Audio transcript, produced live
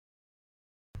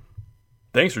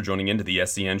Thanks for joining into the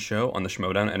SCN show on the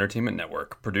Schmodown Entertainment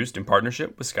Network, produced in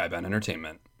partnership with Skybound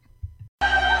Entertainment.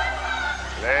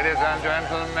 Ladies and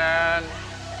gentlemen.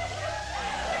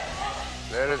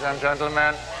 Ladies and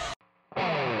gentlemen.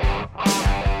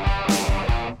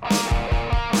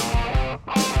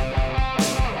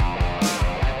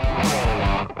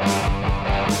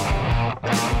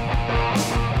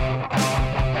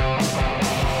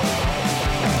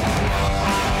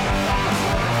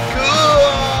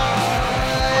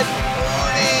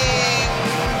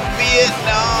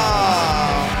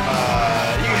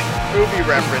 Movie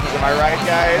reference, am I right,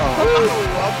 guys? Woo!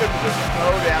 Welcome to the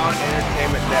Schmodown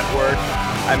Entertainment Network.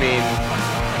 I mean,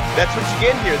 that's what you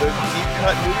get here, those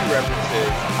deep-cut movie references.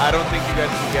 I don't think you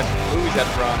guys can guess what movies that's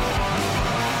from.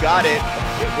 Got it.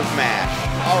 It was MASH.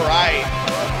 All right.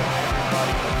 Welcome,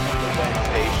 everybody, to the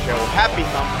Wednesday show. Happy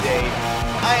Hump Day.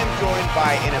 I am joined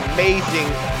by an amazing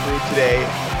crew today.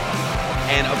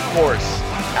 And, of course,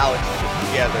 Alex put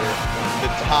together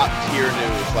the top-tier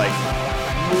news, like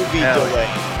movie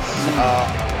delays.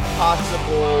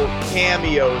 Possible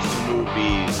cameos to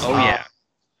movies. Oh yeah.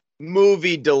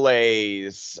 Movie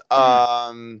delays.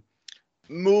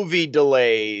 Movie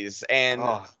delays, and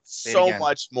so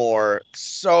much more.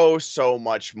 So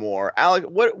much more. Alex,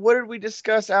 what did we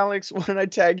discuss, Alex? When did I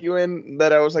tag you in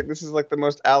that I was like, this is like the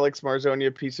most Alex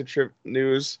Marzonia piece of trip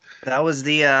news? That was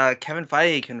the Kevin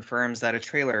Feige confirms that a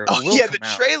trailer. will the come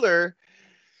out. trailer.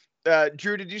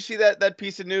 Drew, did you see that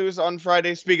piece of news on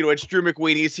Friday? Speaking of which, Drew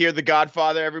McWeeney's here, the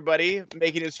Godfather, everybody,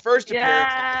 making his first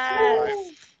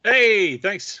appearance. Hey,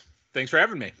 thanks. Thanks for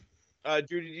having me.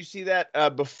 Drew, did you see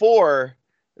that before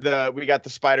we got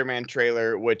the Spider-Man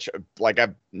trailer, which like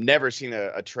I've never seen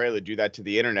a trailer do that to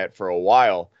the internet for a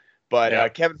while.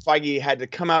 But Kevin Feige had to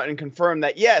come out and confirm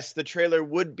that, yes, the trailer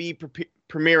would be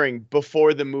premiering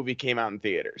before the movie came out in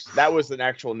theaters. That was an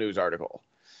actual news article.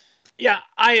 Yeah,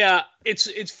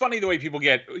 it's funny the way people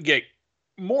get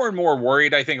more and more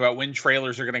worried, I think, about when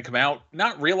trailers are going to come out,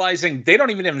 not realizing they don't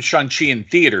even have Shang-Chi in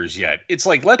theaters yet. It's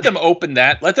like, let them open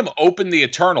that. Let them open the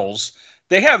Eternals.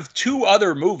 They have 2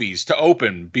 other movies to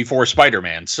open before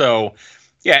Spider-Man. So,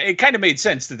 yeah, it kind of made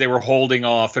sense that they were holding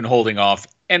off. And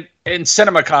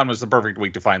CinemaCon was the perfect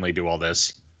week to finally do all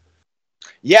this.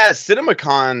 Yeah,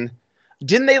 CinemaCon.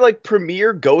 Didn't they like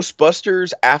premiere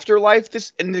Ghostbusters Afterlife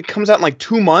and it comes out in like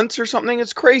 2 months or something?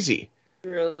 It's crazy.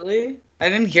 Really? I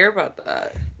didn't hear about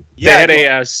that. Yeah, they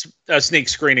had a sneak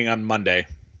screening on Monday.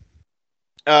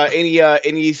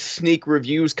 Any sneak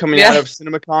reviews coming out of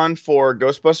CinemaCon for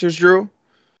Ghostbusters, Drew?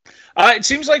 It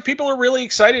seems like people are really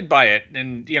excited by it,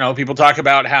 and people talk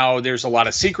about how there's a lot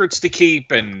of secrets to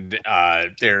keep, and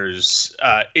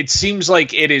it seems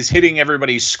like it is hitting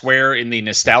everybody's square in the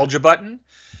nostalgia button.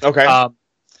 Okay.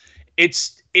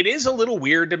 It is a little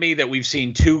weird to me that we've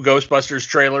seen 2 Ghostbusters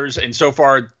trailers, and so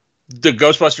far the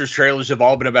Ghostbusters trailers have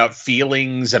all been about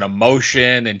feelings and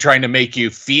emotion and trying to make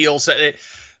you feel.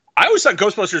 I always thought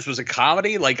Ghostbusters was a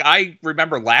comedy. Like, I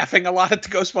remember laughing a lot at the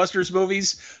Ghostbusters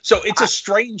movies. So it's a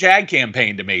strange ad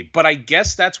campaign to me, but I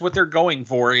guess that's what they're going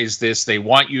for, is this. They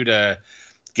want you to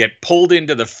get pulled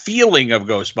into the feeling of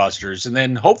Ghostbusters, and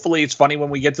then hopefully it's funny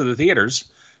when we get to the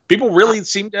theaters. People really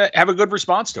seem to have a good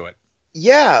response to it.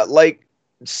 Yeah, like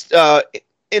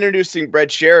introducing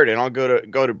Brett Sheridan. I'll go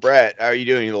to Brett. How are you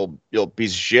doing, you little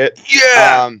piece of shit?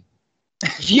 Yeah.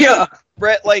 Yeah.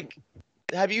 Brett, like,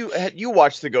 have you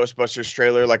watched the Ghostbusters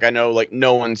trailer? Like, I know like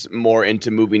no one's more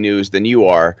into movie news than you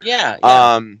are.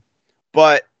 Yeah.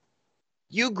 But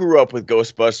you grew up with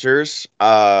Ghostbusters.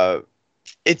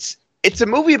 It's a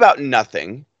movie about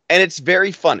nothing, and it's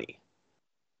very funny.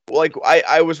 Like,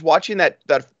 I was watching that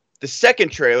the second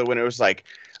trailer when it was like,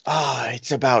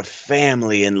 it's about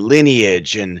family and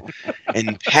lineage and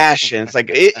passion. It's like,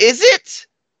 is it?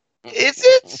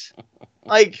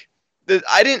 Like,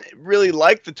 I didn't really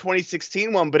like the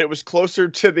 2016 one, but it was closer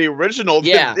to the original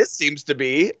than this seems to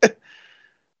be.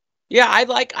 Yeah, I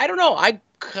don't know. I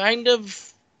kind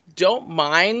of don't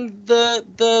mind the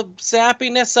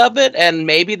sappiness of it, and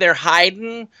maybe they're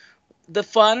hiding the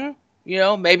fun.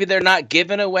 Maybe they're not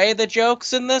giving away the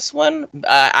jokes in this one.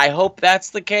 I hope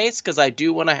that's the case, because I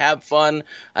do want to have fun.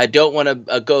 I don't want a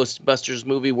Ghostbusters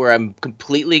movie where I'm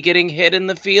completely getting hit in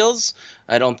the feels.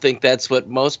 I don't think that's what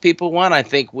most people want. I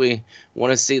think we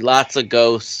want to see lots of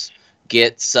ghosts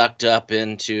get sucked up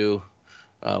into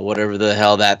whatever the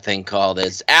hell that thing called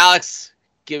is. Alex,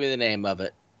 give me the name of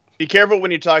it. Be careful when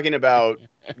you're talking about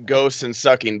ghosts and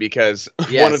sucking, because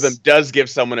one of them does give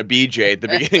someone a BJ at the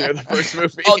beginning of the first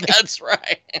movie. Oh, that's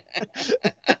right.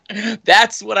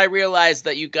 That's what I realized,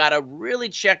 that you got to really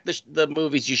check the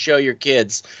movies you show your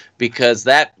kids, because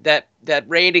that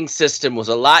rating system was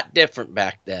a lot different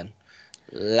back then.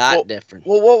 Lot different.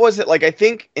 Well, what was it like? I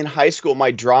think in high school,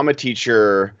 my drama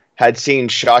teacher had seen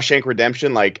Shawshank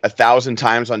Redemption like 1,000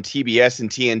 times on TBS and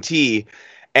TNT,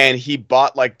 and he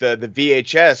bought like the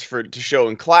VHS to show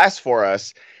in class for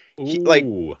us.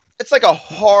 It's like a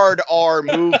hard R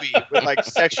movie with like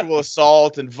sexual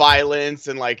assault and violence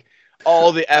and like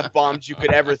all the F-bombs you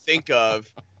could ever think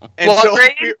of. And what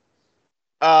grade?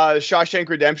 Shawshank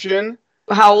Redemption.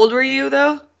 How old were you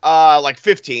though? Like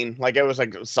 15. Like it was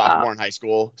like sophomore in high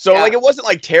school. So like it wasn't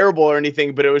like terrible or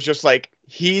anything, but it was just like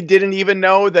he didn't even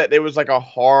know that it was like a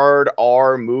hard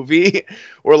R movie.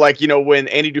 Or like, you know, when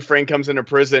Andy Dufresne comes into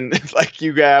prison, like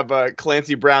you have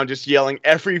Clancy Brown just yelling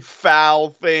every foul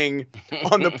thing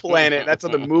on the planet. That's how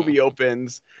the movie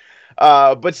opens.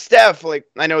 But Steph, like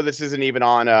I know this isn't even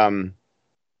on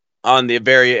the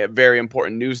very, very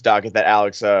important news docket that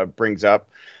Alex brings up.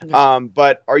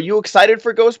 But are you excited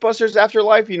for Ghostbusters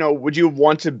Afterlife? You know, would you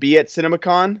want to be at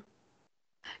CinemaCon?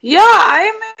 Yeah,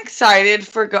 I'm excited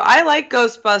for I like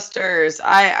Ghostbusters.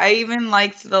 I even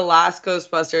liked the last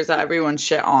Ghostbusters that everyone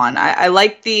shit on. I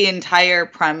like the entire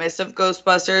premise of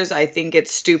Ghostbusters. I think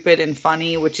it's stupid and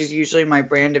funny, which is usually my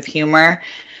brand of humor.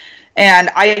 And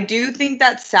I do think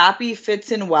that Sappy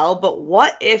fits in well, but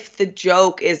what if the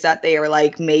joke is that they are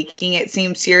like making it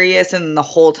seem serious and the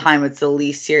whole time it's the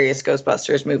least serious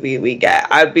Ghostbusters movie we get?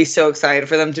 I'd be so excited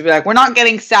for them to be like, we're not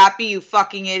getting sappy, you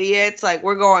fucking idiots. Like,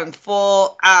 we're going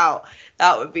full out.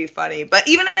 That would be funny. But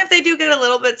even if they do get a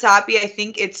little bit sappy, I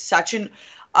think it's such a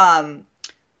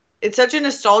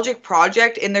nostalgic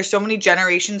project, and there's so many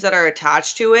generations that are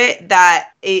attached to it that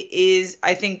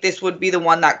I think this would be the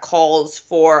one that calls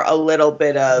for a little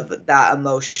bit of that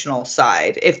emotional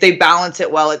side. If they balance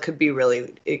it well, it could be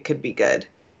good.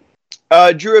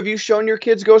 Drew, have you shown your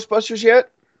kids Ghostbusters yet?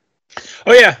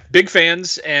 Oh yeah, big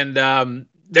fans, and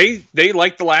they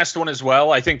like the last one as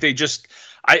well. I think they just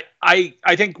I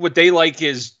think what they like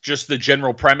is just the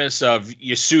general premise of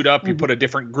you suit up, you put a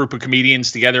different group of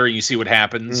comedians together, and you see what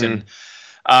happens. And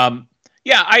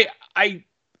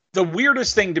the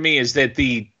weirdest thing to me is that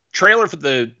the trailer for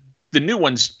the new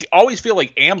ones always feel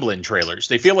like Amblin trailers.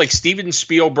 They feel like Steven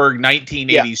Spielberg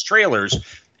 1980s trailers,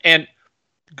 and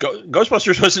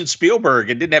Ghostbusters wasn't Spielberg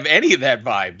and didn't have any of that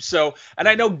vibe. So, and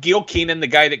I know Gil Kenan, the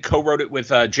guy that co-wrote it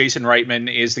with Jason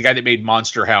Reitman, is the guy that made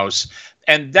Monster House.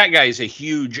 And that guy is a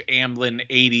huge Amblin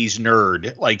 80s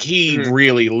nerd. Like, he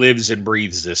really lives and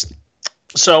breathes this.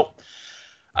 So,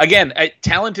 again,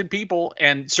 talented people,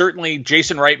 and certainly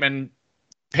Jason Reitman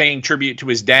paying tribute to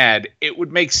his dad, it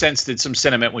would make sense that some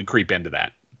sentiment would creep into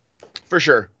that. For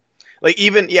sure. Like,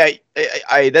 even,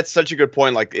 that's such a good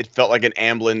point. Like, it felt like an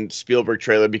Amblin Spielberg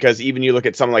trailer, because even you look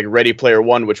at something like Ready Player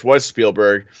One, which was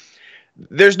Spielberg,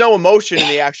 there's no emotion in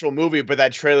the actual movie, but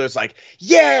that trailer is like,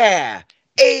 yeah!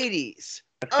 80s.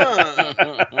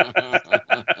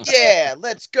 Yeah,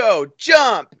 let's go.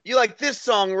 Jump. You like this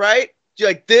song, right? You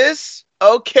like this?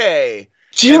 Okay.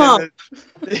 Jump.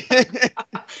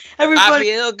 I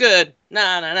feel good.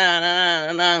 Nah.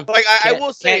 Like I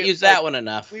will say, can't use that one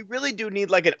enough. We really do need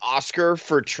like an Oscar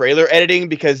for trailer editing,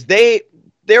 because there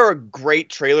are great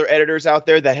trailer editors out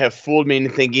there that have fooled me into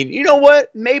thinking, you know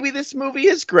what? Maybe this movie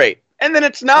is great. And then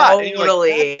it's not.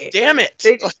 Totally. Like, damn it.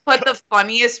 They just put the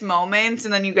funniest moments,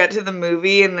 and then you get to the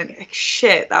movie, and then,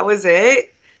 shit, that was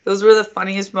it? Those were the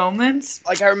funniest moments?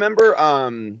 Like, I remember,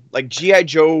 like, G.I.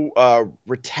 Joe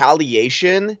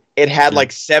Retaliation, it had,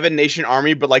 like, Seven Nation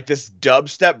Army, but, like, this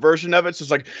dubstep version of it. So it's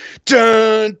like,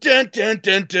 dun, dun, dun,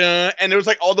 dun, dun. And there was,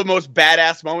 like, all the most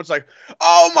badass moments, like,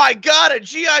 oh, my God, a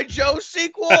G.I. Joe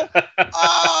sequel?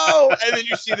 Oh! And then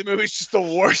you see the movie, it's just the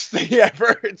worst thing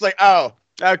ever. It's like, oh.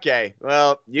 Okay,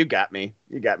 well, you got me.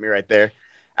 You got me right there.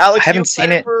 Alex, I haven't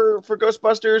seen it for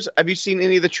Ghostbusters. Have you seen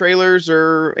any of the trailers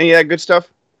or any of that good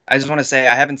stuff? I just want to say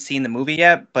I haven't seen the movie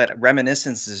yet, but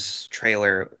Reminiscence's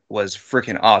trailer was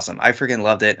freaking awesome. I freaking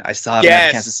loved it. I still haven't had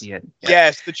a chance to see it. Yeah.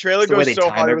 Yes, the trailer goes so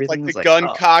hard with like the gun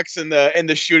cocks and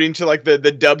the shooting to like the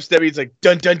dubstep. He's like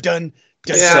dun dun dun.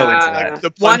 So into that.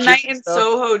 The One Night in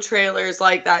Soho trailers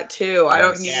like that too. I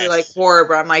don't usually like horror,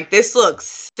 but I'm like, this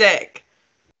looks sick.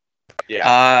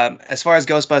 Yeah. As far as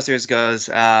Ghostbusters goes,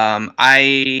 I'm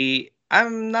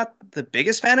not the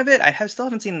biggest fan of it. I still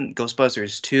haven't seen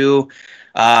Ghostbusters 2,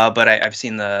 but I've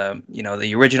seen the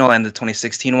original and the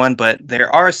 2016 one. But there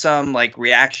are some like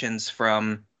reactions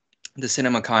from the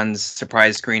CinemaCon's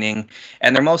surprise screening,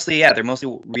 and they're mostly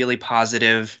really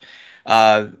positive.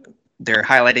 They're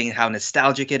highlighting how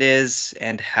nostalgic it is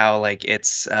and how like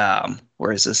it's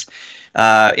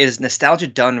it is nostalgia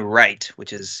done right,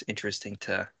 which is interesting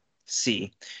to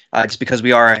see, just because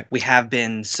we have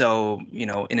been so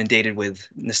inundated with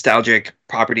nostalgic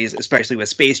properties, especially with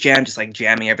Space Jam, just like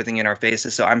jamming everything in our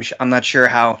faces. So I'm not sure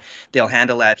how they'll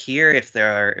handle that here, if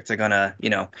they're gonna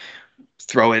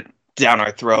throw it down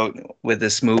our throat with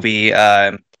this movie,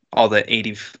 all the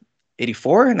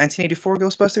 1984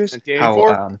 Ghostbusters.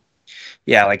 1984? How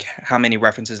like how many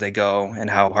references they go and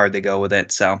how hard they go with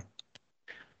it. So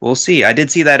we'll see. I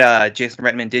did see that Jason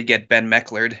Reitman did get Ben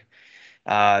Meckler.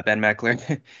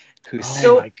 Who's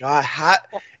Oh my god!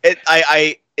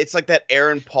 It's like that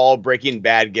Aaron Paul Breaking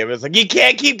Bad gimmick. It's like, you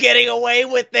can't keep getting away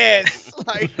with this.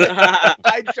 Like,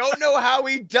 I don't know how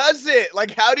he does it. Like,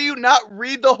 how do you not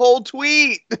read the whole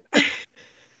tweet?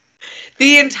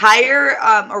 The entire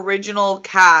original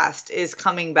cast is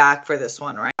coming back for this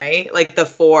one, right? Like the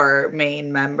 4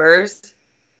 main members.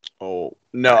 Oh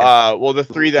no! Well, the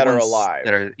 3 that are ones alive.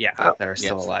 that are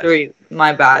still alive. 3.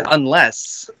 My bad.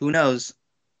 Unless, who knows?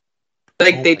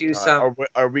 Like Oh they my do God. some.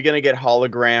 Are we gonna get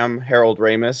hologram Harold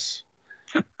Ramis?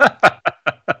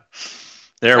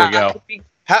 There we go.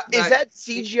 How is that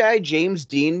CGI James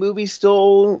Dean movie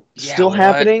still what?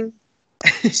 happening?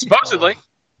 Supposedly,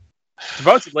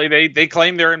 they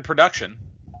claim they're in production.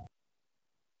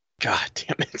 God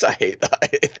damn it! I hate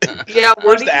that. Yeah,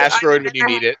 Where's the asteroid when you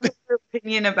need it? What's your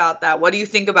opinion about that? What do you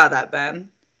think about that, Ben?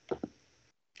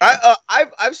 I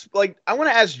want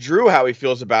to ask Drew how he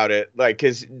feels about it. Like,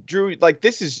 cause Drew, like,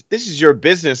 this is your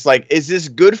business. Like, is this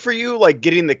good for you? Like,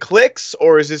 getting the clicks,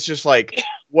 or is this just like,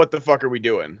 what the fuck are we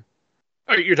doing?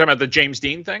 Oh, you're talking about the James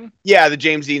Dean thing? Yeah, the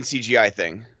James Dean CGI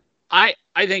thing.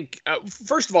 I think,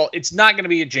 first of all, it's not going to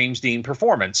be a James Dean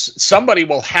performance. Somebody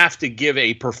will have to give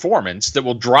a performance that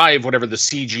will drive whatever the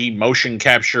CG motion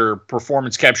capture,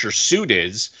 performance capture suit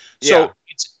is. So Yeah.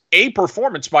 it's a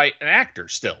performance by an actor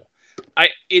still.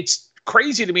 It's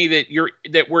crazy to me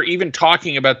that we're even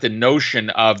talking about the notion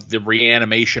of the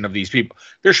reanimation of these people.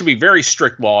 There should be very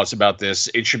strict laws about this.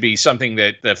 It should be something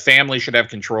that the family should have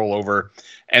control over.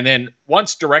 And then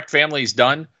once direct family is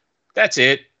done, that's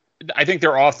it. I think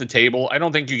they're off the table. I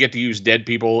don't think you get to use dead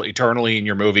people eternally in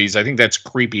your movies. I think that's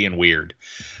creepy and weird.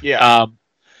 Yeah.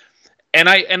 And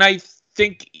I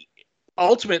think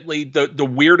ultimately the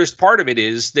weirdest part of it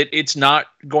is that it's not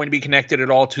going to be connected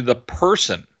at all to the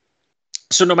person.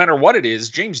 So no matter what it is,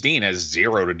 James Dean has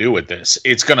zero to do with this.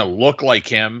 It's going to look like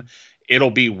him. It'll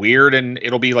be weird and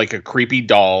it'll be like a creepy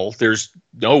doll. There's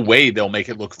no way they'll make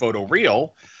it look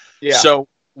photoreal. Yeah. So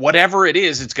whatever it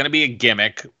is, it's going to be a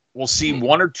gimmick. We'll see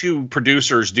 1 or 2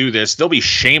 producers do this. They'll be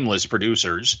shameless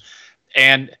producers,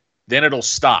 and then it'll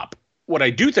stop. What I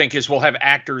do think is we'll have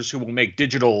actors who will make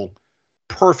digital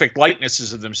perfect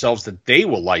likenesses of themselves that they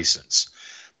will license.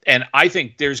 And I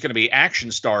think there's going to be action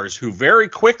stars who very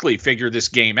quickly figure this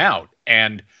game out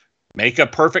and make a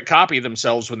perfect copy of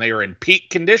themselves when they are in peak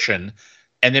condition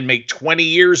and then make 20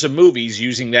 years of movies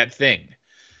using that thing.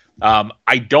 I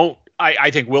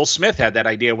think Will Smith had that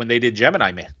idea when they did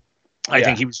Gemini Man. I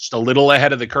think he was just a little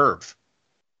ahead of the curve.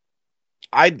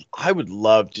 I would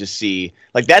love to see,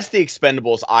 like, that's the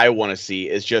Expendables I want to see,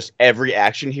 is just every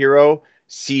action hero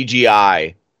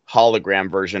CGI hologram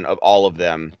version of all of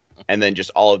them, and then just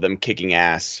all of them kicking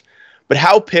ass. But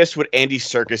how pissed would Andy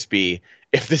Serkis be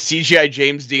if the CGI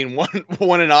James Dean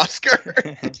won an Oscar?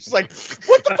 Just like,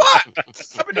 what the fuck?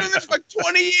 I've been doing this for like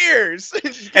 20 years.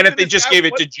 And if they just gave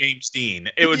it to James Dean,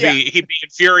 it would be, he'd be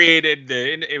infuriated.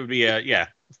 It would be yeah.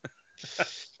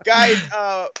 Guys,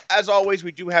 as always,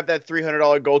 we do have that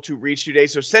 $300 goal to reach today.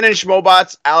 So send in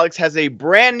Schmobots. Alex has a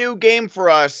brand new game for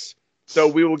us. So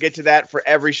we will get to that for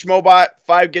every Schmobot.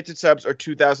 5 gifted subs or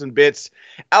 2,000 bits.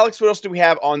 Alex, what else do we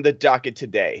have on the docket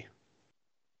today?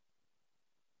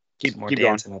 Keep more keep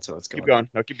dancing. That's what's going. Keep going.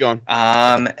 No, keep going.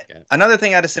 Another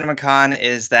thing out of CinemaCon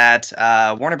is that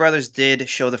Warner Brothers did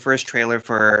show the first trailer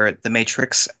for The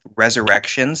Matrix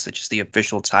Resurrections, which is the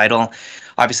official title.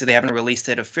 Obviously, they haven't released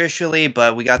it officially,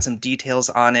 but we got some details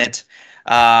on it,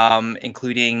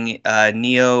 including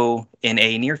Neo in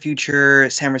a near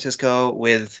future San Francisco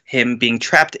with him being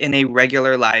trapped in a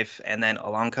regular life, and then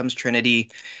along comes Trinity,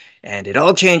 and it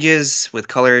all changes with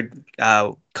colored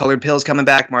pills coming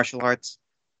back, martial arts.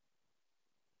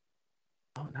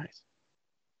 Oh, nice.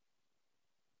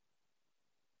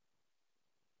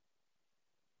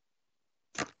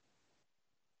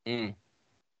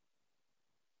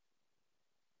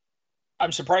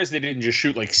 I'm surprised they didn't just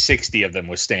shoot like 60 of them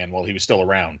with Stan while he was still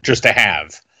around, just to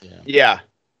have. Yeah.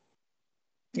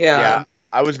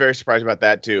 I was very surprised about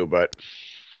that too, but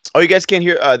you guys can't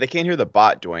hear they can't hear the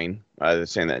bot, Dwayne. They're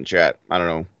saying that in chat. I don't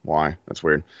know why. That's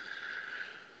weird.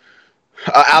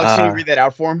 Alex, can you read that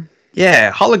out for him?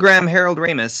 Yeah, hologram Harold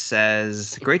Ramis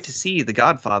says, "Great to see The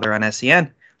Godfather on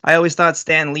SEN. I always thought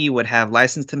Stan Lee would have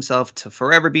licensed himself to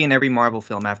forever be in every Marvel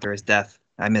film after his death.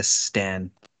 I miss Stan.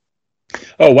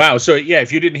 Oh, wow. So, yeah,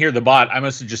 if you didn't hear the bot, I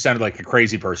must have just sounded like a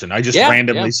crazy person. I just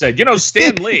randomly said,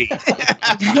 Stan Lee.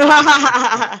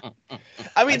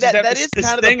 I mean, that is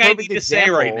kind of the thing I perfect need to say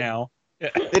example. right now.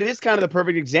 It is kind of the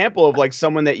perfect example of like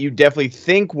someone that you definitely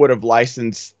think would have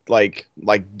licensed like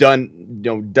done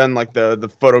like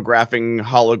the photographing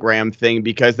hologram thing,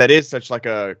 because that is such like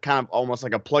a kind of almost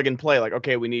like a plug and play. Like,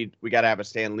 okay, we got to have a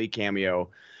Stan Lee cameo,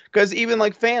 because even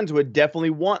like fans would definitely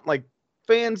want, like,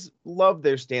 fans love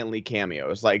their Stan Lee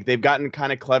cameos. Like, they've gotten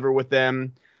kind of clever with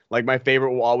them. Like, my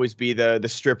favorite will always be the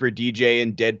stripper DJ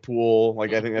in Deadpool.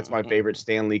 Like, I think that's my favorite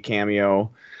Stan Lee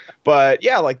cameo. But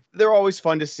yeah, like, they're always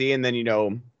fun to see. And then,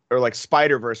 or like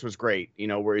Spider-Verse was great,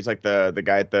 where he's like the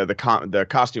guy at the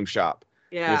costume shop.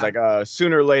 Yeah. He's like,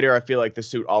 sooner or later, I feel like the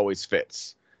suit always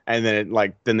fits. And then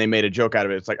then they made a joke out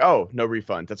of it. It's like, oh, no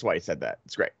refund. That's why he said that.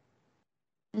 It's great.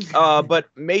 But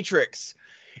Matrix,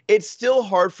 it's still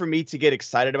hard for me to get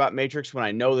excited about Matrix when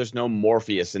I know there's no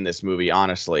Morpheus in this movie,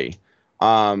 honestly.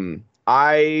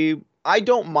 I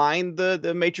don't mind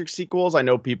the Matrix sequels. I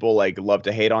know people like love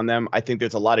to hate on them. I think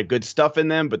there's a lot of good stuff in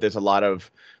them, but there's a lot of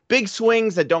big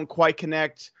swings that don't quite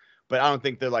connect. But I don't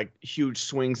think they're like huge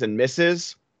swings and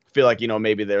misses. I feel like,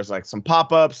 maybe there's like some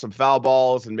pop-ups, some foul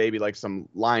balls, and maybe like some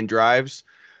line drives.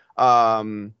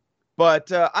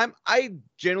 But I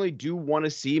generally do want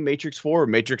to see Matrix 4 or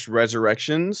Matrix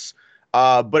Resurrections.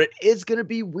 But it is gonna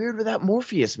be weird without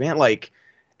Morpheus, man. Like,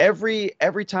 every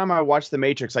time I watch The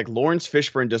Matrix, like, Lawrence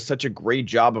Fishburne does such a great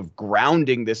job of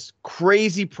grounding this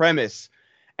crazy premise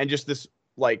and just this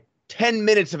like 10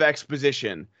 minutes of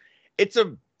exposition. It's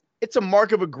a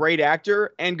mark of a great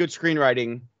actor and good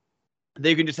screenwriting.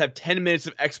 They can just have 10 minutes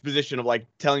of exposition of like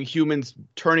telling humans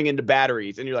turning into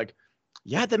batteries, and you're like,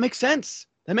 yeah, that makes sense.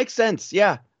 That makes sense.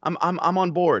 Yeah, I'm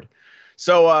on board.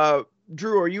 So,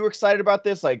 Drew, are you excited about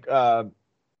this? Like, I'm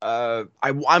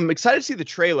excited to see the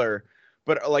trailer.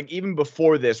 But like, even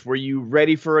before this, were you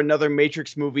ready for another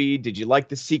Matrix movie? Did you like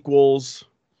the sequels?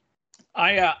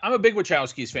 I'm a big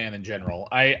Wachowskis fan in general.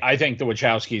 I think the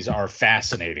Wachowskis are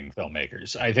fascinating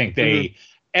filmmakers. I think they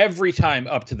every time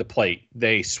up to the plate,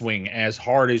 they swing as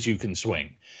hard as you can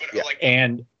swing. Yeah.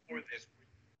 And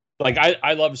like,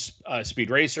 I love Speed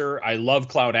Racer. I love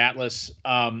Cloud Atlas.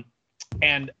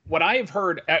 And what I've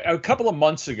heard a couple of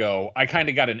months ago, I kind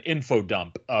of got an info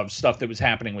dump of stuff that was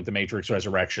happening with the Matrix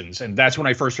Resurrections. And that's when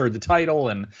I first heard the title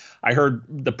and I heard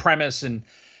the premise. And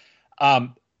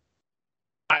I'm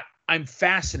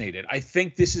fascinated. I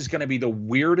think this is going to be the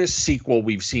weirdest sequel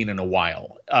we've seen in a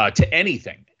while to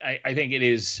anything. I think it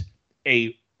is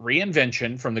a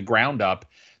reinvention from the ground up.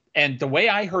 And the way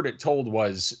I heard it told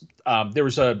was there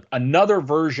was another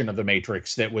version of the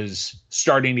Matrix that was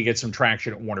starting to get some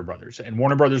traction at Warner Brothers. And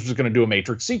Warner Brothers was going to do a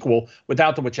Matrix sequel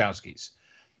without the Wachowskis.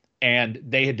 And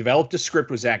they had developed a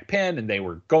script with Zach Penn, and they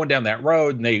were going down that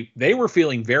road, and they were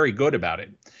feeling very good about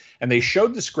it. And they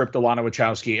showed the script to Lana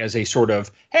Wachowski as a sort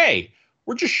of, hey,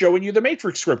 we're just showing you the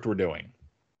Matrix script we're doing.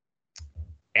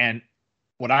 And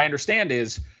what I understand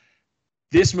is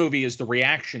this movie is the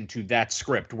reaction to that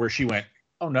script where she went,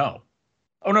 oh, no.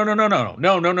 Oh,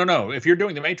 no. If you're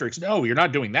doing the Matrix, no, you're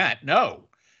not doing that. No.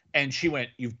 And she went,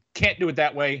 you can't do it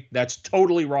that way. That's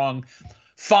totally wrong.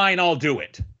 Fine, I'll do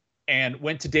it. And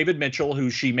went to David Mitchell, who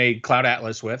she made Cloud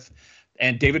Atlas with.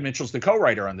 And David Mitchell's the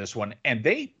co-writer on this one. And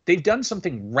they've done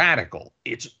something radical.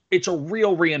 It's a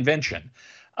real reinvention.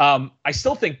 I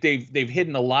still think they've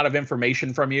hidden a lot of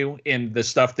information from you in the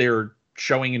stuff they're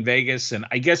showing in Vegas. And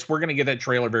I guess we're going to get that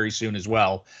trailer very soon as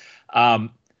well.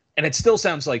 And it still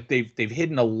sounds like they've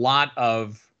hidden a lot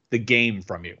of the game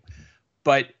from you.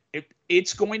 But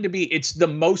it's the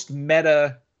most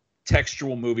meta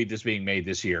textual movie that's being made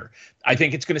this year. I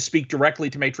think it's going to speak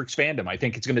directly to Matrix fandom. I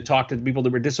think it's going to talk to the people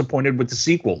that were disappointed with the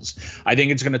sequels. I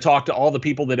think it's going to talk to all the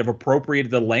people that have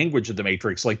appropriated the language of the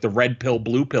Matrix, like the red pill,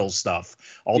 blue pill stuff,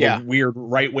 all the weird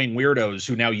right-wing weirdos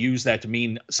who now use that to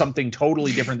mean something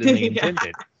totally different than they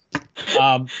intended.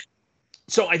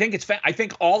 So I think I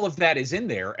think all of that is in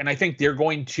there, and I think they're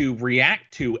going to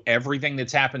react to everything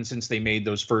that's happened since they made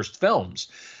those first films.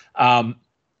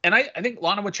 And I think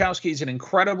Lana Wachowski is an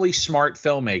incredibly smart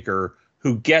filmmaker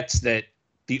who gets that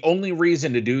the only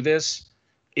reason to do this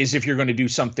is if you're going to do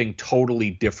something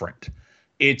totally different.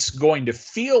 It's going to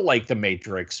feel like The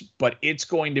Matrix, but it's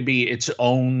going to be its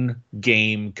own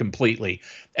game completely.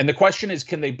 And the question is,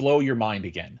 can they blow your mind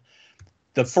again?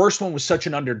 The first one was such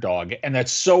an underdog, and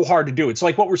that's so hard to do. It's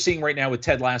like what we're seeing right now with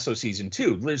Ted Lasso season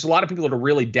 2. There's a lot of people that are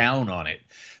really down on it.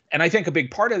 And I think a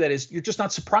big part of that is you're just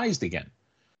not surprised again.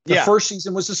 The first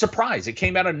season was a surprise. It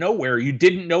came out of nowhere. You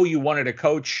didn't know you wanted to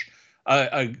coach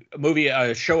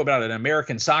a show about an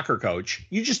American soccer coach.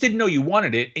 You just didn't know you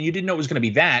wanted it, and you didn't know it was going to be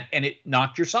that, and it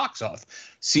knocked your socks off.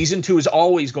 Season 2 is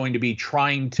always going to be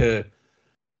trying to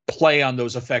play on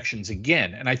those affections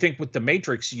again. And I think with The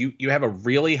Matrix, you have a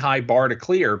really high bar to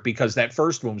clear because that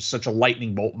first one was such a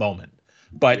lightning bolt moment.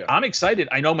 But I'm excited.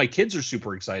 I know my kids are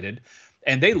super excited,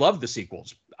 and they love the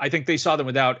sequels. I think they saw them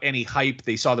without any hype.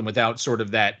 They saw them without sort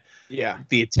of that,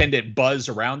 the attendant buzz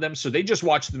around them. So they just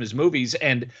watched them as movies,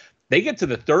 and they get to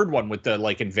the third one with the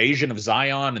like invasion of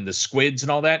Zion and the squids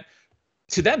and all that.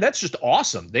 To them, that's just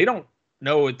awesome. They don't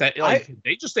know that.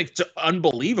 They just think it's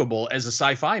unbelievable as a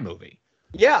sci-fi movie.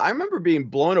 Yeah, I remember being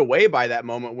blown away by that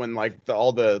moment when like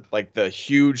the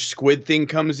huge squid thing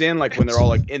comes in, like when they're all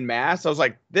like in mass. I was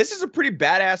like, this is a pretty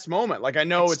badass moment. Like I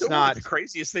know it's not one of the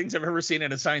craziest things I've ever seen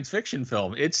in a science fiction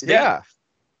film.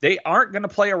 They aren't going to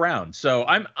play around. So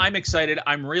I'm excited.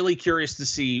 I'm really curious to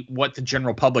see what the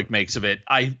general public makes of it.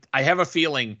 I have a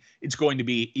feeling it's going to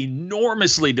be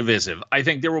enormously divisive. I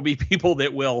think there will be people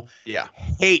that will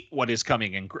hate what is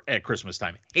coming at Christmas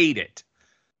time. Hate it.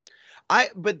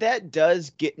 But that does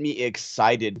get me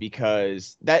excited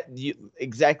because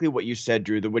exactly what you said,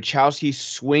 Drew. The Wachowskis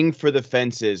swing for the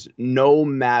fences no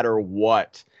matter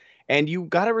what. And you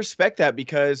got to respect that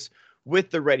because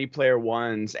with the Ready Player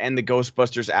Ones and the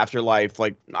Ghostbusters Afterlife,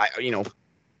 like, I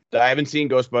haven't seen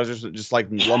Ghostbusters, just like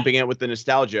lumping it with the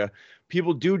nostalgia.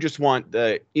 People do just want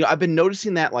I've been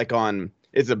noticing that like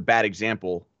it's a bad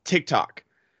example, TikTok,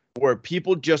 where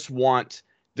people just want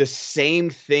the same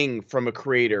thing from a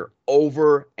creator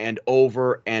over and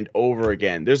over and over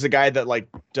again. There's a guy that like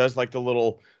does like this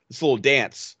little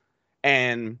dance,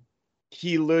 and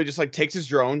he literally just like takes his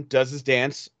drone, does his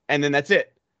dance, and then that's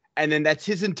it. And then that's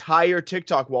his entire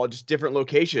TikTok wall, just different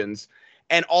locations,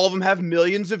 and all of them have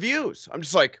millions of views. I'm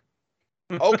just like,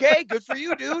 okay, good for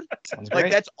you, dude. Like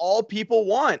that's all people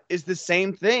want is the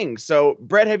same thing. So,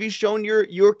 Brett, have you shown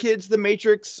your kids The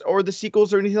Matrix or the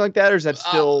sequels or anything like that, or is that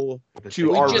still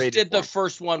too R-rated? We just did the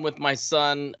first one with my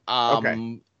son,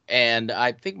 and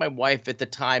I think my wife at the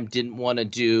time didn't want to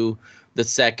do the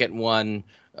second one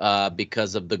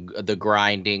because of the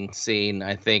grinding scene.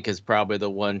 I think is probably the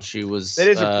one she was. That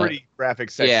is a pretty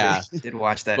graphic section. Yeah, I did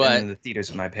watch that in the theaters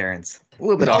with my parents. A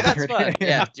little bit awkward. That's fun.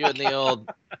 Yeah, doing the old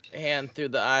hand through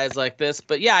the eyes like this.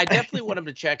 But yeah, I definitely want him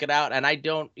to check it out. And I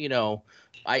don't,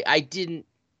 I didn't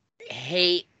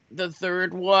hate the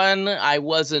third one. I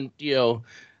wasn't,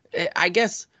 I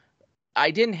guess I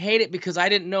didn't hate it because I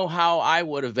didn't know how I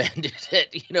would have ended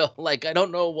it. Like I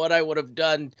don't know what I would have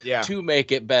done to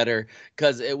make it better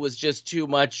because it was just too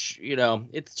much,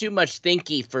 it's too much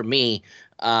thinky for me.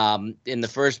 In the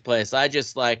first place, I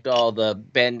just liked all the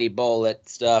bendy bullet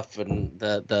stuff and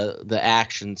the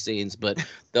action scenes, but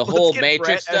the whole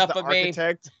Matrix stuff of me.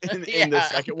 In the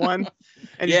second one,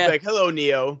 and he's like, "Hello,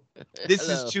 Neo. This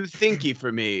is too thinky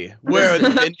for me. Where are the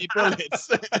bendy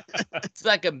bullets?" It's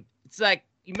like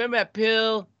you remember that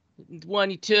pill, the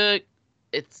one you took.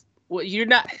 You're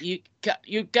not you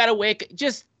gotta wake.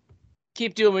 Just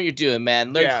keep doing what you're doing,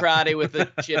 man. Learn karate with a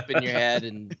chip in your head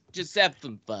and just have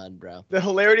some fun, bro. The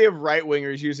hilarity of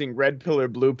right-wingers using red pill or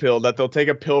blue pill, that they'll take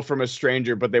a pill from a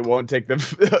stranger, but they won't take an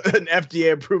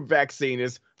FDA-approved vaccine,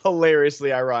 is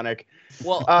hilariously ironic.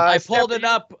 Well, I pulled it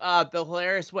up. The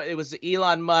hilarious one, it was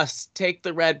Elon Musk, take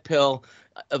the red pill,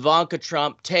 Ivanka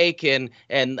Trump, taken,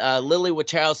 and Lily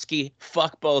Wachowski,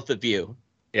 fuck both of you.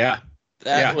 Yeah.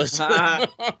 That was...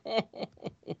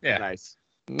 yeah. Nice.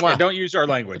 Yeah, don't use our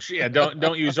language. Yeah,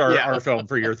 don't use our film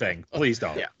for your thing. Please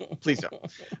don't. Yeah, please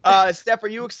don't. Steph, are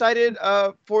you excited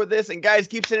for this? And guys,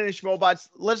 keep sending in Schmobots.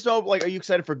 Let us know, like, are you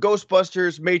excited for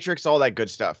Ghostbusters, Matrix, all that good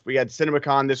stuff? We had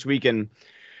CinemaCon this week, and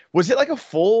was it like a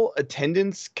full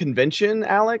attendance convention,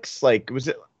 Alex? Like, was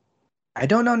it? I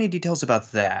don't know any details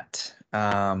about that.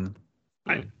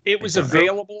 It was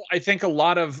available. I think a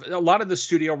lot of the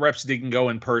studio reps didn't go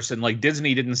in person. Like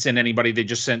Disney didn't send anybody. They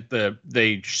just sent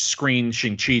they screened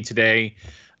Shang-Chi today.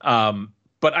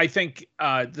 But I think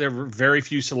there were very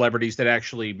few celebrities that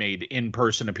actually made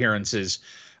in-person appearances.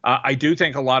 I do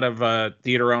think a lot of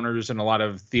theater owners and a lot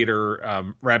of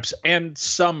theater reps and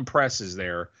some press is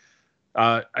there.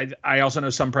 I also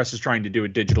know some press is trying to do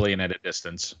it digitally and at a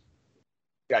distance.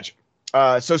 Gotcha.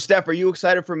 So, Steph, are you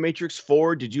excited for Matrix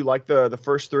 4? Did you like the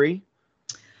first three?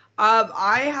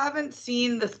 I haven't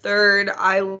seen the third.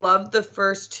 I love the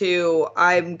first two.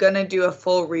 I'm gonna do a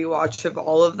full rewatch of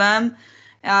all of them.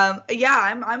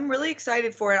 I'm really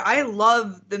excited for it. I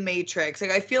love the Matrix.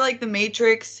 Like I feel like the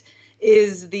Matrix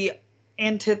is the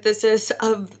antithesis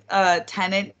of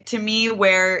Tenet to me,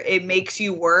 where it makes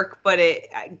you work, but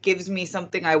it gives me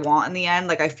something I want in the end.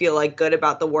 Like I feel like good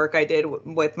about the work I did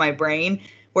with my brain.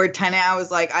 Where Tenet, I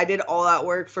was like, I did all that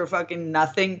work for fucking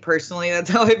nothing. Personally, that's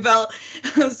how I felt.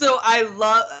 So I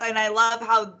love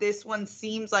how this one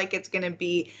seems like it's gonna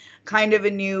be kind of a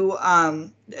new,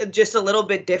 just a little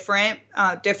bit different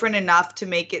enough to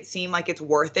make it seem like it's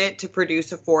worth it to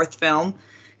produce a fourth film.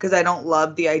 Because I don't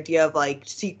love the idea of like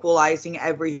sequelizing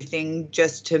everything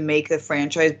just to make the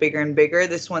franchise bigger and bigger.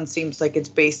 This one seems like it's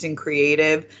based in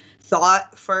creative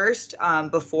thought first,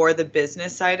 before the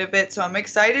business side of it. So I'm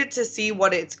excited to see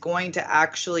what it's going to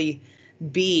actually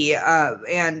be.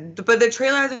 But the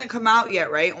trailer hasn't come out yet,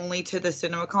 right? Only to the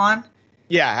CinemaCon.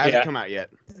 Yeah, it hasn't come out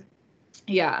yet.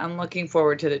 Yeah, I'm looking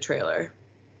forward to the trailer.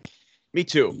 Me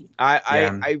too.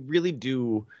 I really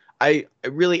do. I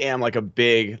really am like a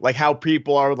big, like how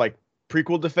people are like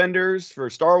prequel defenders for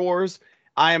Star Wars.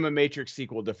 I am a Matrix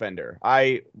sequel defender.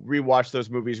 I rewatched those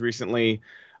movies recently,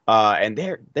 and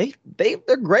they're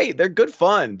great. They're good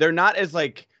fun. They're not as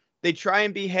like, they try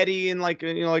and be heady and like,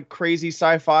 you know, like crazy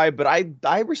sci-fi, but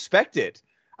I respect it.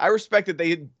 I respect that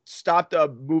they stopped a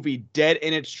movie dead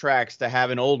in its tracks to have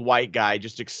an old white guy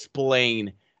just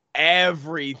explain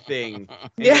everything.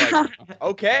 Yeah. Like,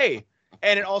 okay.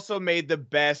 And it also made the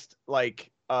best like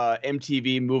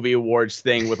MTV Movie Awards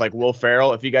thing with like Will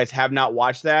Ferrell. If you guys have not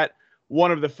watched that,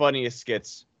 one of the funniest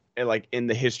skits like in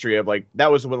the history of like,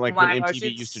 that was when like when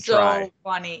MTV used to try. So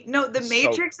funny. No, The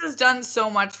Matrix has done so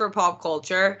much for pop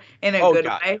culture in a good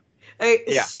way.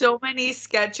 So many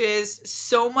sketches,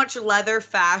 so much leather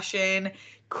fashion,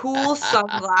 cool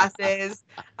sunglasses,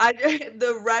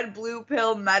 the red blue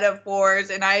pill metaphors,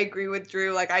 and I agree with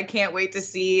Drew. Like I can't wait to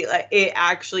see like it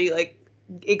actually like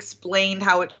explained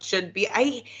how it should be.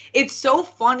 It's so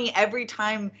funny every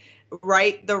time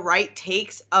the right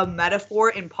takes a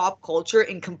metaphor in pop culture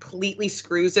and completely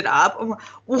screws it up.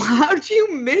 How'd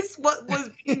you miss what was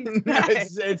being said?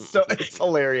 It's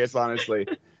hilarious, honestly.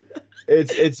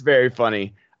 It's very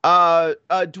funny.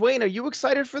 Dwayne, are you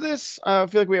excited for this? I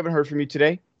feel like we haven't heard from you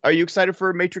today. Are you excited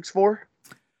for Matrix 4?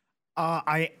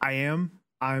 I am.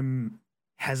 I'm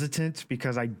hesitant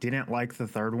because I didn't like the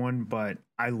third one, but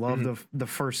I love the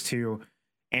first two,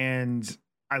 and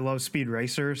I love Speed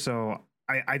Racer, so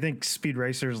I think Speed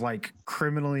Racer is like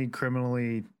criminally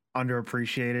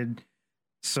underappreciated.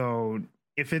 So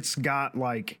if it's got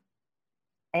like,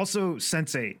 also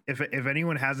Sense8, if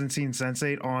anyone hasn't seen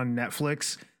Sense8 on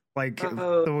Netflix, like the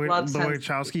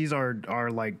Wachowskis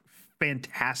are like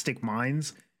fantastic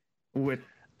minds. I would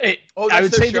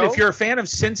say that if you're a fan of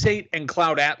Sense8 and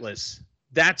Cloud Atlas,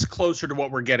 that's closer to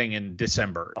what we're getting in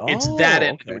December. It's that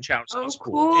and the Wachowskis.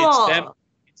 Cool.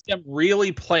 It's them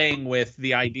really playing with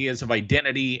the ideas of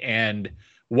identity and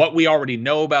what we already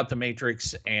know about the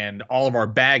Matrix and all of our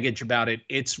baggage about it.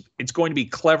 It's going to be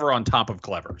clever on top of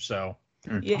clever. So,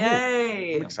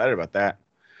 yay! I'm excited about that.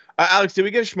 Alex, did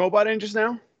we get a Schmobot in just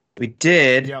now? We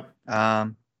did. Yep.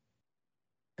 Are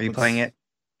you playing it?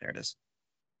 There it is.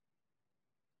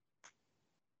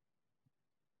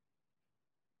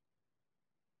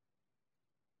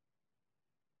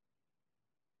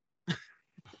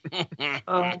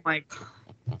 Oh my god.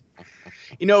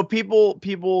 You know,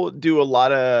 people do a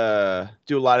lot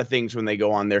of things when they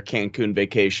go on their Cancun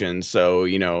vacation. So,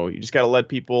 you know, you just got to let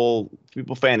people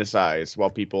fantasize while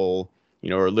people, you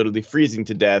know, are literally freezing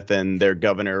to death and their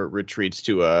governor retreats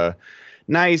to a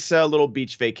nice little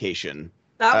beach vacation.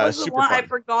 That was the one fun. I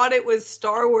forgot it was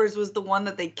Star Wars was the one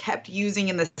that they kept using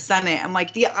in the Senate. I'm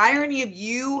like, the irony of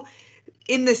you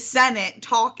in the Senate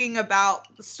talking about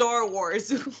Star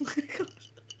Wars.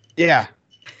 Yeah.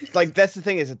 Like that's the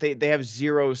thing is that they have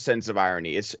zero sense of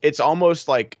irony. It's almost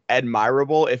like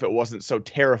admirable if it wasn't so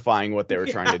terrifying what they were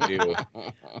trying to do.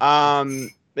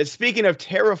 But speaking of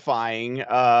terrifying,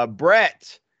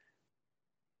 Brett,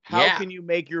 how can you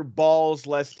make your balls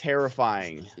less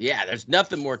terrifying? Yeah, there's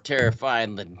nothing more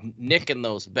terrifying than nicking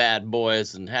those bad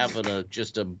boys and having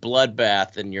just a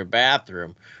bloodbath in your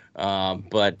bathroom.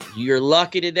 But you're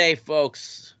lucky today,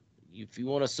 folks. If you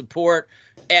want to support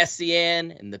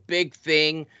SEN and the big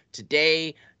thing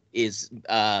today is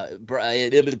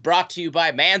it was brought to you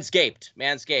by Manscaped.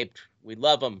 Manscaped, we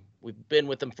love them. We've been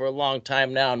with them for a long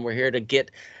time now, and we're here to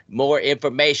get more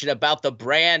information about the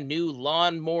brand new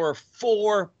Lawnmower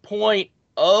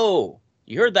 4.0.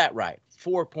 You heard that right,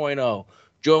 4.0.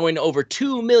 Join over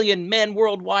 2 million men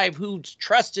worldwide who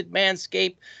trusted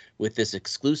Manscaped with this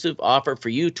exclusive offer for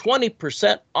you,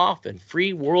 20% off and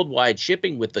free worldwide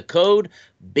shipping with the code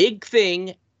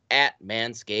BIGTHING at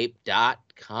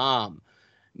manscaped.com.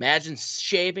 Imagine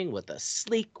shaving with a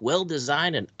sleek,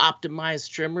 well-designed, and optimized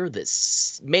trimmer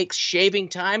that makes shaving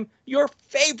time your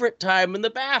favorite time in the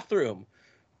bathroom.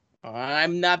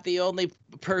 I'm not the only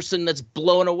person that's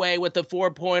blown away with the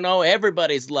 4.0.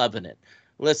 Everybody's loving it.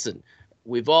 Listen,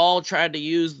 we've all tried to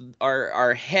use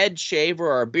our head shaver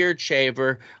or our beard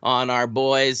shaver on our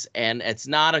boys, and it's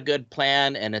not a good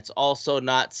plan, and it's also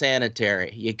not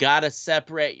sanitary. You got to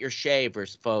separate your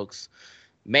shavers, folks.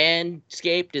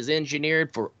 Manscaped is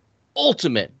engineered for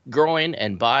ultimate groin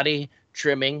and body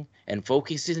trimming and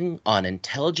focusing on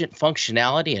intelligent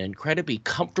functionality and incredibly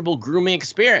comfortable grooming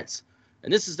experience.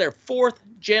 And this is their 4th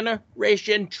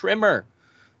generation trimmer.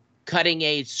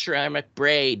 Cutting-edge ceramic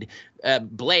blade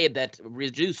that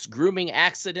reduces grooming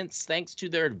accidents thanks to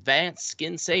their advanced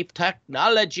skin-safe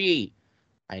technology.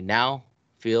 I now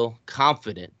feel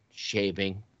confident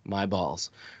shaving my balls.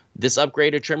 This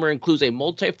upgraded trimmer includes a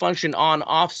multifunction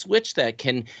on-off switch that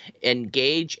can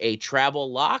engage a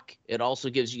travel lock. It also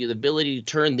gives you the ability to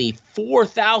turn the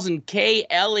 4000K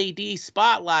LED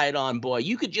spotlight on, boy.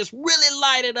 You could just really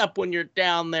light it up when you're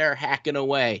down there hacking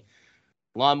away.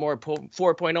 Lawnmower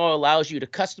 4.0 allows you to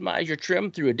customize your trim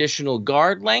through additional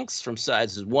guard lengths from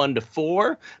sizes 1 to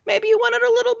 4. Maybe you want it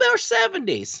a little more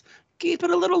 70s. Keep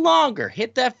it a little longer.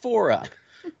 Hit that 4 up.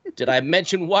 Did I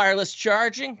mention wireless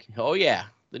charging? Oh, yeah.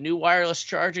 The new wireless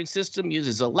charging system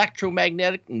uses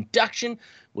electromagnetic induction,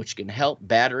 which can help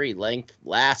battery length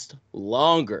last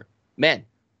longer. Men,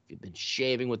 if you've been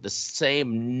shaving with the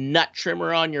same nut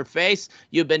trimmer on your face,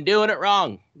 you've been doing it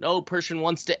wrong. No person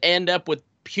wants to end up with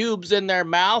pubes in their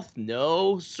mouth.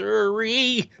 No,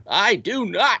 sirree, I do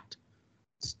not.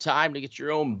 It's time to get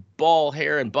your own ball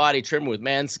hair and body trimmer with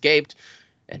Manscaped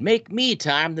and make me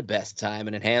time the best time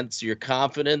and enhance your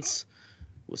confidence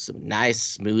with some nice,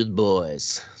 smooth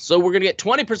boys. So we're going to get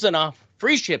 20% off,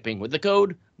 free shipping with the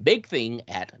code BIGTHING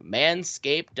at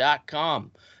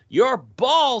manscaped.com. Your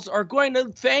balls are going to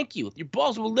thank you. Your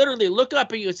balls will literally look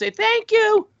up at you and say, thank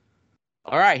you.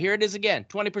 All right, here it is again.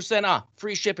 20% off,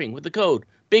 free shipping with the code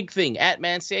BIGTHING at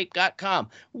manscaped.com.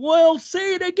 We'll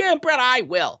say it again, Brett. I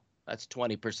will. That's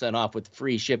 20% off with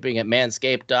free shipping at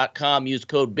manscaped.com. Use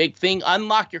code BIGTHING.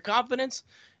 Unlock your confidence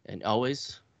and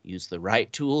always use the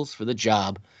right tools for the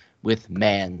job with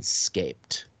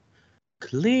Manscaped.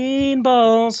 Clean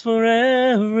balls for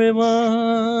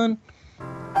everyone.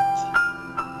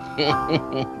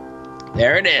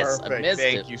 There it is. Perfect. I missed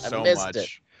Thank it. you I so missed much. it.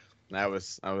 That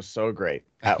was so great.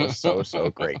 That was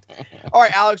so great. All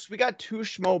right, Alex, we got 2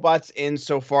 Schmobots in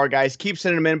so far, guys. Keep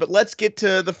sending them in, but let's get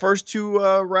to the first 2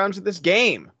 rounds of this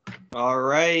game. All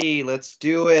right, let's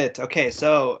do it. Okay,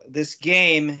 so this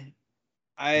game,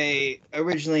 I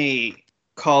originally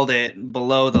called it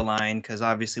Below the Line because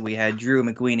obviously we had Drew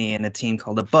McWeeny and a team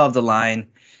called Above the Line.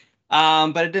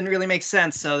 But it didn't really make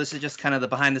sense, so this is just kind of the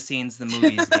behind the scenes, the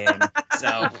movies game.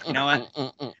 So, you know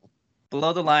what?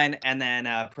 Below the Line and then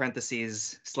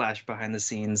parentheses / behind the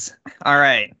scenes. All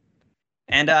right.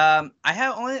 And I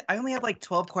only have like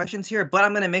 12 questions here, but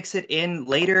I'm gonna mix it in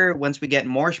later once we get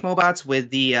more Schmobots with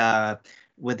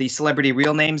the celebrity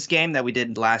real names game that we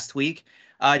did last week.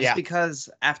 Because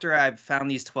after I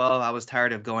found these 12, I was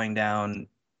tired of going down,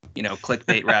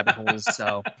 clickbait rabbit holes.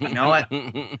 So you know what?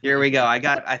 Here we go.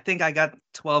 I think I got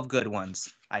 12 good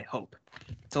ones. I hope.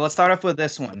 So let's start off with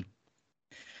this one.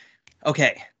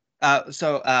 Okay. Here's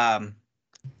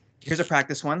a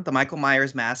practice one. The Michael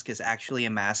Myers mask is actually a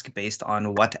mask based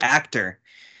on what actor?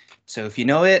 So if you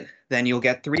know it, then you'll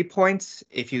get 3 points.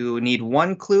 If you need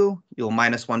 1 clue, you'll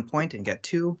minus 1 point and get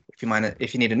 2. If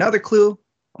you need another clue,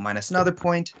 I'll minus another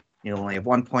point. You'll only have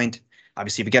 1 point.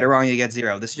 Obviously, if you get it wrong, you get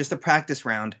 0. This is just a practice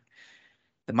round.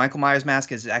 The Michael Myers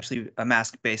mask is actually a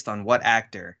mask based on what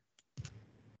actor?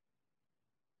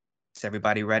 Is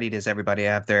everybody ready? Does everybody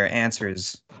have their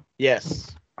answers?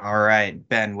 Yes. All right,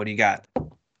 Ben, what do you got?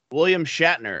 William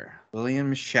Shatner.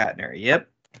 William Shatner. Yep.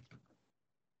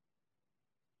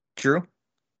 Drew?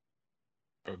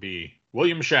 It would be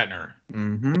William Shatner.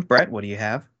 Mm-hmm. Brett, what do you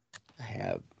have? I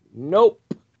have nope.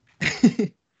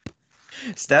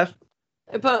 Steph?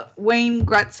 I put Wayne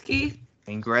Gretzky.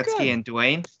 Wayne Gretzky Good. and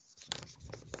Dwayne?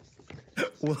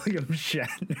 William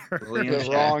Shatner. William The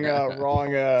Shatner.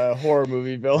 wrong horror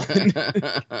movie villain.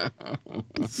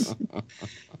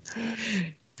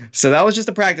 So that was just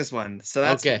a practice one. So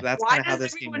that's Okay. that's Why kind of how does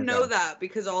this game everyone will know go. that?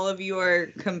 Because all of you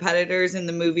are competitors in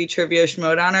the movie Trivia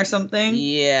Schmodown or something?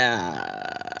 Yeah.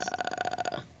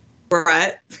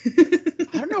 Brett. I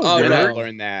don't know Oh, where I no.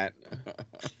 learned that.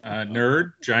 Giant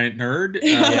nerd.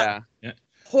 Yeah.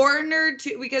 Horror nerd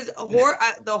too, because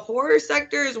the horror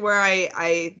sector is where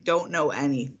I don't know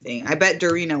anything. I bet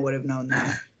Dorina would have known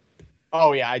that.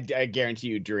 Oh yeah, I guarantee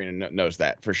you, Dorina knows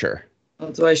that for sure.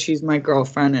 That's why she's my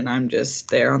girlfriend and I'm just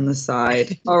there on the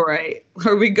side. All right.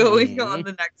 Are we going on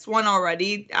the next one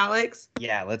already, Alex?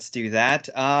 Yeah, let's do that.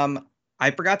 I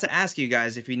forgot to ask you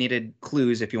guys if you needed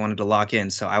clues if you wanted to lock in,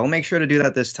 so I will make sure to do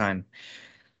that this time.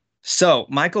 So,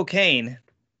 Michael Caine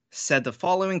said the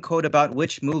following quote about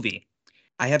which movie?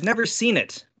 I have never seen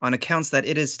it on accounts that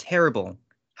it is terrible.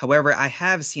 However, I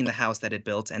have seen the house that it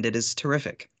built and it is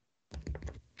terrific.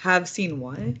 Have seen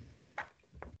what?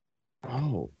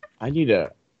 Oh, I need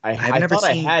to. I never thought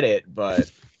seen- I had it,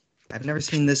 but I've never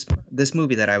seen this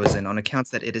movie that I was in on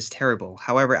accounts that it is terrible.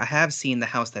 However, I have seen the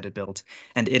house that it built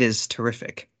and it is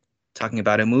terrific. Talking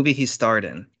about a movie he starred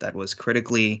in that was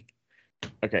critically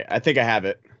okay, I think I have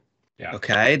it. Yeah.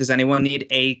 okay. Does anyone need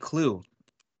a clue?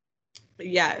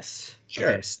 Yes. Sure.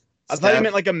 Okay, I thought he Steph?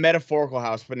 meant like a metaphorical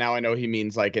house, but now I know he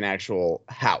means like an actual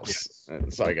house.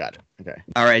 So I got it. Okay.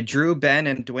 All right, Drew, Ben,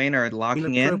 and Dwayne are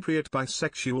locking in. Inappropriate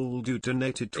bisexual dude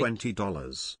donated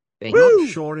 $20. Thank Not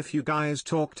sure if you guys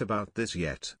talked about this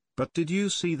yet, but did you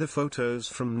see the photos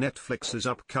from Netflix's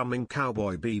upcoming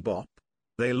Cowboy Bebop?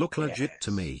 They look legit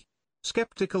to me.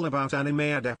 Skeptical about anime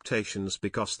adaptations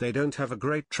because they don't have a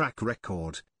great track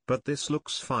record, but this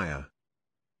looks fire.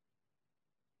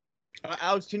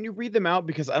 Alex, can you read them out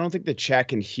because I don't think the chat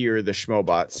can hear the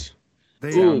schmobots.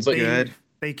 They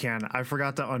can. I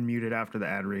forgot to unmute it after the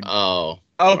ad read. Oh.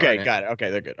 Okay, darn it. got it. Okay,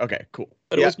 they're good. Okay, cool.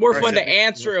 But it Yeah, was more right. fun to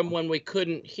answer them when we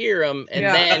couldn't hear them and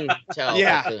Yeah. then tell.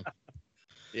 Yeah.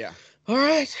 Yeah. All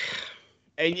right.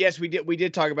 And yes, we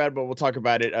did talk about it, but we'll talk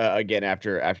about it again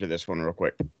after this one real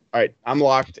quick. All right, I'm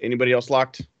locked. Anybody else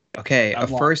locked? Okay,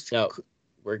 I'm a first No,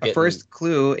 we're a getting first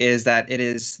clue is that it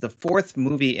is the fourth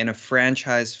movie in a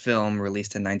franchise film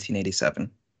released in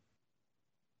 1987.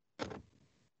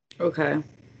 Okay.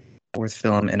 Fourth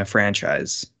film in a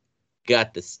franchise.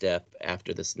 got the step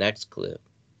after this next clip.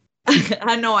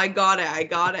 I know. I got it.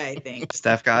 I think.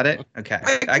 Steph got it. Okay,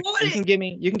 I got you it. can give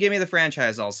me the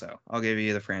franchise also. I'll give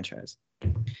you the franchise.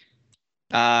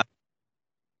 Oh.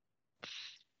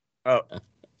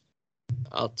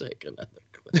 I'll take another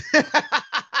clip.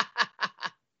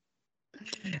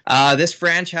 This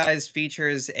franchise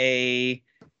features a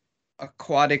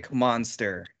aquatic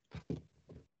monster.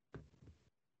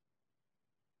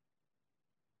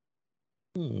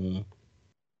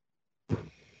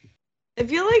 I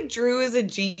feel like Drew is a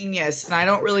genius, and I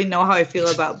don't really know how I feel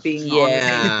about being on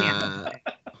Yeah.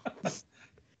 this.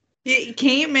 He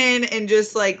came in and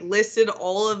just like listed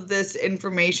all of this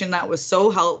information that was so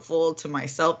helpful to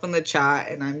myself in the chat,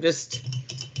 and I'm just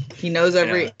he knows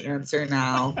every answer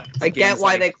now. I get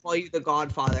why they call you the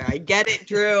Godfather. I get it,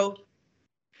 Drew.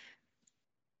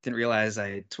 Didn't realize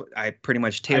I pretty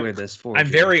much tailored this for I'm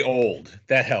you. very old.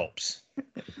 That helps.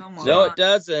 Come on. No, it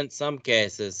doesn't. Some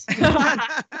cases.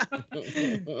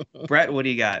 Brett, what do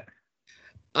you got?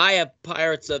 I have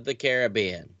Pirates of the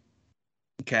Caribbean.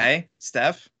 Okay,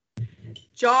 Steph.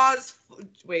 Jaws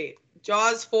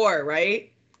 4,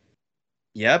 right?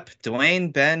 Yep.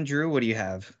 Dwayne, Ben, Drew, what do you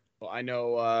have? Well, I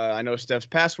know Steph's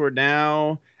password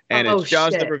now, and Oh, it's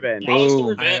Jaws the shit. Revenge.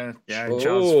 Boom. Yeah, Oh.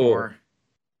 Jaws 4.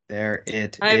 There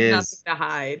it I have is. nothing to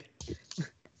hide.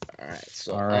 All right,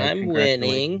 so All right, I'm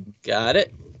winning. Got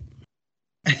it.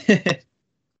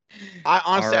 I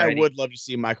honestly, I Alrighty. would love to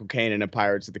see Michael Caine in a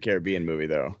Pirates of the Caribbean movie,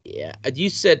 though. Yeah. You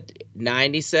said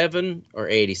 97 or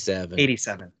 87?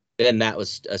 87. Then that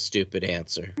was a stupid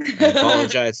answer. I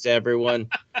apologize to everyone.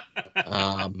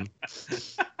 I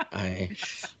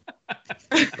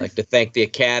like to thank the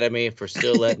Academy for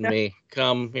still letting me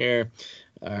come here.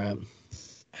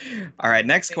 All right,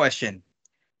 next question.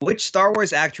 Which Star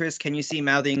Wars actress can you see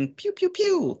mouthing pew pew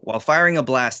pew while firing a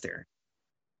blaster?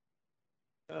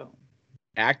 Oh.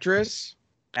 Actress?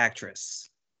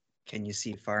 Actress. Can you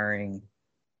see firing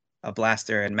a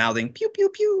blaster and mouthing pew pew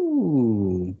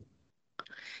pew?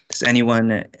 Does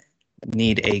anyone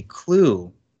need a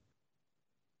clue?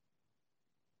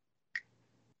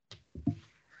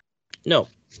 No.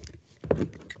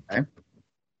 Okay.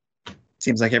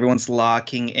 Seems like everyone's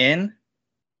locking in.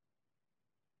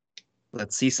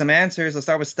 Let's see some answers. Let's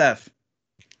start with Steph.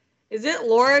 Is it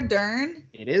Laura Dern?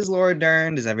 It is Laura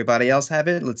Dern. Does everybody else have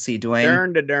it? Let's see. Dwayne.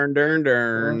 Dern.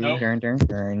 Nope.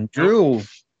 Dern. Drew.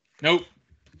 Nope.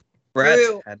 Brett.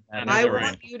 Drew, had I I All right.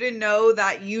 want you to know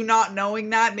that you not knowing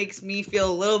that makes me feel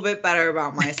a little bit better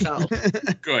about myself.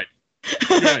 Good.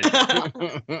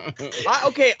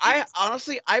 I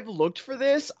honestly, I've looked for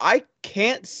this. I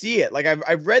can't see it. Like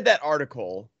I've read that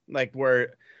article, like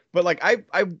where, but like I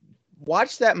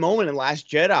watched that moment in Last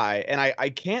Jedi, and I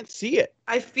can't see it.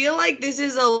 I feel like this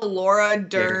is a Laura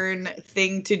Dern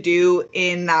thing to do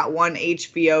in that one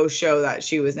HBO show that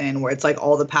she was in, where it's like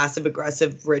all the passive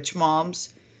aggressive rich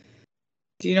moms.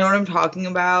 Do you know what I'm talking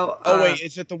about? Oh wait,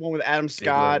 is it the one with Adam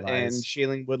Scott Little and Lies.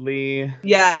 Shailene Woodley?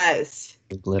 Yes.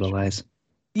 Big Little Lies.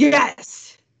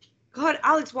 Yes. God,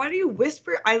 Alex, why do you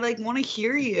whisper? I like want to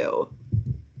hear you.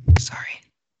 Sorry.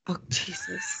 Oh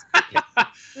Jesus.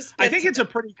 Just I get think to it's a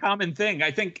pretty common thing. I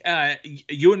think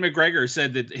Ewan McGregor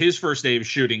said that his first day of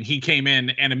shooting, he came in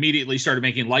and immediately started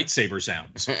making lightsaber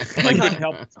sounds. Like, couldn't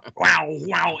help. Wow,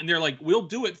 wow. And they're like, we'll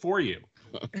do it for you.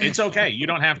 It's okay. You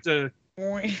don't have to.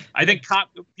 I think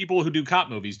people who do cop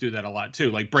movies do that a lot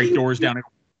too. Like break doors down and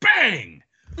bang.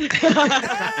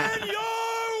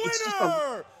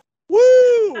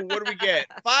 Woo! What do we get?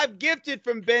 5 gifted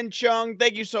from Ben Chung.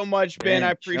 Thank you so much, Ben. Ben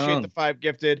I appreciate Chung. the 5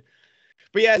 gifted.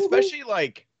 But yeah, especially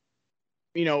like,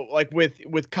 you know, like with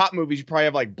cop movies, you probably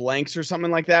have like blanks or something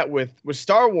like that. With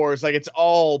Star Wars, like it's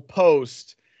all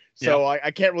post. So I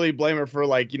can't really blame her for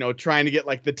like, you know, trying to get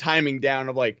like the timing down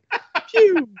of like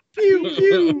pew, pew,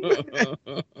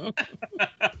 pew.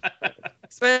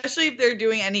 Especially if they're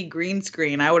doing any green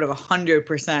screen, I would have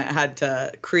 100% had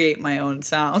to create my own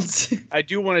sounds. I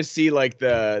do want to see like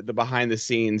the behind the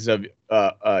scenes of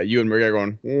you and Maria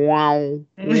going wow,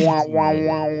 wow,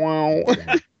 wow, wow, wow.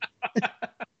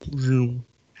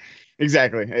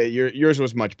 Exactly. Hey, yours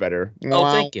was much better. Oh,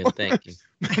 Wow. thank you. Thank you.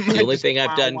 The only thing I've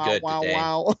Wow, done wow, good wow, today.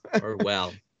 wow. Or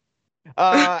well.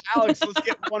 Alex, let's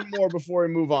get one more before we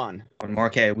move on. One more.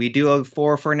 Okay, we do have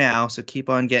 4 for now, so keep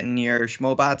on getting your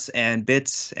schmobots and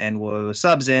bits and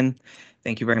subs in.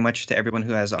 Thank you very much to everyone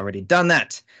who has already done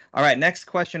that. All right, next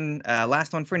question,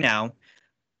 last one for now.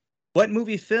 What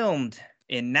movie filmed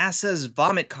in NASA's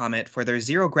Vomit Comet for their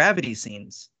zero gravity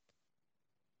scenes?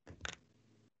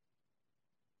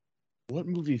 What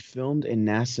movie filmed in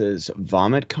NASA's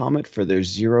Vomit Comet for their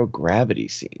zero gravity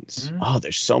scenes? Oh,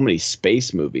 there's so many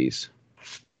space movies.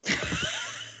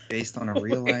 Based on a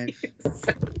real life.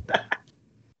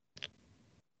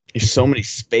 There's so many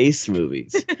space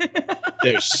movies.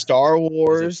 There's Star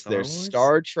Wars. Star There's Wars?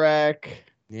 Star Trek.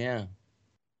 Yeah.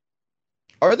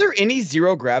 Are there any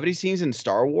zero gravity scenes in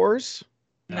Star Wars?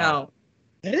 No.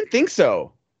 I didn't think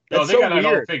so. No, That's they so got it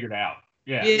all weird. figured out.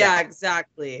 Yeah. Yeah,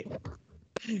 exactly.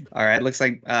 All right, looks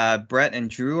like Brett and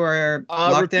Drew are Repeat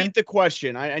locked in. the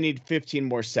question. I need 15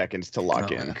 more seconds to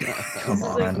lock in. Come This is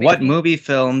like on. What making- movie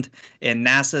filmed in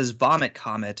NASA's Vomit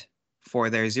Comet for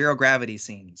their zero gravity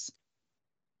scenes?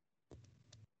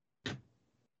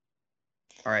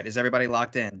 All right, is everybody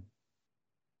locked in?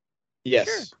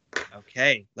 Yes.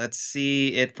 Okay, let's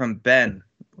see it from Ben.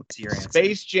 What's your answer?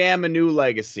 Space Jam: A New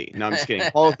Legacy. No, I'm just kidding.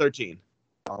 Apollo 13.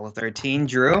 Apollo 13,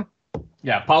 Drew.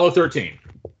 Yeah, Apollo 13.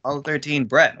 Apollo 13,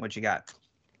 Brett. What you got?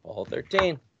 All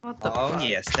 13. What the Oh fuck?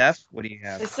 yeah, Steph. What do you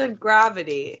have? It's a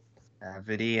gravity.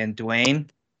 Gravity and Dwayne.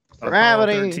 Apollo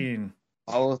Gravity. 13.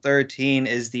 Apollo 13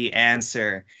 is the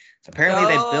answer. Apparently,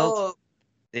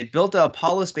 they built a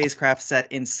Apollo spacecraft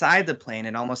set inside the plane,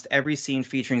 and almost every scene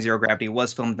featuring zero gravity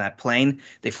was filmed in that plane.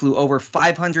 They flew over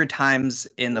 500 times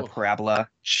in the parabola.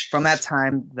 From that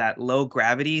time, that low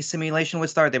gravity simulation would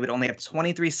start. They would only have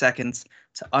 23 seconds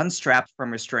to unstrap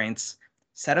from restraints,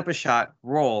 set up a shot,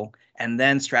 roll, and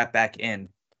then strap back in.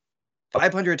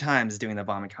 500 times doing the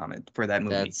Vomit Comet for that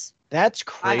movie. That's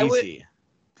crazy.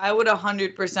 I would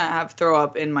 100% have throw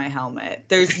up in my helmet.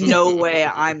 There's no way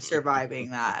I'm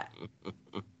surviving that.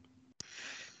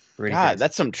 Pretty God, crazy.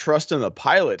 that's some trust in the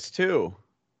pilots too.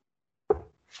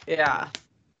 Yeah.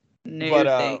 No But,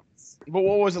 thanks. But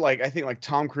what was it like? I think like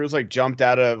Tom Cruise like jumped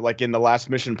out of like in the last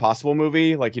Mission Impossible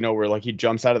movie, like you know where like he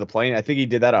jumps out of the plane. I think he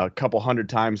did that a couple hundred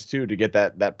times too to get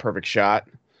that perfect shot.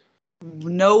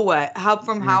 No way.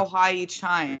 How high each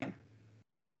time?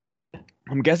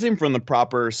 I'm guessing from the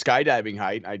proper skydiving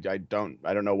height. I don't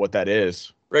know what that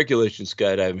is. Regulation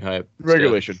skydiving height.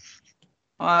 Regulation.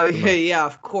 Yeah,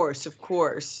 of course.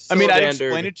 I mean, I'd Standard.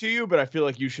 explain it to you, but I feel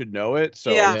like you should know it.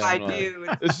 So yeah, this I is, do.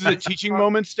 This is a teaching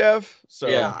moment, Steph. So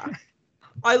Yeah.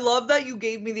 I love that you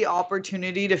gave me the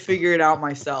opportunity to figure it out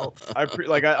myself.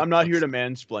 I'm not here to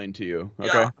mansplain to you.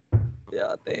 Okay.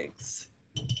 Yeah, thanks.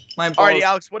 My Alrighty, balls-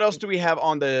 Alex. What else do we have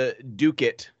on the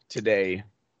Duke-It today?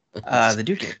 The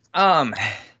Duke.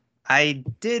 I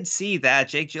did see that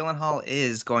Jake Gyllenhaal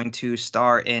is going to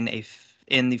star in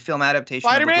the film adaptation.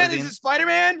 of Spider-Man. Oblivion. Is it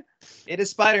Spider-Man? It is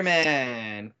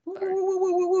Spider-Man. Woo, woo, woo,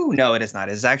 woo, woo, woo. No, it is not.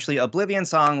 It's actually Oblivion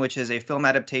Song, which is a film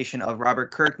adaptation of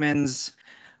Robert Kirkman's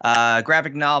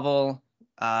graphic novel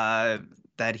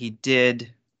that he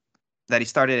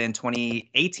started in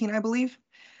 2018, I believe.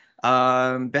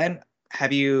 Ben,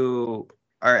 have you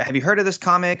have you heard of this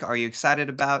comic? Are you excited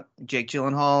about Jake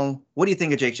Gyllenhaal? What do you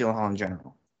think of Jake Gyllenhaal in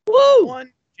general? Woo!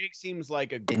 One, Jake seems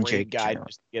like a In great Jake guy Gyllenhaal.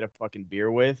 just to get a fucking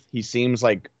beer with. He seems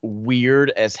like weird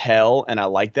as hell, and I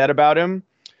like that about him.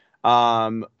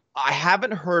 I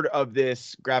haven't heard of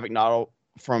this graphic novel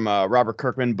from Robert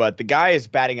Kirkman, but the guy is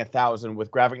batting 1,000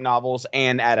 with graphic novels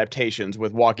and adaptations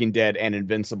with Walking Dead and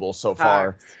Invincible so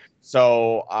far.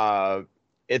 So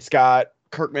it's got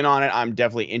Kirkman on it. I'm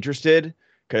definitely interested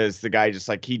because the guy just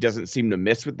like he doesn't seem to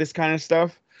miss with this kind of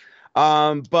stuff.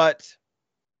 But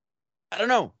I don't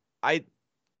know.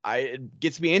 It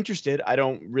gets me interested. I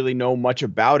don't really know much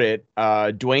about it.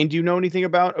 Dwayne, do you know anything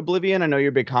about Oblivion? I know you're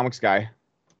a big comics guy.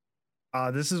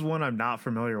 This is one I'm not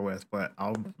familiar with, but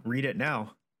I'll read it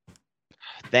now.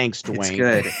 Thanks, Dwayne.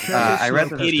 It's good. I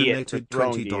read Lopez the idiot donated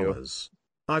thrown to you. $20.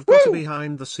 I've got a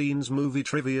behind-the-scenes movie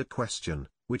trivia question.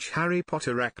 Which Harry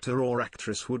Potter actor or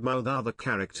actress would mouth other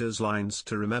characters' lines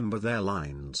to remember their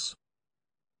lines?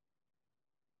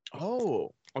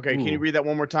 Oh, okay. Can you Ooh. read that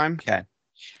one more time? Okay.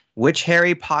 Which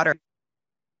Harry Potter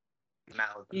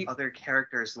mouth other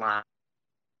characters'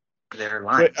 their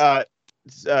lines?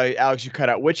 Wait, Alex, you cut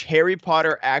out. Which Harry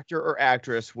Potter actor or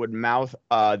actress would mouth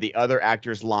the other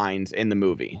actor's lines in the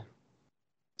movie?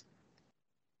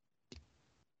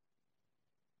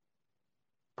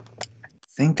 I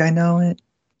think I know it.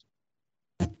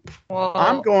 Well,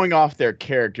 I'm going off their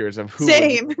characters of who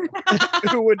same. would,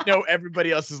 who would know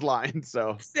everybody else's lines.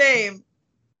 So Same.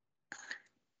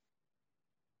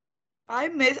 I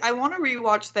want to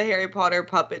rewatch the Harry Potter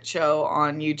puppet show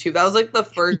on YouTube. That was like the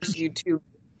first YouTube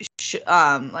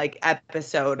like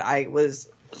episode I was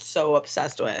so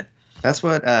obsessed with. That's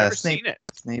what never Snape.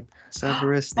 seen it.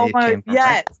 Severus Oh Snape my came from.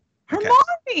 yes. Okay.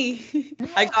 Hermione.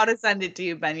 I gotta send it to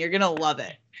you, Ben. You're gonna love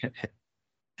it.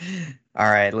 All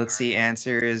right, let's see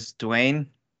answers. Dwayne.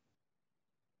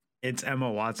 It's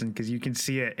Emma Watson because you can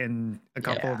see it in a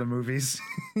couple Yeah. of the movies.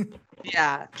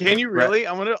 Yeah. Can you really?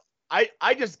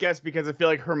 I just guessed because I feel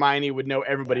like Hermione would know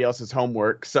everybody else's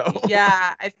homework. So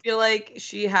Yeah, I feel like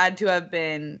she had to have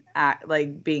been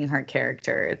like being her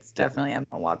character. It's definitely Emma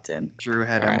Watson. Drew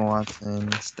had All right. Emma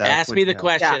Watson. Steph, Ask would me you the know?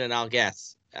 question Yeah. and I'll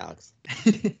guess, Alex.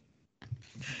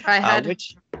 I had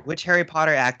Which Harry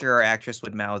Potter actor or actress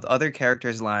would mouth other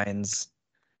characters' lines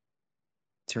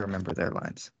to remember their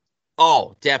lines?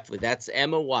 Oh, definitely. That's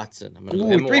Emma Watson. I'm gonna go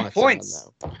Ooh, Emma 3 Watson points.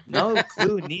 on that. No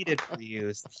clue needed for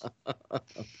you.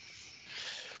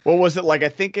 what was it like? I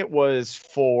think it was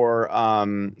for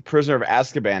Prisoner of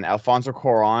Azkaban. Alfonso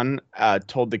Cuarón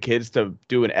told the kids to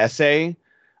do an essay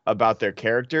about their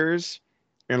characters,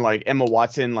 and like Emma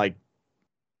Watson like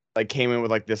came in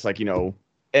with like this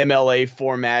MLA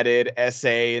formatted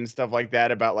essay and stuff like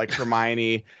that about like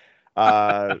Hermione.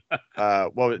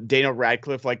 Daniel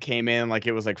Radcliffe like came in like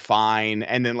it was like fine,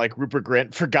 and then like Rupert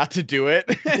Grint forgot to do it.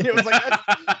 And it was like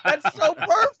that's so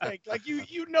perfect. Like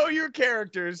you know your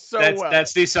characters so well.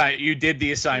 That's the assignment. You did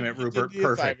the assignment, You did Rupert. the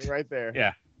Perfect. assignment right there.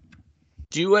 Yeah.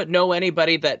 Do you know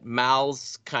anybody that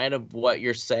mouths kind of what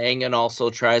you're saying and also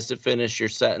tries to finish your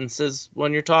sentences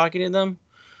when you're talking to them?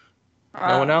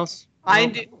 No one else? I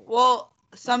No? do. Well,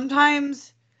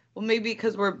 sometimes, well, maybe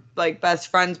because we're like best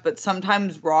friends, but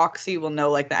sometimes Roxy will know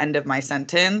like the end of my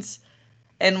sentence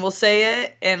and will say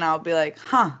it, and I'll be like,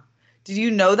 huh, did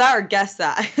you know that or guess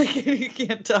that? You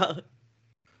can't tell.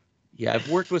 Yeah, I've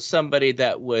worked with somebody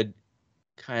that would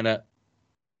kind of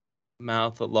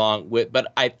mouth along with,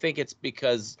 but I think it's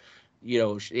because,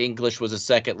 English was a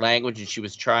second language and she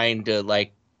was trying to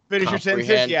like Finish your sentences?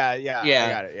 comprehend. Yeah. Yeah. I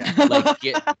got it. Yeah.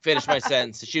 Like finish my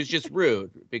sentence. She was just rude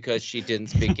because she didn't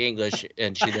speak English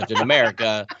and she lived in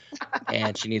America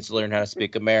and she needs to learn how to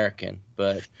speak American.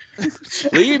 But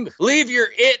leave your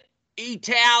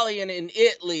Italian in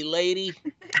Italy, lady.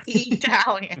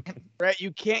 Italian. Right.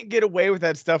 You can't get away with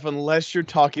that stuff unless you're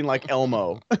talking like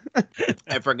Elmo.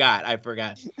 I forgot.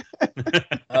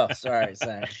 Oh, sorry.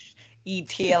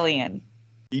 Italian.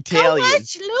 Italian.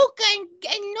 Luke,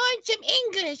 and learn some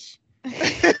English.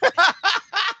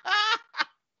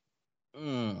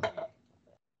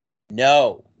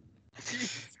 No.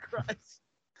 Jesus Christ.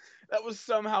 That was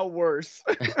somehow worse.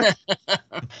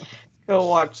 Go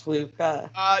watch Luca.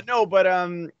 No, but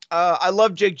I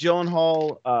love Jake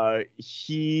Gyllenhaal.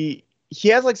 He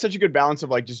has like such a good balance of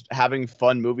like just having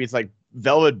fun movies like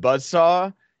Velvet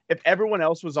Buzzsaw. If everyone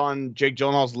else was on Jake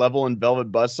Gyllenhaal's level in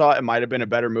Velvet Buzzsaw, it might have been a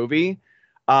better movie.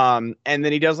 And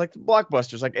then he does like the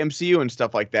blockbusters like MCU and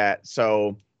stuff like that.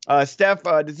 So Steph,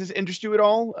 does this interest you at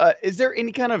all? Is there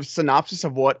any kind of synopsis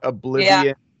of what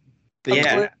Oblivion?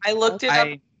 Yeah. I looked it up.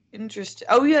 Interesting.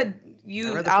 Oh yeah, I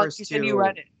read the Alex, first you said you two-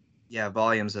 read it. Yeah,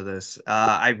 volumes of this.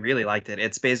 I really liked it.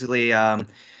 It's basically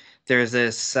there's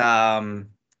this kind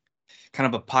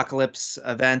of apocalypse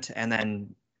event, and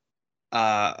then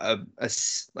I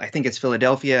think it's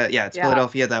Philadelphia. Yeah, it's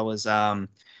Philadelphia that was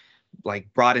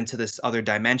like brought into this other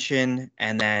dimension,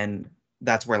 and then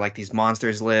that's where like these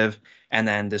monsters live. And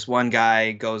then this one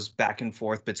guy goes back and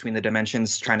forth between the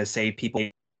dimensions, trying to save people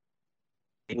in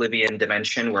the Oblivion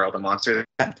dimension where all the monsters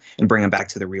are at, and bring them back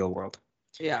to the real world.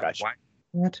 Yeah. Gotcha.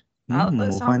 What? That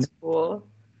we'll sounds find- cool.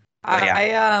 But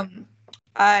yeah.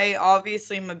 I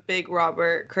obviously am a big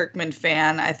Robert Kirkman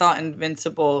fan. I thought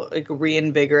Invincible like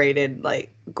reinvigorated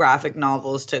like graphic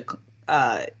novels to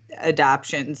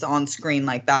adaptions on screen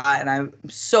like that, and I'm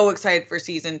so excited for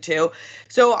season 2.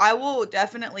 So I will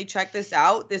definitely check this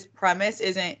out. This premise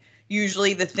isn't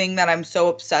usually the thing that I'm so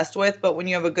obsessed with, but when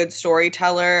you have a good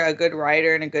storyteller, a good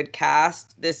writer, and a good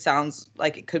cast, this sounds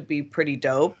like it could be pretty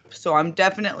dope. So I'm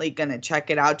definitely gonna check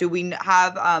it out. Do we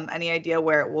have any idea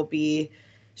where it will be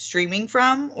streaming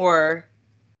from, or?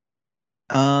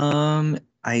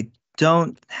 I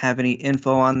don't have any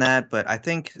info on that, but I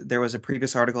think there was a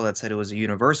previous article that said it was a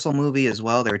Universal movie as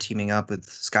well. They were teaming up with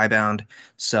Skybound,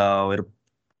 so it'll,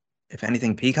 if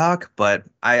anything, Peacock. But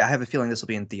I have a feeling this will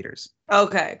be in theaters.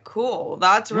 Okay, cool.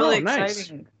 That's really nice.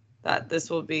 exciting that this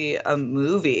will be a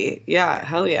movie. Yeah,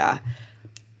 hell yeah.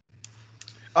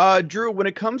 Drew, when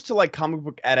it comes to like comic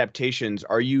book adaptations,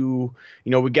 are you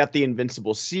we got the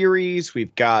Invincible series,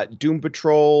 we've got Doom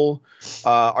Patrol.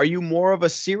 Are you more of a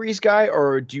series guy,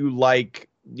 or do you like,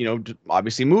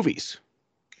 obviously movies?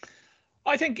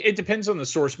 I think it depends on the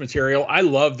source material. I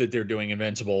love that they're doing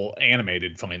Invincible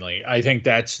animated finally. I think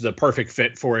that's the perfect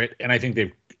fit for it, and I think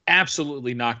they've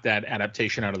absolutely knocked that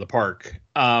adaptation out of the park.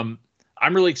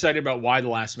 I'm really excited about Why the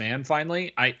Last Man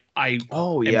finally. I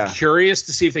am curious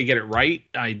to see if they get it right.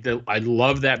 I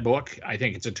love that book. I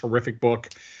think it's a terrific book.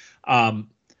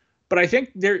 But I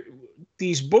think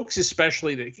these books,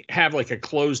 especially that have like a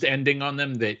closed ending on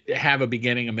them, that have a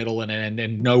beginning, a middle, and an end,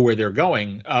 and know where they're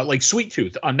going, like Sweet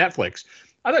Tooth on Netflix.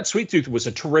 I thought Sweet Tooth was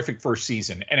a terrific first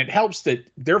season, and it helps that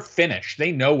they're finished.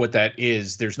 They know what that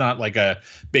is. There's not like a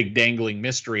big dangling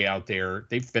mystery out there.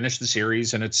 They've finished the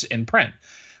series, and it's in print.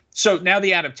 So now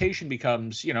the adaptation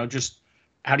becomes, just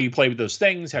how do you play with those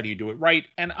things? How do you do it right?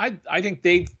 And I think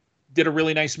they did a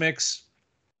really nice mix.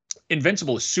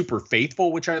 Invincible is super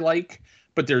faithful, which I like,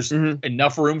 but there's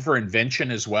enough room for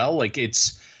invention as well. Like it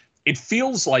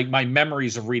feels like my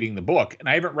memories of reading the book, and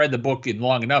I haven't read the book in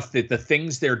long enough, that the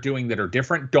things they're doing that are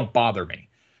different don't bother me.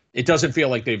 It doesn't feel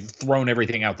like they've thrown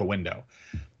everything out the window.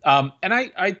 And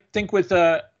I think with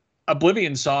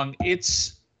Oblivion Song,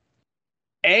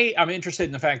 I'm interested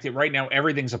in the fact that right now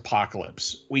everything's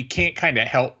apocalypse. We can't kind of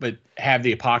help but have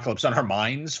the apocalypse on our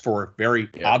minds for very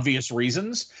obvious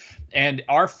reasons. And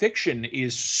our fiction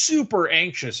is super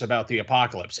anxious about the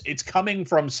apocalypse. It's coming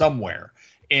from somewhere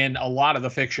in a lot of the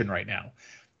fiction right now.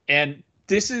 And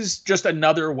this is just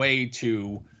another way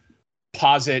to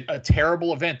posit a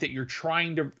terrible event that you're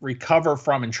trying to recover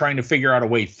from and trying to figure out a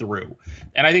way through.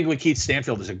 And I think Lakeith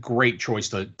Stanfield is a great choice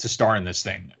to star in this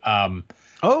thing.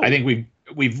 I think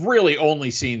we've really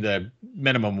only seen the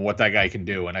minimum of what that guy can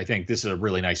do, and I think this is a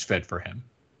really nice fit for him.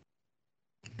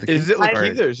 Is it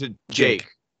Lakeith or is it Jake?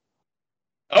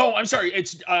 Oh, I'm sorry.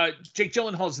 It's Jake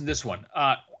Gyllenhaal's in this one.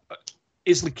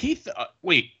 Is Lakeith?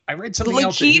 Wait, I read something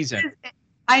else that he's in.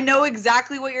 I know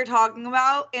exactly what you're talking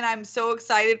about, and I'm so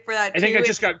excited for that. I think I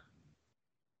just got.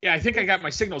 Yeah, I think I got my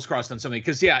signals crossed on something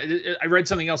because I read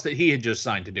something else that he had just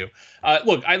signed to do.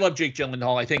 Look, I love Jake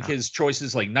Gyllenhaal. I think his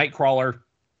choices like Nightcrawler.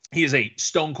 He is a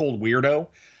stone cold weirdo,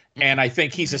 and I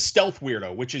think he's a stealth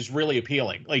weirdo, which is really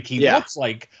appealing. Like he looks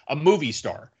like a movie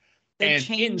star, and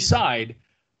inside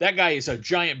that guy is a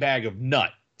giant bag of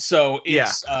nut. So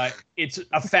it's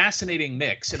a fascinating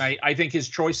mix, and I think his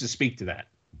choices speak to that.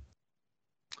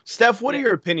 Steph, what are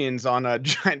your opinions on a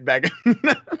giant bag of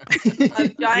nuts? A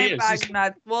giant bag of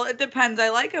nuts. Well, it depends. I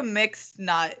like a mixed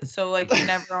nut. So like you're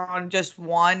never on just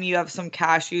one. You have some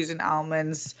cashews and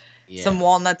almonds. Yeah. Some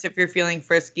walnuts if you're feeling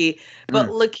frisky. But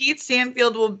Lakeith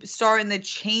Stanfield will star in the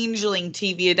Changeling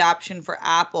TV adaptation for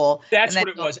Apple. That's what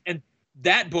it was. And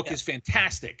that book is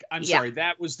fantastic. I'm sorry.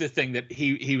 That was the thing that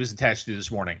he was attached to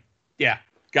this morning. Yeah.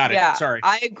 Got it. Yeah, sorry.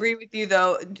 I agree with you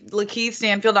though. Lakeith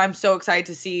Stanfield, I'm so excited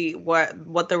to see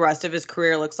what the rest of his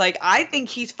career looks like. I think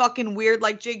he's fucking weird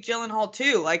like Jake Gyllenhaal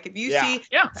too. Like if you see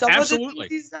some of the things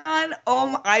he's done,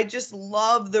 I just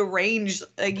love the range.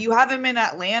 Like you have him in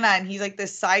Atlanta and he's like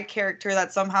this side character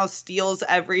that somehow steals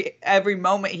every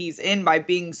moment he's in by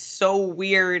being so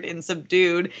weird and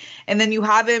subdued. And then you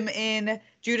have him in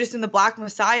Judas and the Black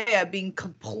Messiah being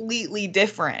completely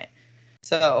different.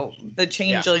 So the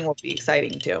Changeling will be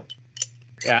exciting too.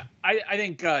 Yeah, I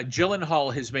think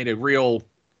Gyllenhaal has made a real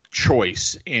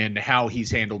choice in how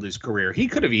he's handled his career. He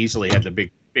could have easily had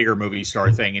the bigger movie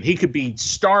star thing, and he could be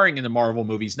starring in the Marvel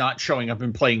movies, not showing up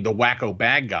and playing the wacko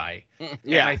bad guy.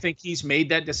 Yeah, and I think he's made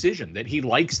that decision that he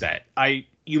likes that.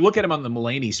 You look at him on the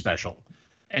Mulaney special,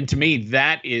 and to me,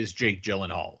 that is Jake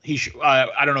Gyllenhaal.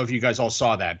 I don't know if you guys all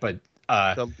saw that, but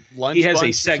The lunch he has a bunch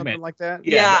or segment something like that.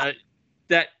 Yeah.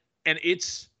 And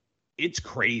it's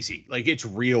crazy. Like, it's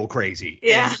real crazy.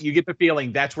 Yeah. And you get the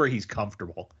feeling that's where he's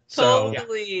comfortable. So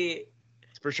Totally.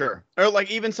 For sure. Or like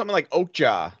even something like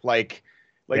Oakjaw, like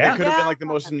Yeah. that could have been like the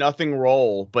most nothing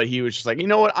role, but he was just like, you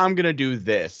know what, I'm gonna do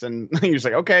this, and he was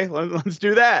like, okay, let's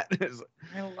do that.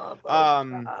 I love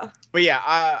But yeah,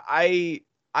 I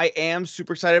am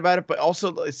super excited about it, but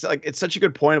also it's such a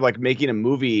good point of like making a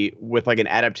movie with like an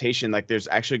adaptation. Like there's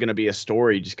actually going to be a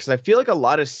story, just because I feel like a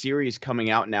lot of series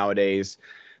coming out nowadays,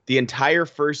 the entire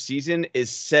first season is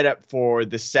set up for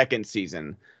the second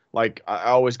season. Like I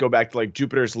always go back to like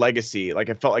Jupiter's Legacy. Like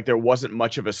I felt like there wasn't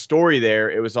much of a story there.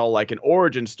 It was all like an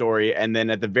origin story, and then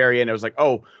at the very end, it was like,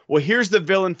 oh, well, here's the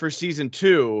villain for season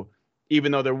 2,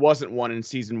 even though there wasn't one in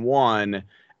season 1.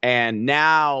 And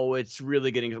now it's really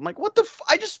getting. I'm like, what the?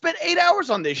 I just spent 8 hours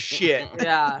on this shit.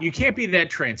 Yeah. you can't be that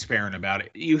transparent about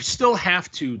it. You still have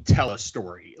to tell a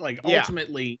story. Like Yeah.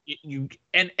 ultimately,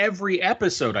 and every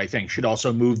episode I think should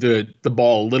also move the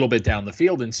ball a little bit down the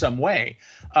field in some way.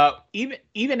 Even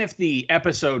if the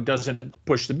episode doesn't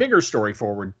push the bigger story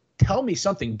forward, tell me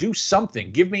something. Do something.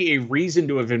 Give me a reason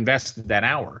to have invested that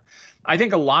hour. I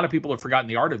think a lot of people have forgotten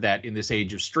the art of that in this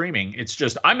age of streaming. It's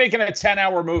just, I'm making a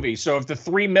 10-hour movie, so if the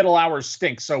 3 middle hours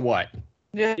stink, so what?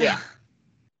 Yeah.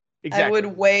 Exactly. I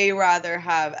would way rather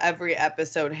have every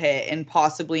episode hit and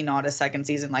possibly not a second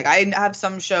season. Like I have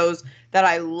some shows that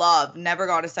I love, never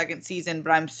got a second season, but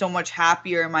I'm so much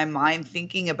happier in my mind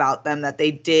thinking about them that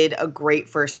they did a great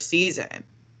first season.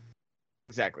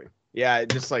 Exactly. Yeah,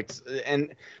 just like,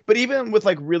 but even with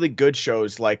like really good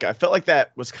shows, like I felt like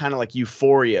that was kind of like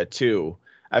Euphoria too.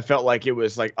 I felt like it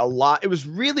was like a lot. It was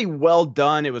really well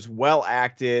done. It was well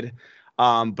acted.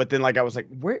 But then like I was like,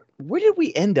 where did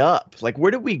we end up? Like,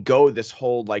 where did we go this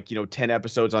whole like 10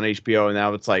 episodes on HBO? And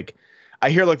now it's like, I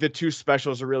hear like the 2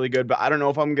 specials are really good, but I don't know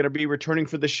if I'm gonna be returning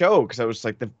for the show, because I was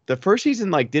like the first season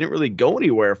like didn't really go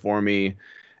anywhere for me,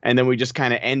 and then we just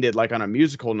kind of ended like on a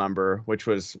musical number, which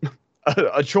was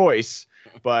a choice.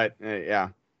 But yeah,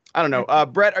 I don't know.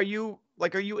 Brett, are you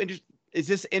interested? Is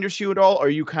this interest you at all? Or are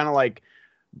you kind of like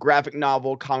graphic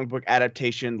novel, comic book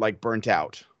adaptation, like burnt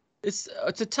out? It's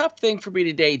a tough thing for me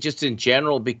today, just in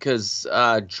general, because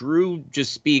Drew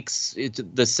just speaks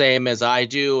the same as I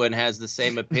do and has the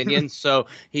same opinions. So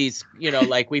he's,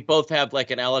 like we both have like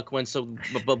an eloquence of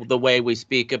the way we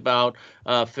speak about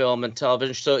film and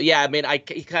television. So yeah, I mean,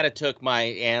 he kind of took my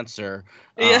answer.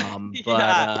 Yeah. But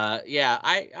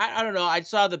I don't know. I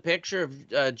saw the picture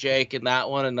of Jake in that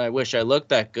one, and I wish I looked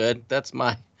that good. That's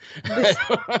my. That's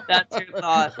your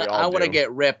thought. I want to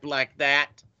get ripped like that.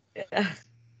 Yeah.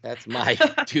 That's my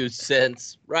 2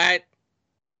 cents, right?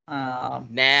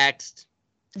 Next.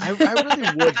 I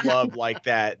really would love like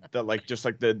that, just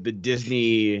like the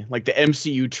Disney, like the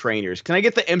MCU trainers. Can I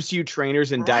get the MCU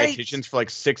trainers and Right. dietitians for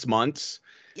like 6 months?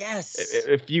 Yes.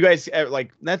 If you guys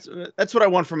like, that's what I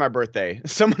want for my birthday.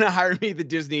 Someone to hire me the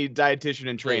Disney dietitian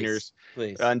and trainers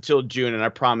Please. until June, and I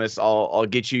promise I'll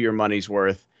get you your money's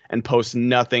worth and post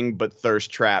nothing but thirst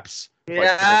traps. Like, for the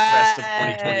rest of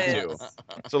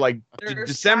 2022. So like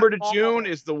December to June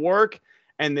is the work,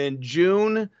 and then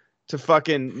June to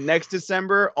fucking next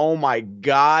December, oh my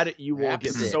god, you will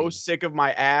get so sick of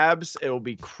my abs, it will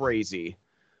be crazy.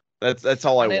 That's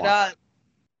all I want.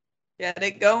 Get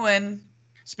it going.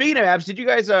 Speaking of abs, did you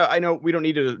guys I know we don't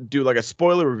need to do like a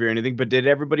spoiler review or anything, but did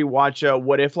everybody watch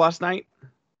What If last night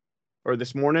or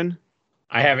this morning?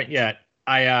 I haven't yet.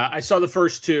 I saw the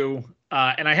first 2.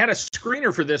 And I had a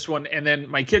screener for this one, and then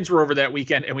my kids were over that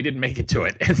weekend, and we didn't make it to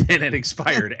it, and then it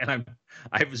expired, and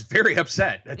I was very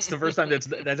upset. That's the first time that's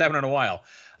happened in a while.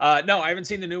 No, I haven't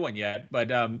seen the new one yet,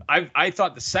 but I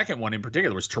thought the second one in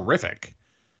particular was terrific.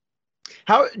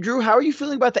 Drew, how are you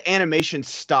feeling about the animation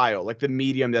style, like the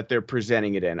medium that they're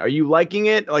presenting it in? Are you liking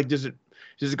it? Like, does it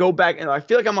go back? And I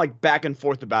feel like I'm like back and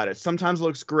forth about it. Sometimes it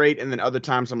looks great, and then other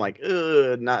times I'm like,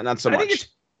 not so much.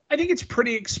 I think it's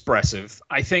pretty expressive.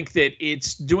 I think that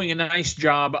it's doing a nice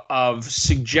job of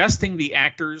suggesting the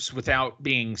actors without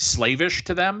being slavish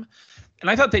to them. And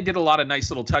I thought they did a lot of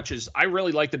nice little touches. I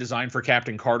really like the design for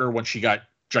Captain Carter when she got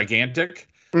gigantic.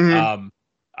 Mm-hmm.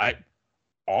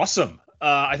 Awesome.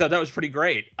 I thought that was pretty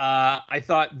great. I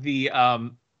thought the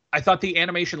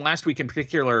animation last week in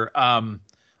particular,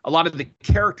 A lot of the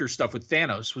character stuff with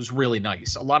Thanos was really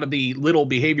nice. A lot of the little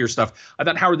behavior stuff. I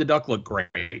thought Howard the Duck looked great.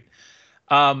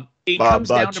 It comes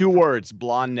down two to words: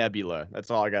 Blonde Nebula. That's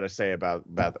all I got to say about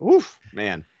that. Oof,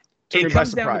 man. It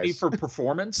comes down to me for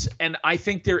performance, and I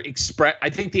think I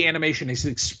think the animation is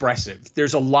expressive.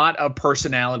 There's a lot of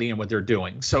personality in what they're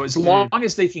doing. So as long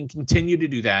as they can continue to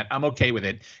do that, I'm okay with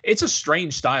it. It's a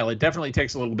strange style. It definitely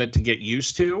takes a little bit to get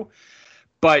used to,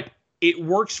 but it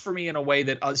works for me in a way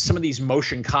that some of these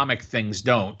motion comic things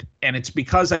don't. And it's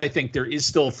because I think there is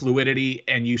still fluidity,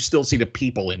 and you still see the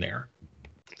people in there.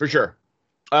 For sure.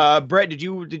 Brett, did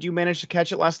you manage to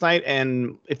catch it last night?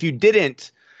 And if you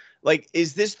didn't, like,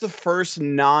 is this the first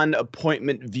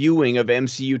non-appointment viewing of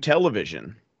MCU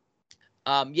television?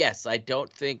 Yes, I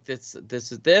don't think this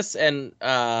and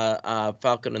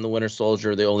Falcon and the Winter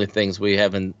Soldier are the only things we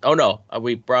haven't. Oh no,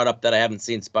 we brought up that I haven't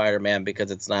seen Spider-Man because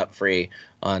it's not free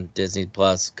on Disney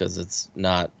Plus because it's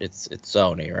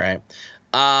Sony, right?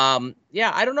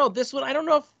 Yeah, I don't know this one. I don't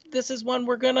know if this is one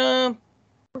we're gonna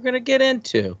get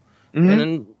into.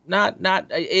 And not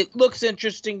it looks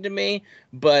interesting to me,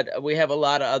 but we have a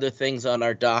lot of other things on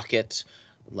our docket,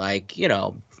 like, you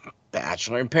know,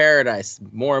 Bachelor in Paradise,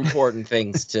 more important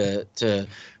things to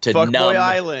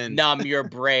numb your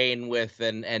brain with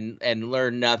and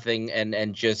learn nothing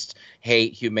and just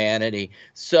hate humanity.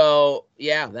 So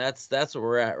yeah, that's where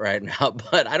we're at right now.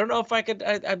 But I don't know if I could.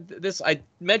 I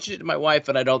mentioned it to my wife,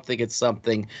 and I don't think it's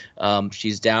something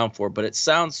she's down for. But it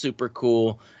sounds super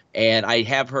cool. And I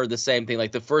have heard the same thing.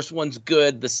 Like the first one's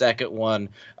good, the second one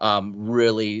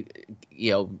really,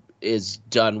 you know, is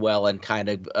done well and kind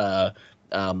of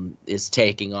is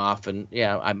taking off. And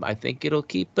yeah, I think it'll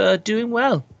keep doing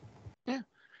well. Yeah,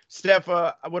 Steph,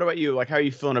 what about you? Like, how are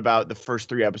you feeling about the first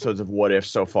 3 episodes of What If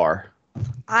so far?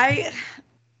 I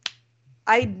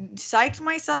psyched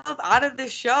myself out of the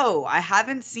show. I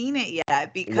haven't seen it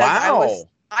yet because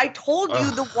I told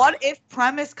you the What If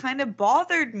premise kind of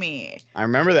bothered me. I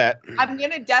remember that. I'm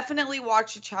going to definitely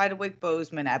watch the Chadwick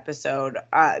Boseman episode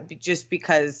just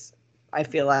because I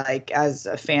feel like as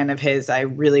a fan of his, I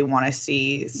really want to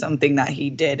see something that he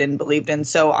did and believed in.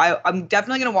 So I'm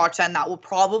definitely going to watch that, and that will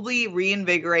probably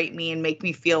reinvigorate me and make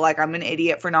me feel like I'm an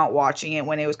idiot for not watching it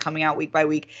when it was coming out week by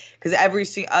week, because every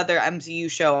other MCU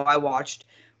show I watched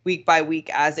week by week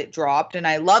as it dropped, and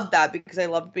I loved that because I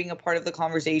loved being a part of the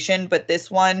conversation. But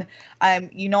this one, I'm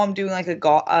doing like a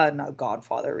not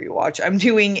Godfather rewatch. I'm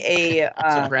doing a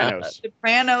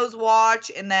Sopranos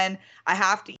watch, and then I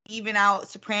have to even out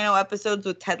Soprano episodes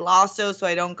with Ted Lasso so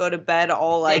I don't go to bed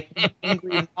all like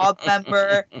angry mob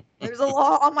member. There's a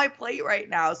lot on my plate right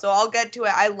now, so I'll get to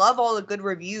it. I love all the good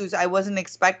reviews. I wasn't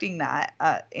expecting that,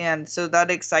 and so that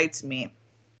excites me.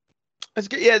 That's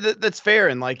good. Yeah, that's fair.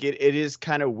 And like, it is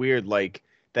kind of weird, like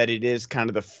that it is kind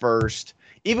of the first,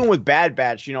 even with Bad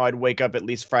Batch, you know, I'd wake up at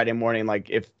least Friday morning. Like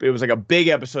if it was like a big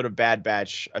episode of Bad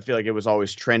Batch, I feel like it was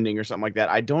always trending or something like that.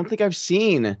 I don't think I've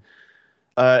seen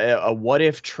a What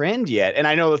If trend yet. And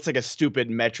I know that's like a stupid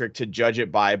metric to judge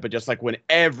it by, but just like when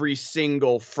every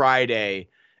single Friday,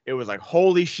 it was like,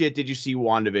 holy shit, did you see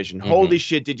WandaVision? Mm-hmm. Holy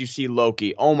shit, did you see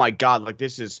Loki? Oh my God, like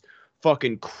this is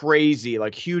fucking crazy,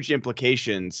 like huge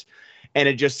implications. And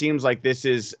it just seems like this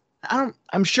is,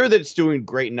 I'm sure that it's doing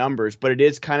great numbers, but it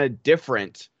is kind of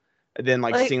different than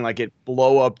like seeing like it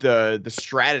blow up the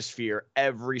stratosphere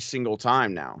every single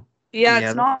time now. Yeah,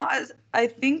 it's not, I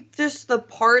think just the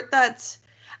part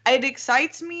it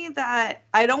excites me that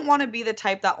I don't want to be the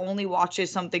type that only watches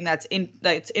something that's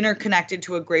interconnected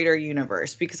to a greater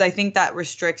universe, because I think that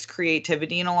restricts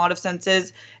creativity in a lot of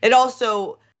senses. It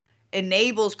also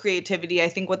enables creativity. I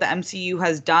think what the MCU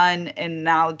has done, and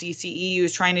now DCEU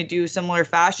is trying to do similar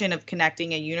fashion of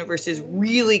connecting a universe, is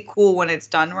really cool when it's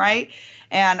done right.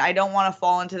 And I don't want to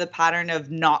fall into the pattern of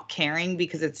not caring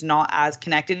because it's not as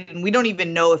connected. And we don't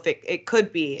even know if it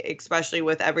could be, especially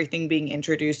with everything being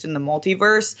introduced in the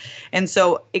multiverse. And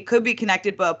so it could be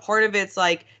connected, but a part of it's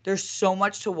like, there's so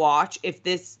much to watch if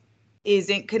this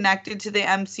isn't connected to the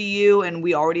MCU and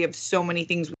we already have so many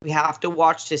things we have to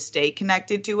watch to stay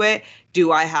connected to it.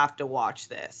 Do I have to watch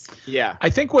this? Yeah.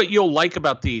 I think what you'll like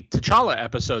about the T'Challa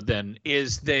episode then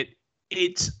is that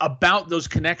it's about those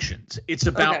connections. It's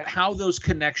about how those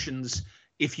connections,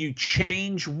 if you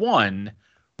change one,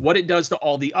 what it does to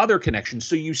all the other connections.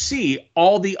 So you see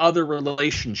all the other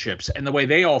relationships and the way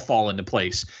they all fall into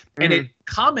place. Mm-hmm. And it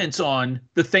comments on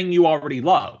the thing you already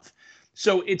love.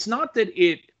 So it's not that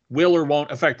it will or won't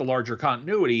affect the larger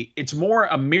continuity. It's more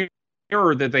a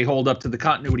mirror that they hold up to the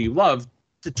continuity you love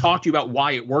to talk to you about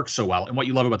why it works so well and what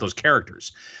you love about those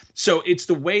characters. So it's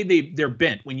the way they're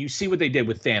bent. When you see what they did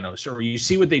with Thanos, or you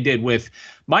see what they did with,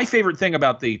 my favorite thing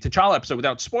about the T'Challa episode,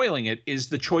 without spoiling it, is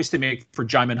the choice they make for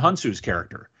Jaimin Hunsu's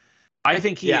character. I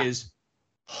think he is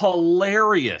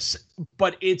hilarious,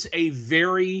 but it's a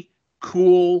very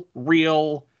cool,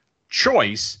 real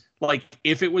choice. Like,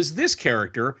 if it was this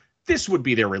character, this would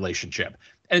be their relationship.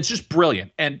 And it's just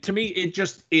brilliant. And to me,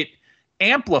 it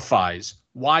amplifies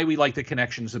why we like the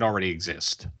connections that already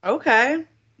exist. Okay.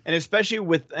 And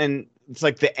especially and it's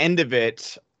like the end of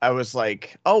it, I was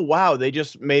like, oh, wow, they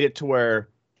just made it to where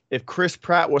if Chris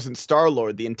Pratt wasn't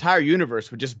Star-Lord, the entire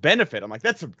universe would just benefit. I'm like,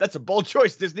 that's a bold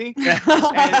choice, Disney. But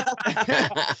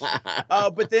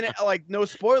then, like, no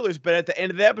spoilers, but at the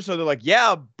end of the episode, they're like,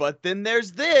 yeah, but then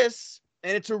there's this.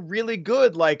 And it's a really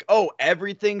good, like, oh,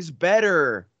 everything's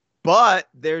better, but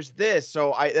there's this.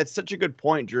 So that's such a good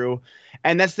point, Drew.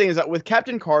 And that's the thing is that with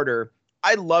Captain Carter,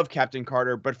 I love Captain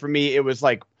Carter, but for me, it was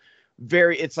like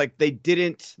it's like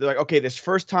they're like, okay, this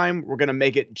first time we're going to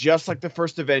make it just like the